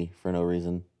movie for no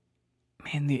reason.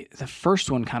 man, the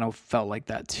first one kind of felt like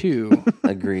that too.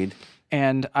 Agreed.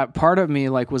 And part of me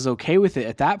like was okay with it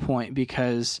at that point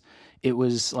because it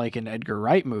was like an Edgar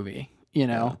Wright movie, you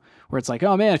know, where it's like,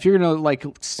 oh man, if you're gonna like,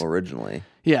 Originally.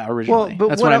 yeah, originally,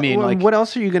 that's what I mean. Like, what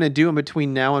else are you going to do in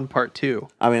between now and part 2?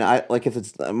 I mean, I like if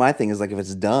it's my thing is like if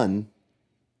it's done,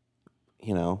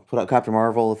 you know, put out Captain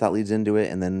Marvel if that leads into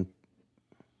it, and then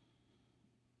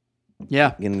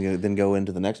yeah, then go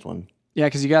into the next one. yeah,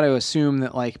 because you got to assume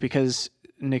that like because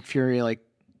Nick Fury like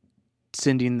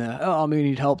sending the I'm gonna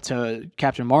need help to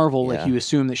Captain Marvel, like Yeah. you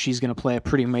assume that she's gonna play a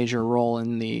pretty major role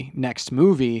in the next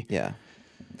movie. Yeah.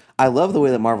 I love the way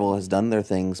that Marvel has done their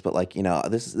things, but like, you know,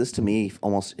 this to me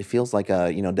almost it feels like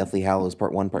a, you know, Deathly Hallows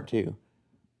Part 1, Part 2.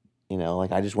 You know,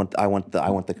 like I want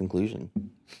the conclusion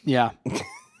Yeah,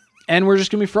 and we're just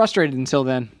gonna be frustrated until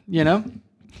then, you know.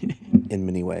 in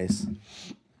many ways.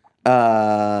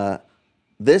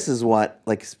 This is what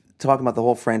like talking about the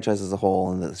whole franchise as a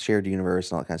whole and the shared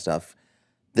universe and all that kind of stuff.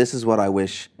 this is what I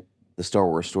wish the Star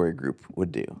Wars Story Group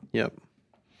would do Yep.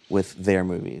 with their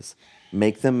movies.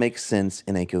 Make them make sense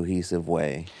in a cohesive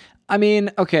way. I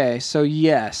mean, okay, so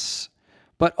yes,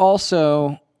 but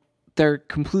also they're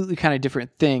completely kind of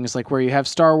different things. Like where you have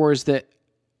Star Wars that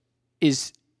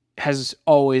has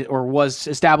always or was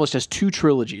established as 2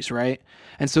 trilogies, right?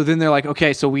 And so then they're like,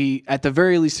 okay, so we at the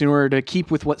very least, in order to keep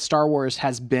with what Star Wars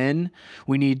has been,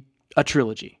 we need a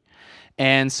trilogy.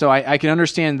 And so I can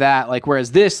understand that, like,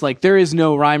 whereas this, like, there is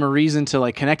no rhyme or reason to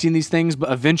like connecting these things,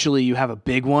 but eventually you have a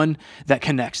big one that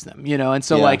connects them, you know? And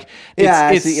so like,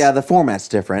 it's the format's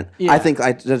different. Yeah. I think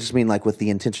I just mean like with the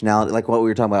intentionality, like what we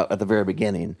were talking about at the very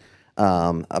beginning,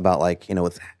 about like, you know,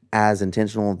 with as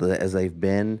intentional as they've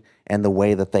been and the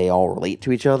way that they all relate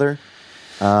to each other.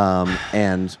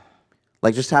 And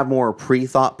like just have more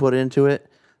pre-thought put into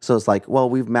it. So it's like, well,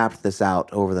 we've mapped this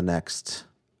out over the next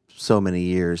so many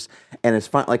years, and it's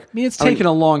fun. Like, I mean, it's taken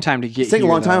a long time to get. It's taken a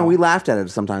here, long time, though. and we laughed at it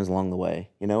sometimes along the way.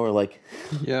 You know, or like,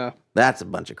 Yeah. that's a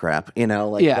bunch of crap. You know,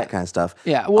 like that kind of stuff.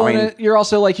 Yeah. Well, I mean, and you're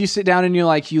also like, you sit down and you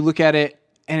look at it,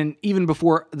 and even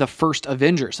before the first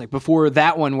Avengers, like before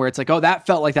that one, where it's like, oh, that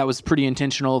felt like that was pretty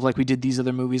intentional. Of like, we did these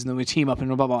other movies, and then we team up and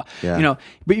blah blah blah. Yeah. You know,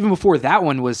 but even before that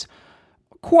one was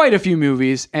quite a few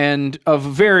movies and of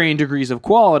varying degrees of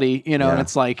quality. You know, Yeah. and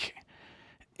it's like,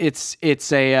 it's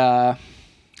a.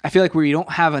 I feel like we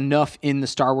don't have enough in the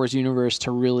Star Wars universe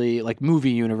to really, like, movie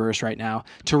universe right now,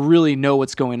 to really know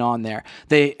what's going on there.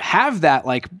 They have that,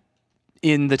 like,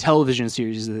 in the television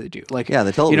series that they do. Like, Yeah,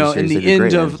 the television you know, series in they the do end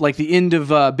great of in. like the end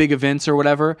of big events or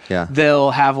whatever, Yeah.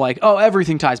 they'll have like, oh,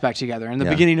 everything ties back together, and the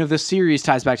Yeah. beginning of this series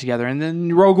ties back together, and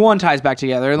then Rogue One ties back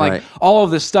together, and like Right. all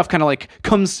of this stuff kind of like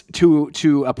comes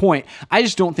to a point. I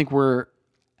just don't think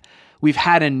we've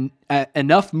had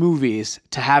enough movies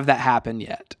to have that happen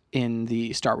yet in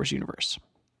the Star Wars universe.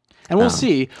 And we'll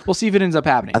see. We'll see if it ends up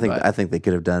happening. I think they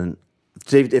could have done.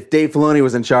 If Dave Filoni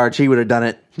was in charge, he would have done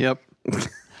it. Yep.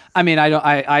 I mean,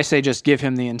 I say just give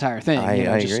him the entire thing. I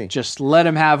agree. Just let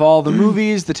him have all the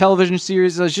movies, the television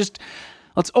series.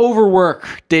 Let's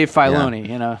overwork Dave Filoni.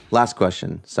 You know. Last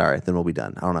question. Sorry, then we'll be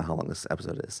done. I don't know how long this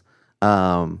episode is.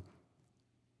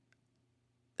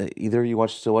 Either of you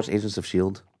still watch Agents of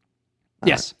S.H.I.E.L.D.?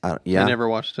 Yes. Yeah. I never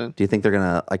watched it. Do you think they're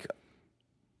gonna like?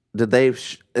 Did they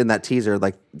in that teaser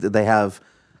like? Did they have,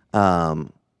 Colby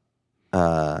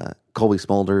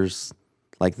Smulders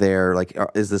like there? Like,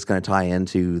 is this going to tie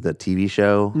into the TV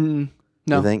show? No.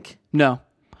 You think? No.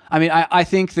 I mean, I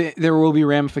think that there will be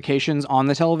ramifications on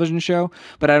the television show,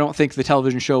 but I don't think the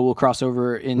television show will cross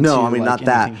over into. No, I mean like, not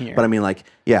that. anything here. But I mean, like,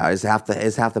 yeah, is half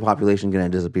the population going to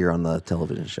disappear on the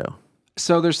television show?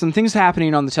 So there's some things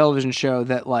happening on the television show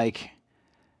that, like,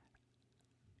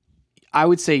 I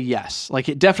would say yes. Like,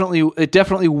 it definitely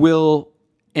will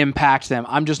impact them.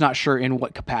 I'm just not sure in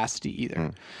what capacity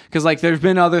either. Because like there's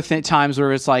been other times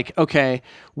where it's like, okay,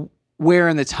 where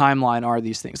in the timeline are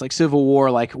these things? Like Civil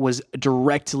War, like was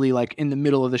directly like in the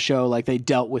middle of the show, like they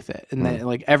dealt with it, and then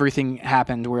like everything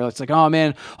happened where it's like, oh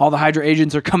man, all the Hydra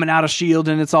agents are coming out of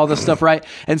S.H.I.E.L.D. and it's all this stuff, right?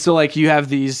 And so like you have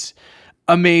these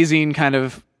amazing kind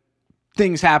of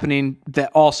things happening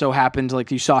that also happened, like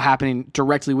you saw happening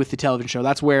directly with the television show.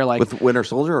 That's where like With Winter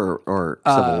Soldier or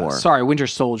Civil War? Sorry, Winter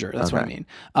Soldier. That's what I mean.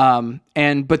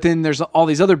 But then there's all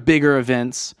these other bigger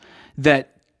events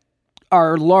that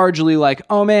are largely like,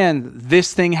 oh man,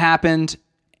 this thing happened,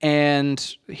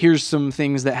 and here's some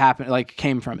things that happened, like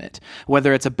came from it.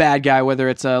 Whether it's a bad guy, whether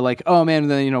it's a like, oh man,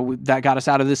 that got us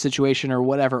out of this situation or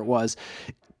whatever it was.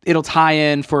 It'll tie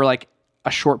in for like a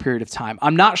short period of time.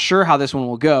 I'm not sure how this one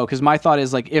will go, because my thought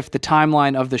is like if the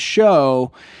timeline of the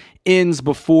show ends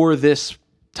before this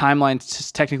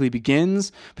timeline technically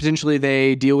begins, potentially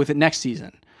they deal with it next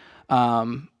season,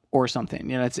 or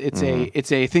something.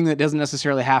 It's a thing that doesn't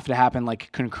necessarily have to happen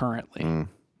like concurrently.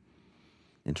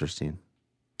 Interesting.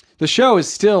 The show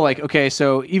is still like, okay,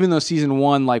 so even though season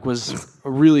 1 like was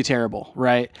really terrible,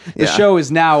 right? The show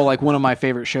is now like one of my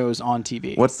favorite shows on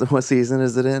TV. What season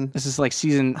is it in? This is like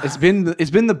it's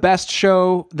been the best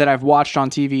show that I've watched on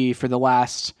TV for the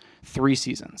last 3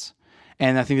 seasons.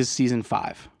 And I think this is season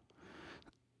 5.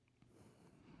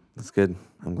 That's good.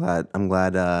 I'm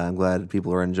glad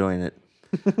people are enjoying it.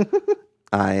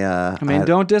 I mean,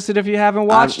 don't diss it if you haven't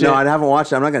watched it. No, I haven't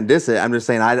watched it. I'm not going to diss it. I'm just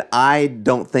saying I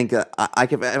don't think I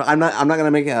can. I'm not going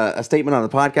to make a statement on the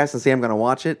podcast and say I'm going to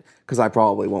watch it, because I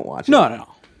probably won't watch it. No.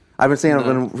 I've been saying I've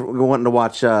been wanting to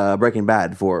watch Breaking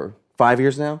Bad for 5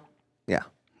 years now. Yeah.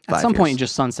 At some point, you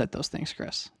just sunset those things,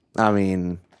 Chris. I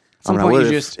mean, some I don't know,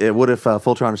 point what if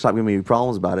Fultron stopped giving me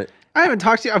problems about it? I haven't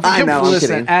talked to you. I know, I'm Listen,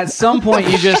 kidding. at some point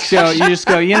you just go,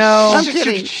 I'm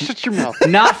kidding. Shut your mouth.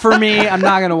 not for me. I'm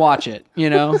not going to watch it.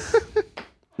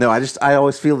 No, I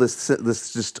always feel this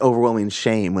just overwhelming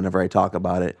shame whenever I talk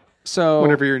about it. So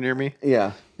Whenever you're near me.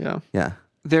 Yeah. Yeah. Yeah.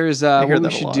 there's hear what we that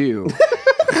a should lot. do.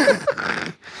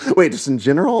 Wait, just in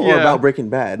general or Yeah. about Breaking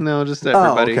Bad? No, just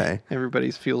everybody. okay. Everybody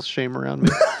feels shame around me.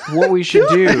 What we should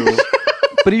do.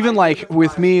 But even like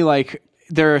with me, like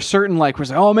there are certain like we're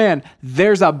like, oh man,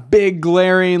 there's a big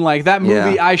glaring like that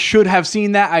movie. Yeah. I should have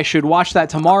seen that. I should watch that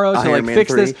tomorrow to Iron like Man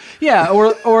fix 3. this. Yeah,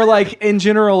 or like in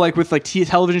general, like with like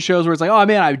television shows where it's like, oh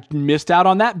man, I missed out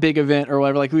on that big event or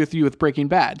whatever. Like with you with Breaking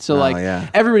Bad. So like yeah.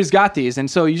 everybody's got these,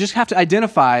 and so you just have to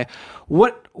identify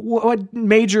what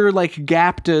major like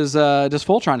gap does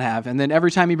Fultron have, and then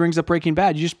every time he brings up Breaking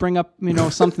Bad, you just bring up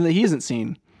something that he hasn't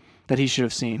seen. That he should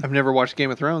have seen. I've never watched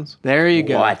Game of Thrones. There you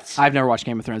go. What? I've never watched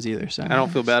Game of Thrones either, so I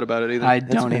don't feel bad about it either. I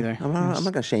don't either. I'm not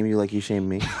gonna shame you like you shamed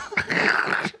me.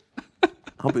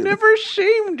 I'll be never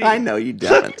shamed you. I know you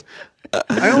didn't.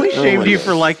 I only shamed you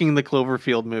for liking the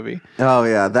Cloverfield movie. Oh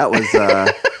yeah, that was.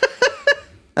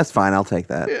 That's fine. I'll take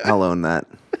that. I'll own that.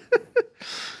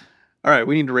 All right,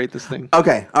 we need to rate this thing.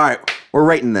 Okay. All right. We're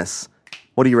rating this.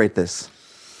 What do you rate this?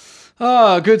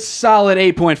 Oh, good solid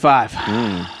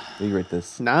 8.5. What do you rate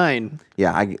this? 9.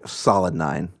 Yeah, solid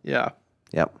 9. Yeah.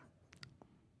 Yep.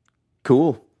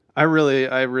 Cool. I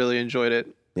really enjoyed it.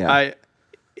 Yeah.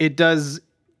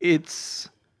 It's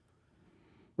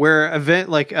where event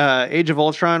like Age of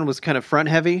Ultron was kind of front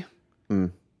heavy.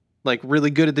 Like really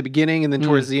good at the beginning, and then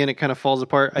towards the end it kind of falls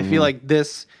apart. I feel like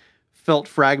this felt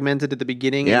fragmented at the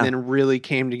beginning Yeah. and then really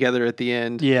came together at the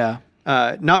end. Yeah.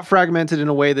 Not fragmented in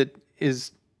a way that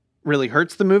is really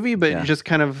hurts the movie, but Yeah. just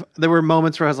kind of there were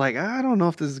moments where I was like, I don't know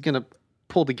if this is gonna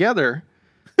pull together.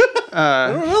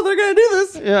 I don't know they're gonna do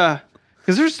this. Yeah,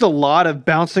 because there's just a lot of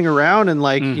bouncing around and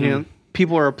like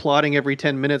people are applauding every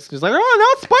 10 minutes. Just like,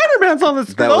 oh, now Spider-Man's on the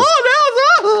screen. That was-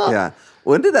 Oh, now. Yeah.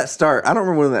 When did that start? I don't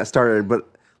remember when that started, but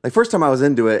like first time I was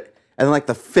into it, and then like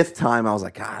the 5th time I was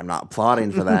like, God, I'm not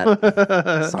applauding for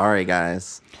that. Sorry,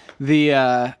 guys.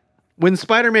 The When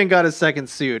Spider-Man got his second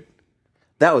suit,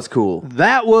 That was cool.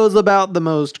 that was about the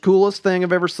most coolest thing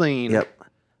I've ever seen. Yep.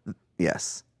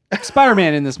 Yes.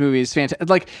 Spider-Man in this movie is fantastic.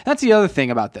 Like that's the other thing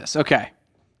about this. Okay.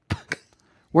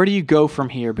 Where do you go from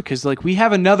here? Because like we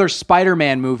have another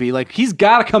Spider-Man movie. Like he's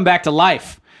got to come back to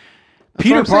life.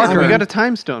 Peter That's what I'm saying. Parker We got a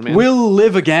time stone, man. will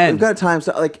live again. We've got time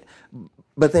to like,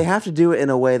 but they have to do it in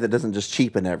a way that doesn't just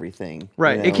cheapen everything.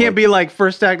 Right. You know, It can't be like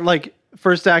first act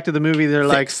of the movie. They're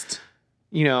fixed.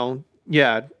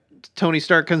 like, Tony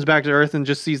Stark comes back to Earth and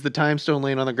just sees the time stone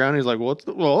laying on the ground. He's like, what's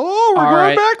the, oh, we're All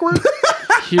going right. backwards.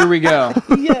 Here we go.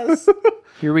 Yes.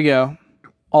 Here we go.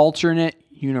 Alternate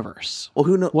universe. Well,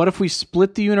 who knows? What if we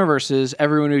split the universes?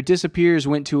 Everyone who disappears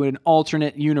went to an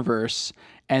alternate universe,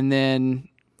 and then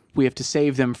we have to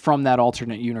save them from that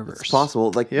alternate universe. It's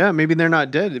possible. Like, Yeah, maybe they're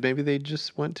not dead. Maybe they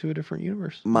just went to a different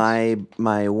universe. my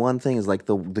one thing is like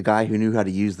the guy who knew how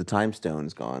to use the time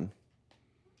stone's gone.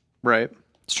 Right.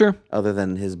 It's true. Other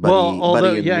than his buddy. Well, although,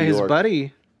 buddy in yeah, New his York.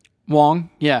 buddy. Wong.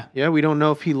 Yeah. Yeah, we don't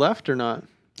know if he left or not.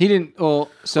 He didn't. Well,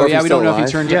 so Or if yeah, he's we don't still know if he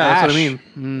alive. turned to Yeah, ash. that's what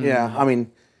I mean. Yeah, I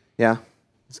mean, yeah,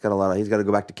 he's got a lot of. He's got to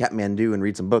go back to Kathmandu and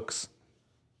read some books.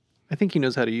 I think he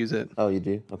knows how to use it. Oh, you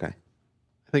do? Okay.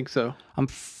 I think so. I'm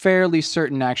fairly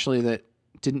certain, actually, that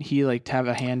didn't he like have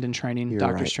a hand in training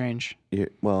Doctor right. Strange?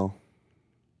 Well,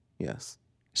 yes.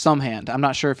 Some hand. I'm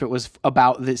not sure if it was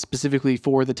about this specifically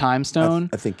for the Time Stone,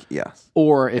 I think yes.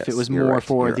 or if yes, it was you're more right,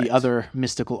 for you're the right. other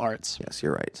mystical arts. Yes,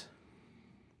 you're right.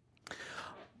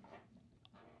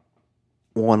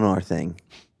 One more thing,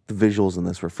 the visuals in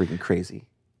this were freaking crazy.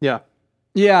 Yeah.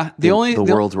 Yeah, the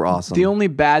worlds were awesome. The only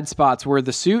bad spots were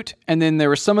the suit, and then there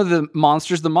were some of the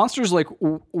monsters. The monsters like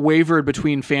wavered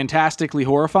between fantastically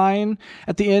horrifying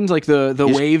at the end, like the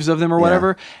waves of them or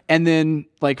whatever, and then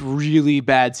like really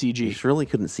bad CG. You really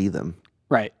couldn't see them.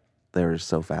 Right. They were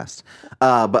so fast.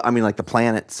 But I mean, like the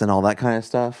planets and all that kind of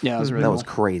stuff. Yeah, that was really that cool. was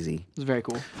crazy. It was very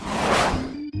cool.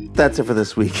 That's it for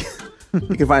this week.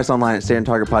 You can find us online at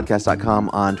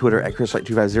StayOnTargetPodcast.com, on Twitter at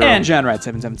ChrisLight250. And John Wright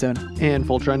 777. And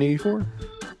Voltron 84.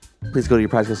 Please go to your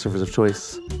podcast service of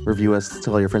choice, review us,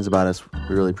 tell all your friends about us.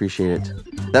 We really appreciate it.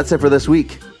 That's it for this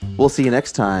week. We'll see you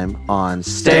next time on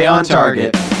Stay on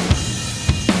target.